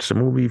did. I watched the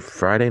movie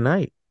Friday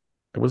night.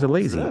 It was a What's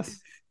lazy. this?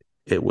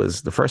 It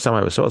was the first time I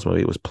ever saw this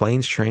movie. It was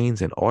Planes,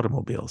 Trains, and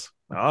Automobiles.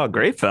 Oh,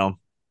 great film.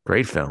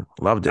 Great film.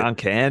 Loved it. John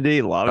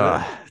Candy, love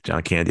it.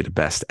 John Candy, the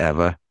best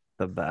ever.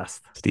 The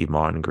best. Steve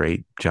Martin,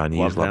 great. John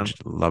Hughes, Love him.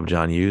 love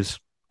John Hughes.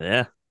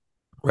 Yeah.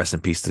 Rest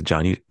in peace to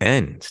John Hughes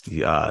and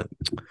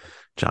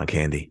John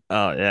Candy.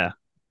 Oh yeah.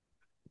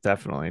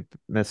 Definitely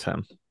miss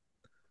him.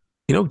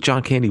 You know,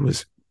 John Candy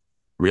was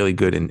really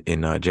good in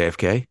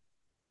JFK.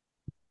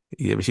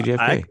 You ever see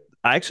JFK?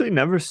 I actually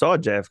never saw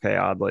JFK,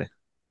 oddly.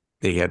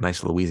 He had a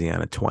nice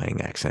Louisiana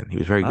twang accent. He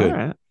was very All good.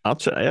 right. I'll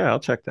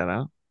check that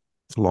out.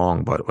 It's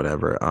long, but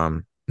whatever.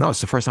 No,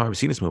 it's the first time I've ever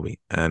seen this movie,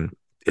 and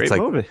Great it's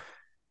like movie.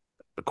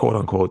 a quote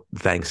unquote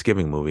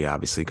Thanksgiving movie,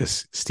 obviously,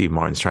 because Steve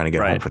Martin's trying to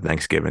get home Right. for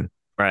Thanksgiving.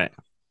 Right.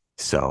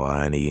 So,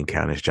 and he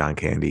encounters John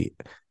Candy.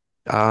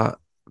 Uh,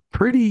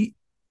 pretty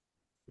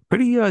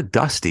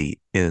dusty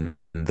in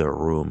the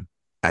room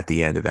at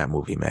the end of that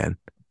movie, man.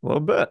 A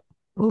little bit.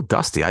 A little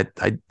dusty. I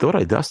thought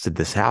I dusted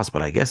this house,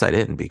 but I guess I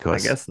didn't I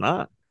because guess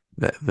not.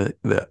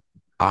 the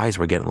eyes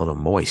were getting a little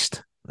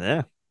moist.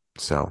 Yeah.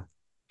 So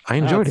I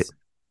enjoyed it. That's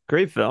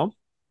great film.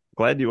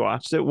 Glad you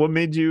watched it. What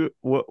made you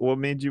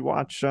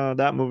watch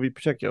that movie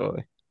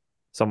particularly?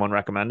 Someone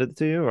recommended it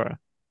to you, or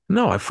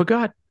No, I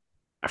forgot.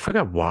 I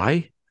forgot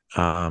why.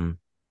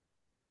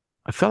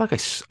 I felt like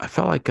I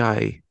felt like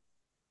I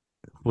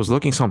was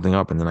looking something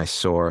up, and then I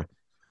saw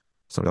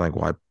something like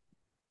why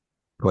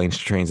Planes,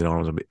 Trains, and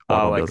like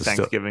Automobiles is still,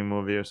 Thanksgiving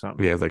movie or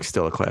something? yeah, like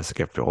still a classic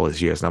after all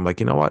these years. And I'm like,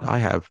 you know what? I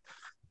have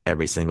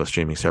every single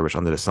streaming service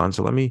under the sun.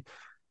 So let me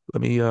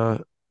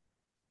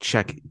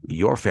check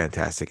your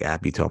fantastic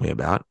app you told me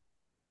about.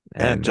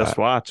 And just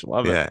watch.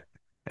 Love it. Yeah,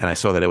 and I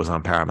saw that it was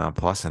on Paramount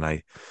Plus, and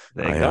There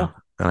you go.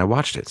 and I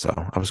watched it. So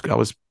I was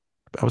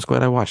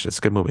glad I watched it. It's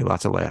a good movie,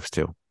 lots of laughs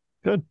too.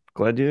 Good.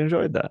 Glad you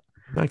enjoyed that.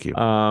 Thank you.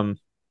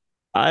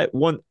 I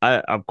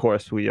of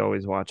course we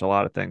always watch a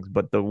lot of things,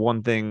 but the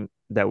one thing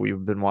that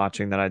we've been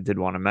watching that I did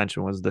want to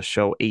mention was the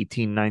show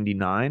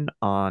 1899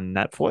 on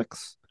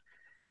Netflix.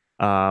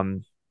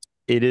 Um,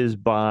 it is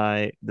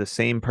by the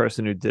same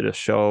person who did a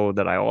show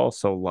that I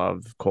also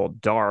love called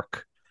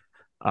Dark.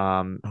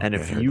 And Okay, I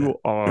if heard you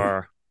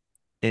are,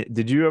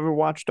 did you ever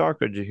watch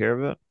Dark or did you hear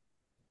of it?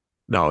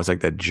 No, it's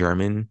like that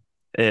German.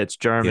 It's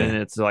German.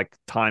 Yeah. It's like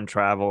time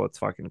travel. It's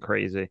fucking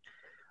crazy.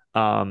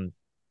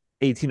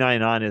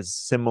 1899 is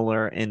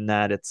similar in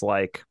that it's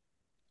like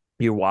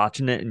you're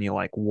watching it and you're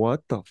like,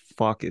 what the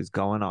fuck is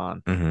going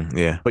on?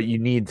 Yeah. But you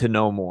need to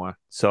know more.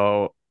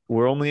 So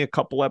we're only a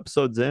couple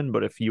episodes in,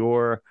 but if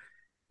you're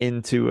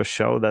into a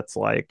show that's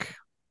like,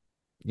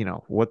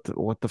 what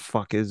the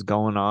fuck is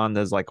going on?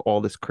 There's like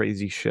all this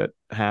crazy shit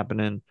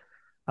happening.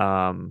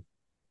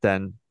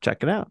 Then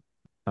check it out.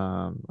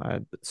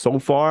 So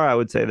far, I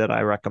would say that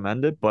I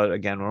recommend it, but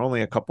again, we're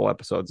only a couple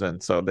episodes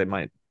in, so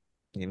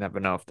you never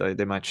know if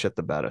they might shit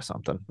the bed or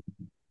something.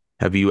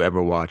 Have you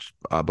ever watched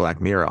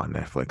Black Mirror on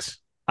Netflix?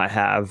 I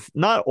have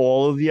not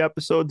all of the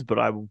episodes, but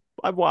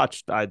I've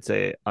watched, I'd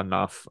say,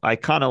 enough. I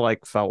kind of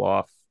like fell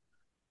off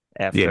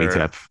Yeah, me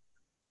after too.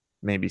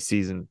 maybe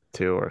season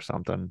 2 or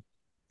something.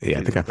 Yeah,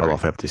 I think I Season fell 3.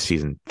 off after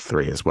season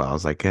 3 as well. I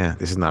was like, yeah,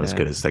 this is not as Yeah.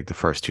 good as like the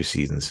first 2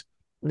 seasons.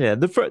 Yeah,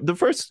 the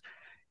first,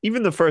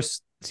 even the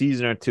first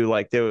season or two,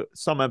 like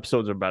some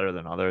episodes are better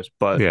than others,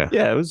 but Yeah.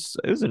 it was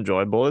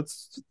enjoyable.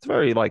 It's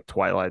very like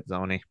Twilight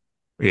Zone-y.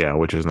 Yeah,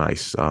 which is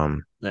nice.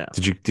 Yeah.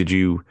 Did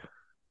you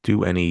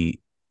do any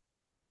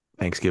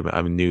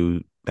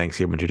new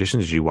Thanksgiving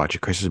traditions? Did you watch a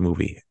Christmas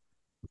movie?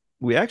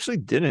 We actually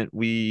didn't.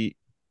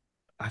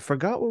 I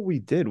forgot what we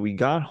did. We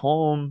got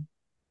home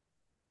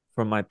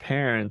from my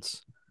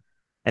parents,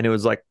 and it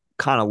was like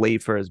kind of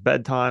late for his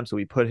bedtime, so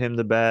we put him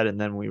to bed, and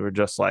then we were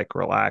just like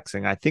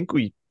relaxing. I think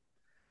we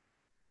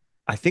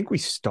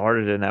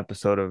started an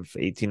episode of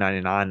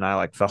 1899 and I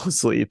like fell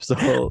asleep.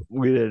 So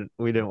we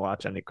didn't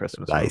watch any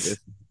Christmas movies.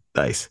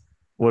 Nice.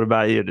 What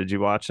about you? Did you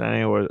watch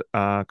any or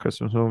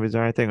Christmas movies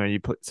or anything? Or you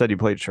said you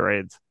played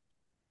charades?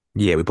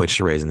 Yeah, we played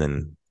charades, and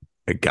then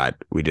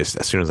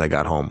as soon as I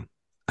got home,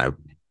 I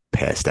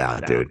passed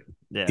out, Down. dude.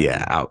 Yeah.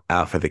 Yeah,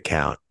 out for the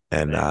count.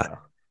 And There you go.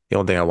 the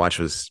only thing I watched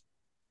was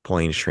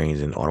Planes,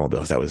 Trains, and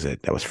Automobiles. That was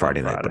it. That was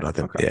Friday night, but Friday.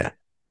 nothing. Okay. Yeah.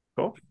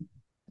 Cool.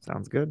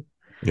 Sounds good.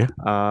 Yeah.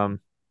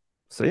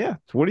 So yeah.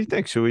 So what do you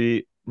think? Should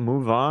we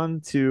move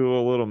on to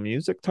a little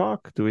music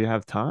talk? Do we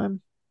have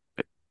time?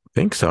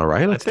 Think so,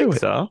 right? Let's I think do it.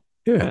 so.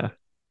 Yeah.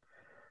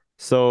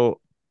 So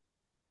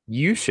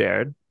you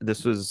shared,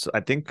 this was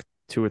I think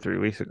 2 or 3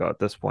 weeks ago at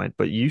this point,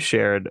 but you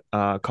shared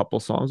a couple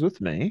songs with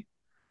me.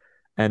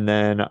 And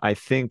then I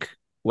think,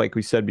 like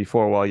we said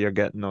before, while you're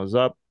getting those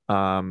up,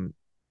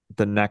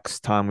 the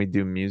next time we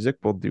do music,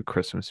 we'll do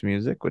Christmas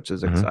music, which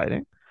is Mhm.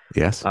 exciting.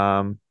 Yes.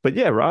 But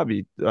yeah,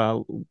 Robbie,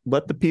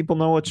 let the people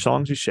know what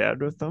songs you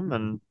shared with them,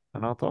 and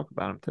I'll talk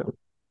about them too.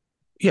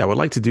 Yeah, I would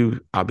like to do,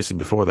 obviously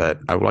before that,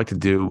 I would like to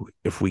do,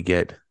 if we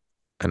get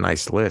a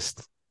nice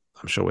list,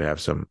 I'm sure we have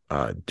some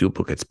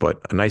duplicates, but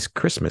a nice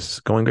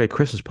Going Great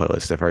Christmas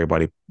playlist if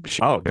everybody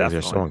shares their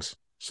definitely. songs.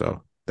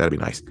 So that'd be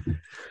nice.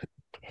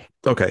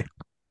 Okay.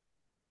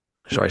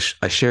 So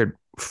I shared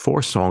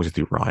 4 songs with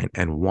you, Ryan,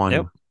 and one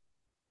Yep.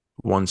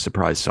 one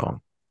surprise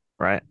song.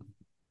 Right.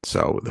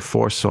 So the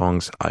 4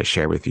 songs I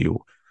share with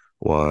you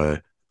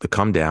were "The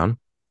Come Down"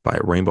 by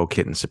Rainbow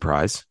Kitten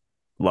Surprise.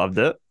 Loved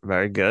it.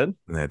 Very good.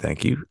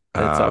 Thank you.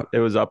 It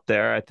was up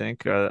there, I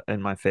think,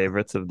 in my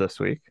favorites of this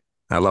week.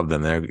 I love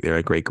them. They're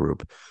a great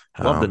group.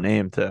 Love the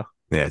name too.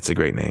 Yeah, it's a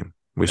great name.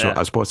 Yeah. I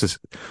was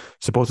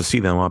supposed to see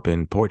them up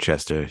in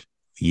Portchester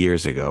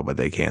years ago, but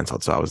they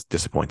canceled, so I was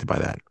disappointed by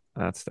that.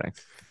 That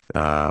stinks.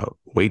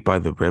 "Wait by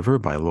the River"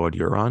 by Lord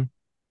Huron.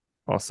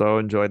 Also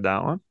enjoyed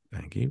that one.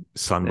 Thank you.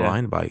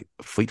 "Sunblind" by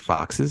Fleet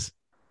Foxes.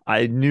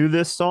 I knew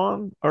this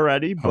song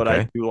already, but I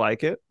Okay. do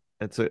like it.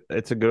 It's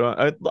a good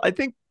one. I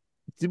think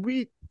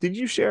did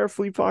you share a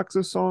Fleet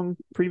Foxes song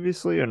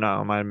previously or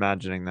no? Am I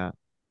imagining that?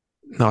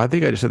 No, I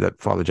think I just said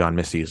that Father John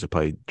Misty used to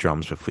play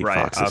drums for Fleet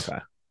Right. Foxes. Okay.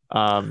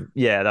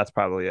 Yeah, that's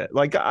probably it.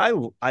 Like I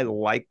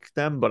like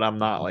them, but I'm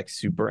not like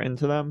super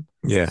into them.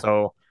 Yeah.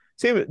 So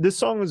same. This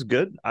song was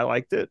good. I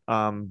liked it.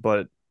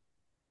 But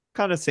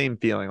kind of same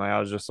feeling. Like I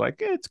was just like,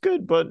 it's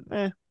good, but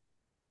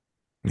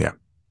Yeah.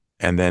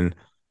 And then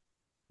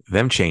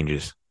 "Them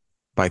Changes"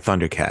 by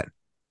Thundercat.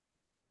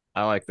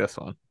 I like this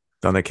one.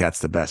 Thundercat's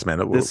the best, man.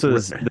 This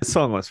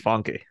song was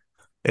funky.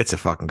 It's a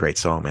fucking great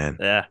song, man.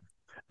 Yeah.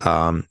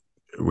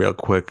 Real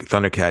quick,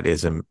 Thundercat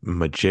is a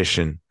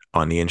magician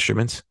on the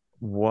instruments.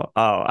 What?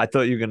 Oh, I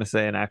thought you were gonna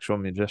say an actual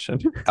musician.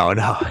 Oh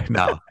no,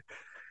 no.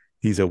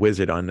 He's a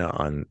wizard on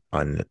the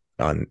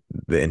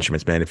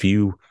instruments, man. If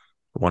you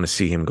want to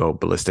see him go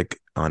ballistic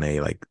on a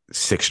like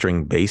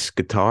 6-string bass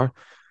guitar,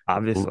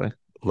 Obviously.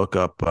 look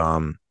up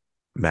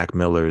Mac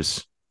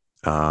Miller's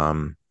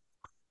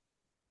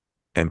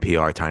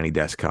NPR Tiny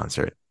Desk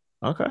concert,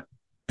 Okay.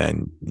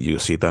 and you'll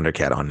see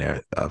Thundercat on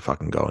there,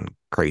 fucking going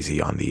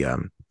crazy on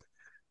the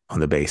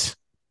bass.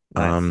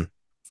 Nice. And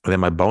then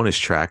my bonus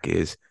track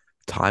is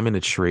 "Time in a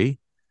Tree"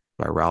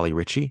 by Raleigh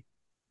Ritchie.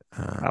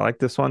 I like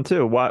this one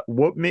too. What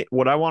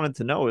I wanted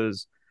to know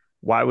is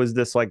why was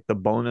this like the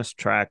bonus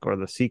track or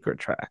the secret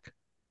track?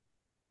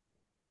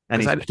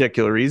 Any 'Cause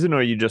particular reason,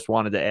 or you just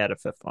wanted to add a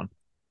fifth one?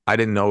 I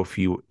didn't know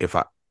if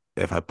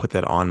I put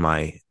that on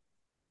my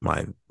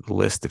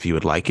list, if you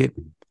would like it,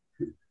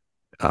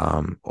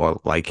 or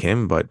like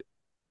him. But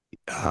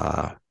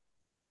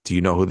do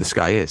you know who this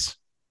guy is?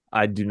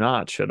 I do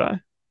not. Should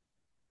I?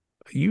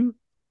 You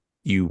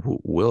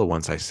will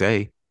once I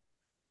say,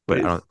 but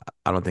Please.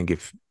 I don't think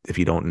if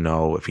you don't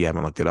know, if you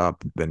haven't looked it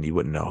up, then you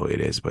wouldn't know who it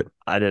is. But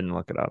I didn't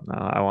look it up. No,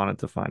 I wanted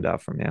to find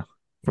out from you.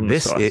 From the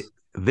this source.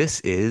 this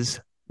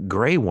is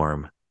Grey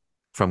Worm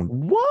from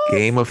What?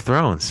 Game of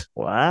Thrones.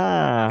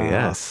 Wow.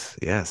 Yes.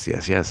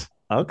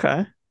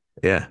 Okay.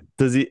 Yeah.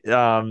 Does he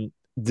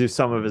do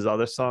some of his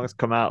other songs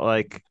come out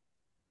like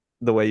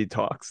the way he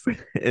talks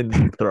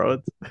in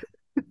Thrones?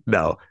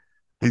 No.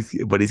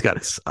 He's got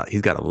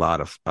a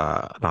lot of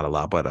not a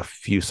lot, but a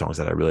few songs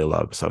that I really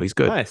love. So he's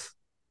good. Nice.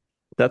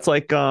 That's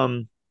like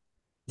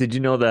did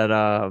you know that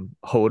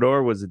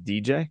Hodor was a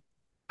DJ?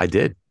 I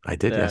did. Yeah,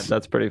 Yes.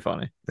 that's pretty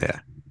funny. Yeah.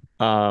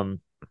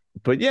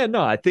 But yeah,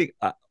 no, I think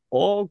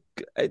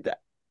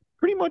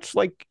pretty much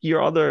like the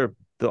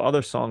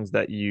other songs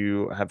that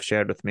you have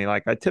shared with me.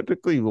 Like I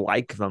typically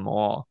like them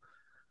all.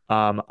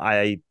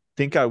 I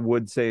think I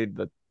would say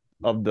that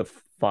of the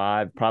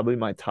 5, probably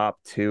my top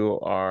 2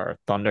 are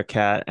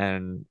Thundercat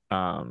and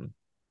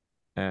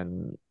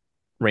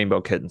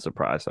Rainbow Kitten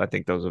Surprise. I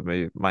think those would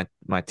be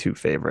my 2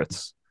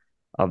 favorites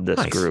of this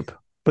Nice. group.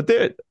 But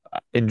they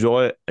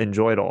enjoyed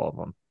all of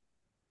them.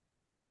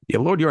 Yeah,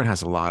 Lord Huron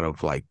has a lot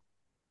of like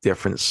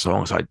different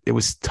songs. It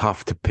was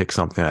tough to pick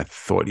something I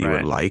thought you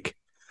would like,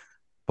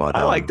 but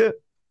I liked it.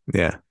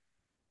 Yeah,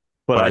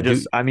 But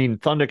But I mean,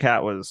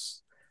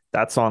 Thundercat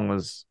that song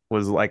was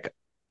like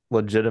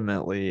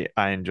legitimately,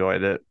 I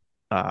enjoyed it.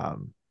 I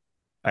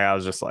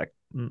was just like,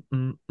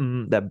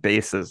 that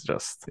bass is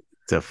just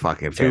it's a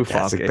fucking too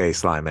fantastic funky.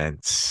 bass line, man.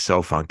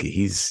 So funky.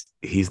 He's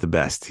the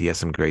best. He has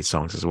some great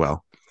songs as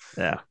well.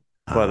 Yeah.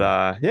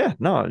 But yeah,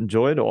 no,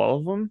 enjoyed all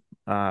of them.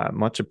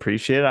 Much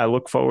appreciated. I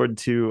look forward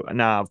to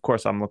now, of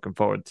course, I'm looking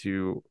forward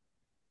to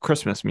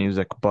Christmas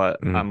music,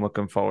 but Mhm. I'm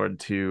looking forward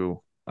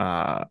to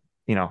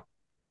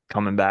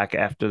coming back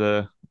after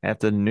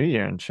the new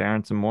year and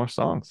sharing some more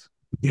songs.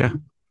 Yeah,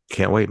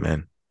 can't wait,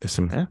 man. There's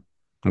some. Yeah.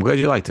 I'm glad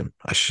you liked him.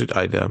 I'd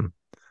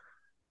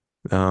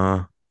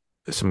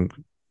some.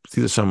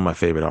 These are some of my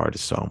favorite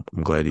artists, so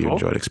I'm glad you Cool.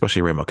 enjoyed it,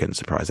 especially Rainbow Kitten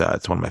Surprise.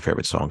 It's one of my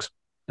favorite songs.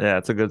 Yeah,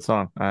 it's a good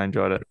song. I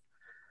enjoyed it.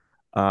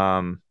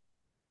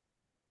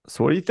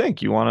 So what do you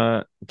think? You want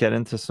to get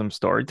into some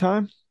story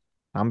time?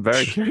 I'm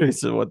very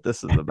curious of what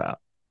this is about.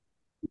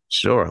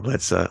 Sure,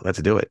 let's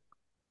do it.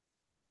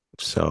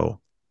 So,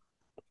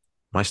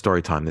 my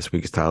story time this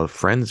week is titled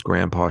 "Friend's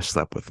Grandpa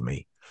Slept with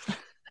Me."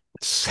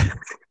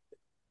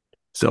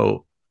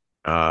 So,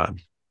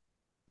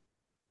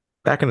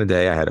 back in the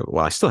day,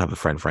 I still have a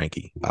friend,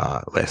 Frankie,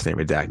 last name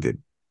redacted.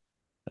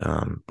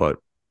 But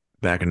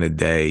back in the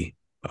day,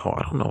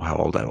 I don't know how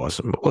old I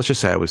was. Let's just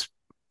say I was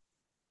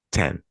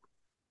 10.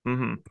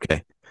 Mm-hmm.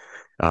 Okay.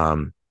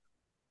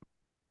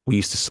 We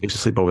used to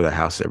sleep over their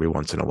house every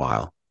once in a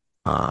while.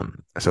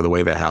 So the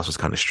way that house was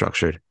kind of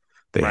structured,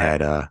 they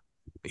Right. had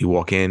you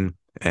walk in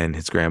and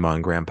his grandma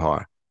and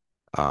grandpa,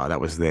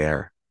 that was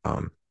their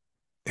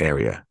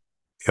area.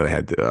 They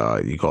had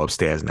you go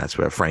upstairs and that's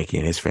where Frankie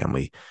and his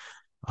family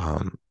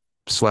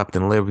slept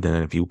and lived. And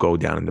then if you go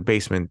down in the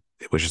basement,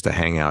 it was just a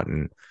hangout.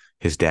 And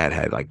his dad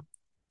had like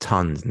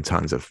tons and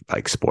tons of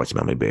like sports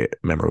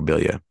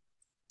memorabilia,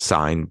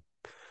 signed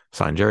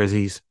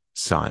jerseys,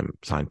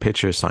 signed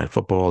pictures, signed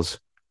footballs,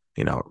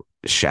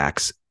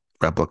 Shaq's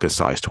replica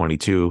size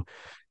 22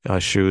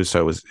 shoes.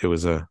 So it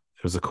was a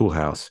cool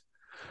house.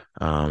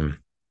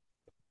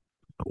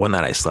 One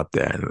night I slept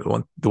there,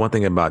 and the one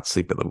thing about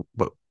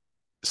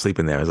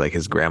sleeping there is like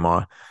his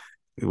grandma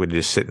would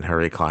just sit in her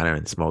recliner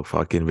and smoke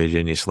fucking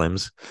Virginia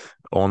Slims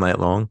all night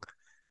long.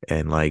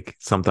 And like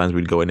sometimes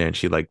we'd go in there and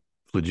she like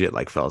legit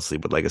like fell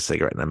asleep with like a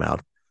cigarette in her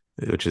mouth,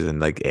 which is in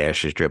like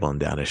ashes dribbling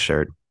down his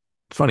shirt.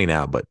 Funny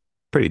now, but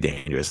pretty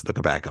dangerous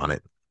looking back on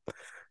it.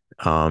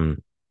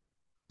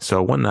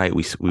 So one night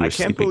we were I can't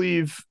sleeping.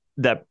 believe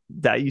that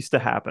used to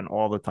happen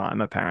all the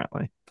time,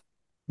 apparently.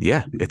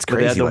 Yeah, it's But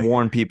they had crazy. to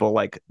warn people,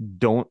 like,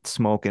 don't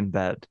smoke in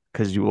bed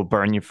because you will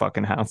burn your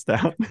fucking house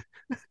down.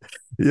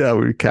 Yeah,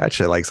 we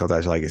catch it like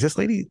sometimes like, is this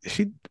lady,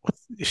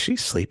 is she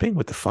sleeping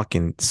with the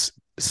fucking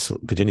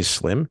Virginia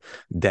Slim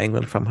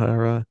dangling from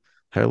her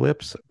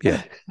lips?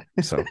 Yeah.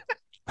 So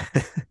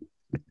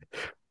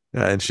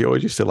and she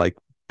always used to like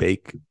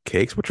bake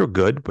cakes, which were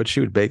good, but she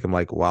would bake them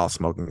like while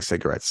smoking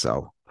cigarettes.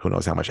 So who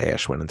knows how much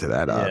ash went into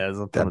that There's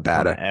a that ton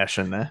batter. of ash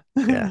in there.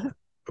 Yeah.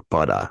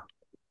 But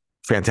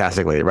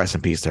fantastic lady. Rest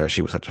in peace to her.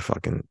 She was such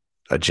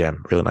a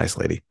gem. Really nice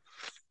lady.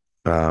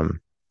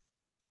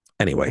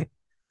 Anyway,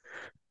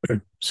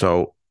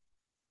 so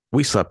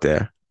we slept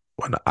there.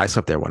 I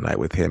slept there one night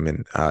with him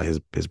and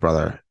his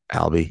brother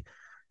Albie,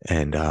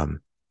 and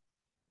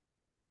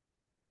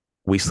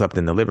we slept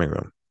in the living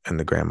room, and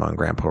the grandma and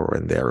grandpa were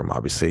in their room,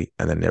 obviously,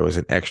 and then there was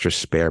an extra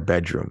spare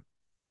bedroom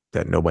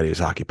that nobody was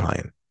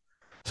occupying.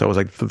 So it was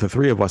like the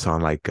three of us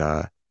on like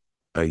a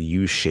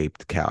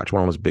U-shaped couch,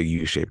 one of those big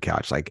U-shaped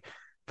couch, like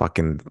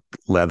fucking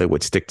leather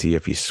would stick to you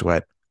if you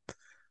sweat.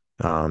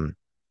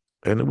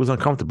 And it was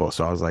uncomfortable.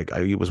 So I was like,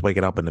 I was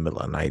waking up in the middle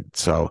of the night.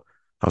 So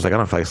I was like, I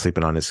don't feel like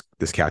sleeping on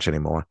this couch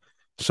anymore.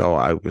 So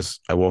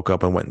I woke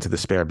up and went into the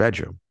spare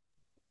bedroom.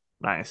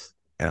 Nice.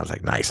 And I was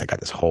like, nice. I got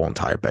this whole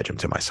entire bedroom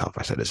to myself.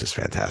 I said, this is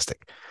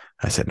fantastic.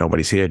 I said,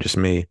 nobody's here, just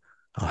me.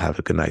 I'll have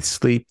a good night's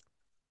sleep.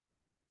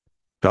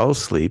 Fell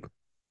asleep.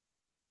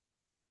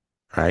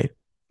 Right?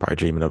 Probably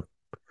dreaming of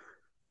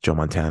Joe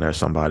Montana or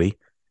somebody.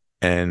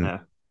 And Yeah.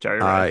 Jerry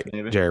Rice,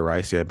 maybe. Jerry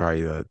Rice, yeah,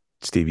 probably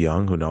Steve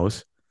Young, who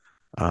knows?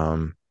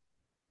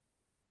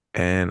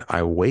 And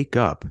I wake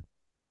up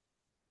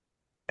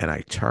and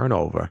I turn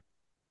over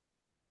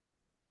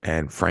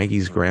and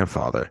Frankie's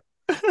grandfather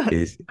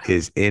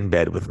is in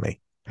bed with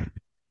me.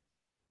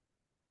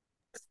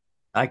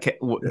 I can't.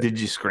 Did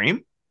you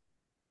scream?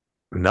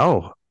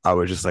 No, I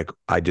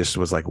just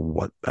was like,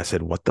 what? I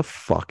said, what the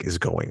fuck is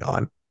going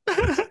on?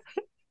 I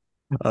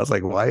was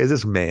like, why is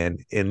this man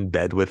in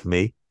bed with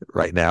me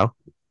right now?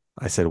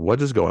 I said,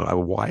 what is going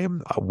on?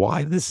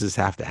 Why does this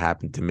have to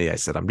happen to me? I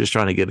said, I'm just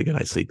trying to get a good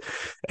night's sleep.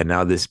 And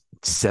now this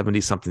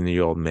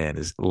 70-something-year-old man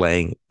is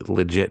laying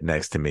legit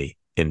next to me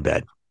in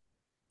bed.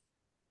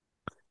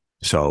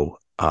 So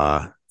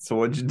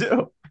what'd you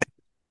do?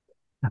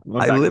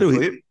 I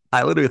literally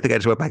think I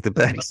just went back to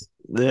bed.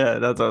 Yeah,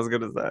 that's what I was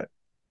gonna say.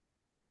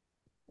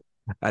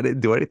 I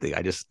didn't do anything.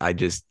 I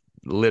just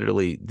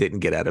literally didn't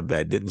get out of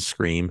bed, didn't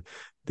scream,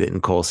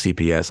 didn't call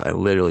CPS. I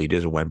literally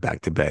just went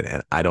back to bed.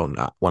 And I don't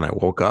know, when I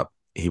woke up,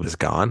 he was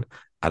gone.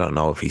 I don't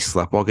know if he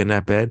sleepwalked in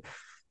that bed.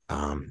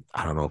 I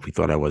don't know if he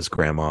thought I was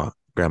Grandma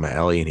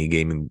Ellie and he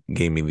gave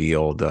me the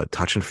old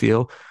touch and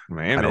feel.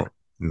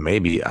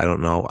 Maybe. I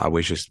don't know. I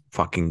was just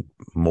fucking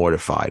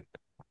mortified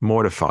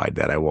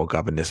that I woke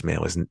up and this man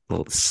was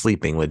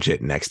sleeping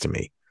legit next to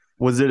me.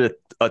 Was it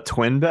a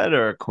twin bed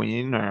or a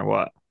queen or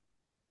what?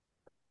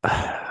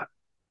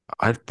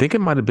 I think it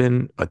might have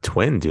been a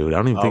twin, dude. I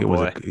don't even think it was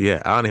I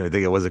don't even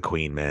think it was a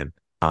queen, man.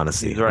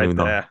 Honestly. He's right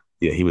there.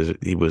 Yeah, he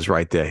was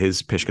right there.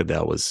 His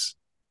Pishkadel was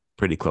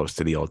pretty close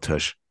to the old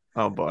tush.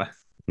 Oh boy.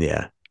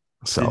 Yeah.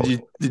 So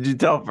did you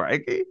tell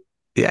Frankie?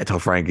 Yeah, I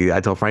told Frankie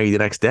the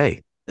next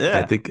day. Yeah.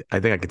 I think I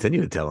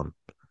continue to tell him.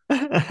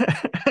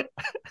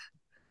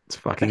 It's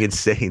fucking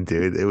insane,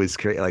 dude. It was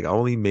crazy. Like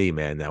only me,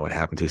 man, that would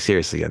happen to.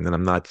 Seriously. And then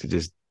I'm not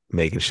just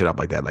making shit up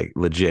like that. Like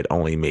legit,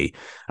 only me.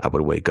 I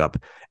would wake up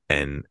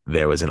and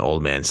there was an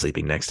old man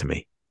sleeping next to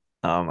me.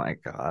 Oh my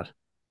God.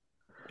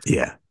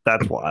 Yeah.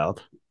 That's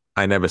wild.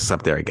 I never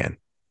slept there again.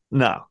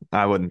 No,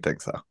 I wouldn't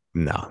think so.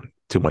 No.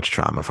 Too much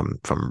trauma from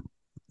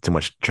too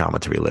much trauma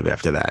to relive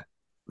after that.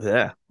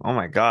 Yeah. Oh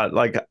my God.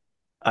 Like,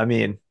 I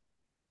mean,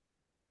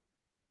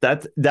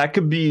 that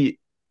could be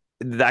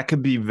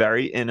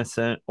very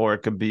innocent or it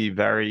could be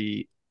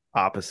very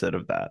opposite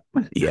of that.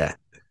 Yeah.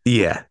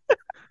 Yeah.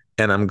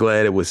 And I'm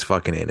glad it was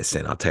fucking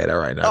innocent. I'll tell you that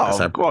right now.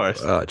 Oh, of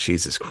course. Oh,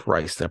 Jesus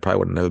Christ. I probably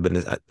would have never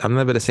been. I'm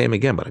never the same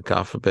again, but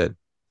God forbid.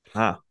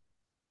 Ah,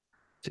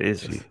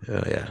 Jesus.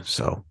 Oh, yeah.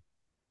 So.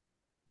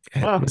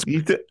 Yeah, well,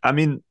 I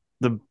mean,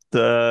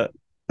 the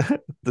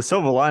The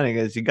silver lining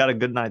is you got a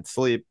good night's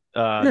sleep,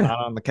 Yeah, not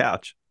on the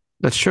couch.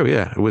 that's true.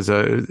 Yeah, it was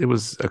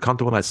a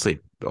comfortable night's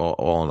sleep.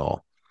 All in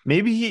all.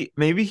 Maybe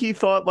he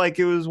thought like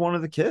it was one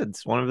of the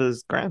kids, one of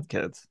his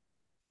grandkids.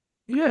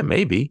 Yeah,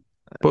 maybe.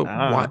 But I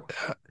don't why?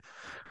 know.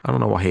 I don't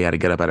know why he had to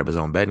get up out of his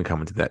own bed and come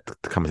into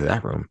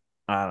that room.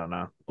 I don't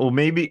know. Well,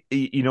 maybe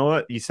you know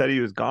what? You said he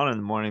was gone in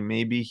the morning.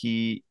 Maybe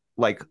he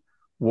like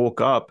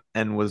woke up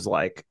and was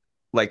like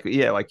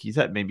yeah, like you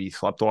said, maybe he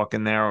slept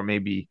walking there, or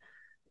maybe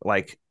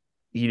like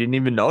he didn't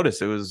even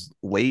notice it was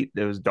late,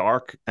 it was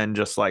dark, and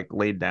just like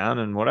laid down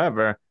and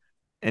whatever.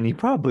 And he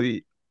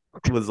probably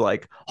was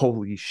like,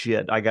 "Holy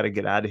shit, I got to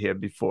get out of here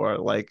before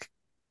like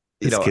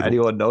This kid,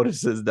 anyone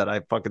notices that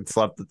I fucking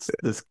slept with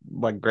this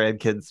my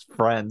grandkid's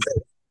friend."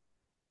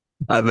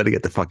 I better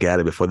get the fuck out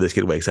of here before this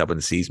kid wakes up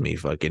and sees me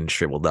fucking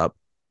shriveled up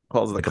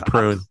Calls the like a cops.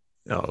 prune.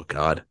 Oh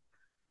God.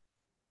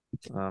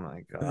 Oh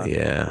my god.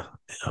 Yeah.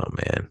 Oh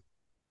man.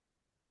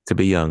 To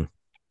be young.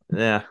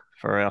 Yeah,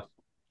 for real.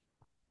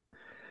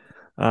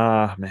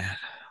 Ah, man,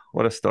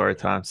 what a story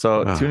time.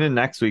 So tune Ah. in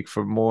next week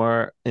for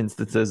more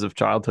instances of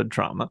childhood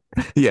trauma.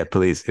 Yeah,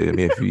 please. I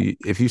mean,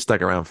 if you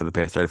stuck around for the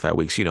past 35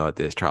 weeks, you know that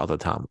there's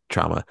childhood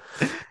trauma,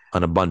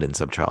 an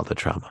abundance of childhood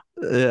trauma.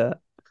 Yeah.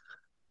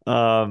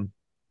 Um,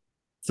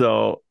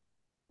 so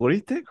what do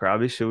you think,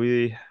 Robbie? Should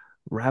we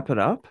wrap it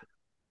up?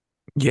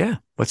 Yeah,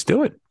 let's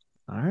do it.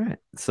 All right.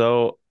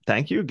 So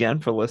thank you again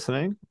for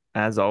listening.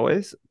 As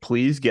always,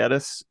 please get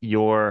us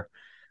your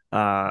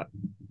uh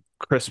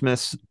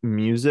Christmas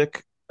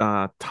music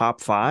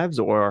top fives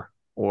or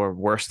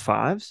worst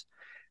fives.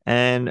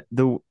 And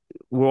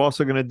we're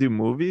also gonna do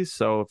movies.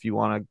 So if you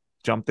want to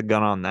jump the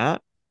gun on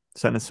that,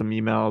 send us some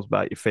emails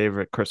about your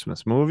favorite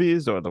Christmas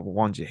movies or the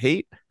ones you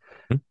hate.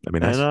 That'd be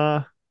And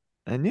nice.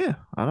 and yeah,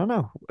 I don't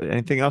know.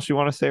 Anything else you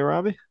want to say,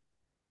 Robbie?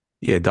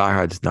 Yeah, Die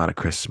Hard's not a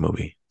Christmas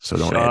movie, so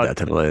don't add Shut that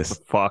to the the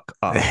list. fuck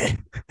up.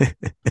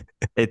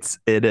 It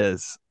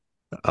is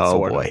Oh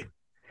sort of. boy.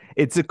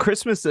 It's a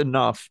Christmas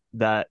enough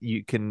that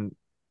you can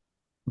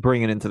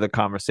bring it into the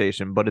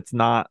conversation, but it's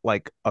not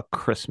like a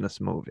Christmas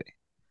movie.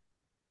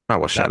 Oh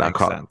well, If that makes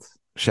sense.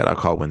 shout out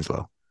Carl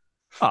Winslow,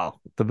 Oh,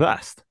 the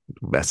best.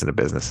 best in the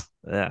business.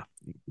 Yeah.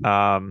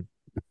 Um,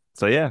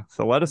 so yeah,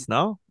 so let us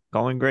know.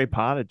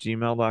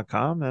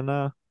 GoingGrayPod@gmail.com.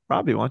 And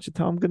Robbie, why don't you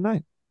tell him good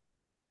night?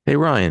 Hey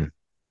Ryan,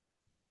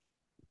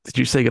 did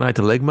you say goodnight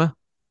to Ligma?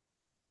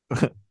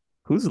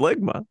 Who's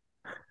Ligma?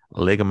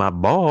 Lig of my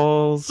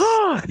balls.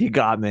 You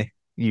got me.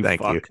 You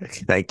Thank you. fuck.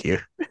 Thank you.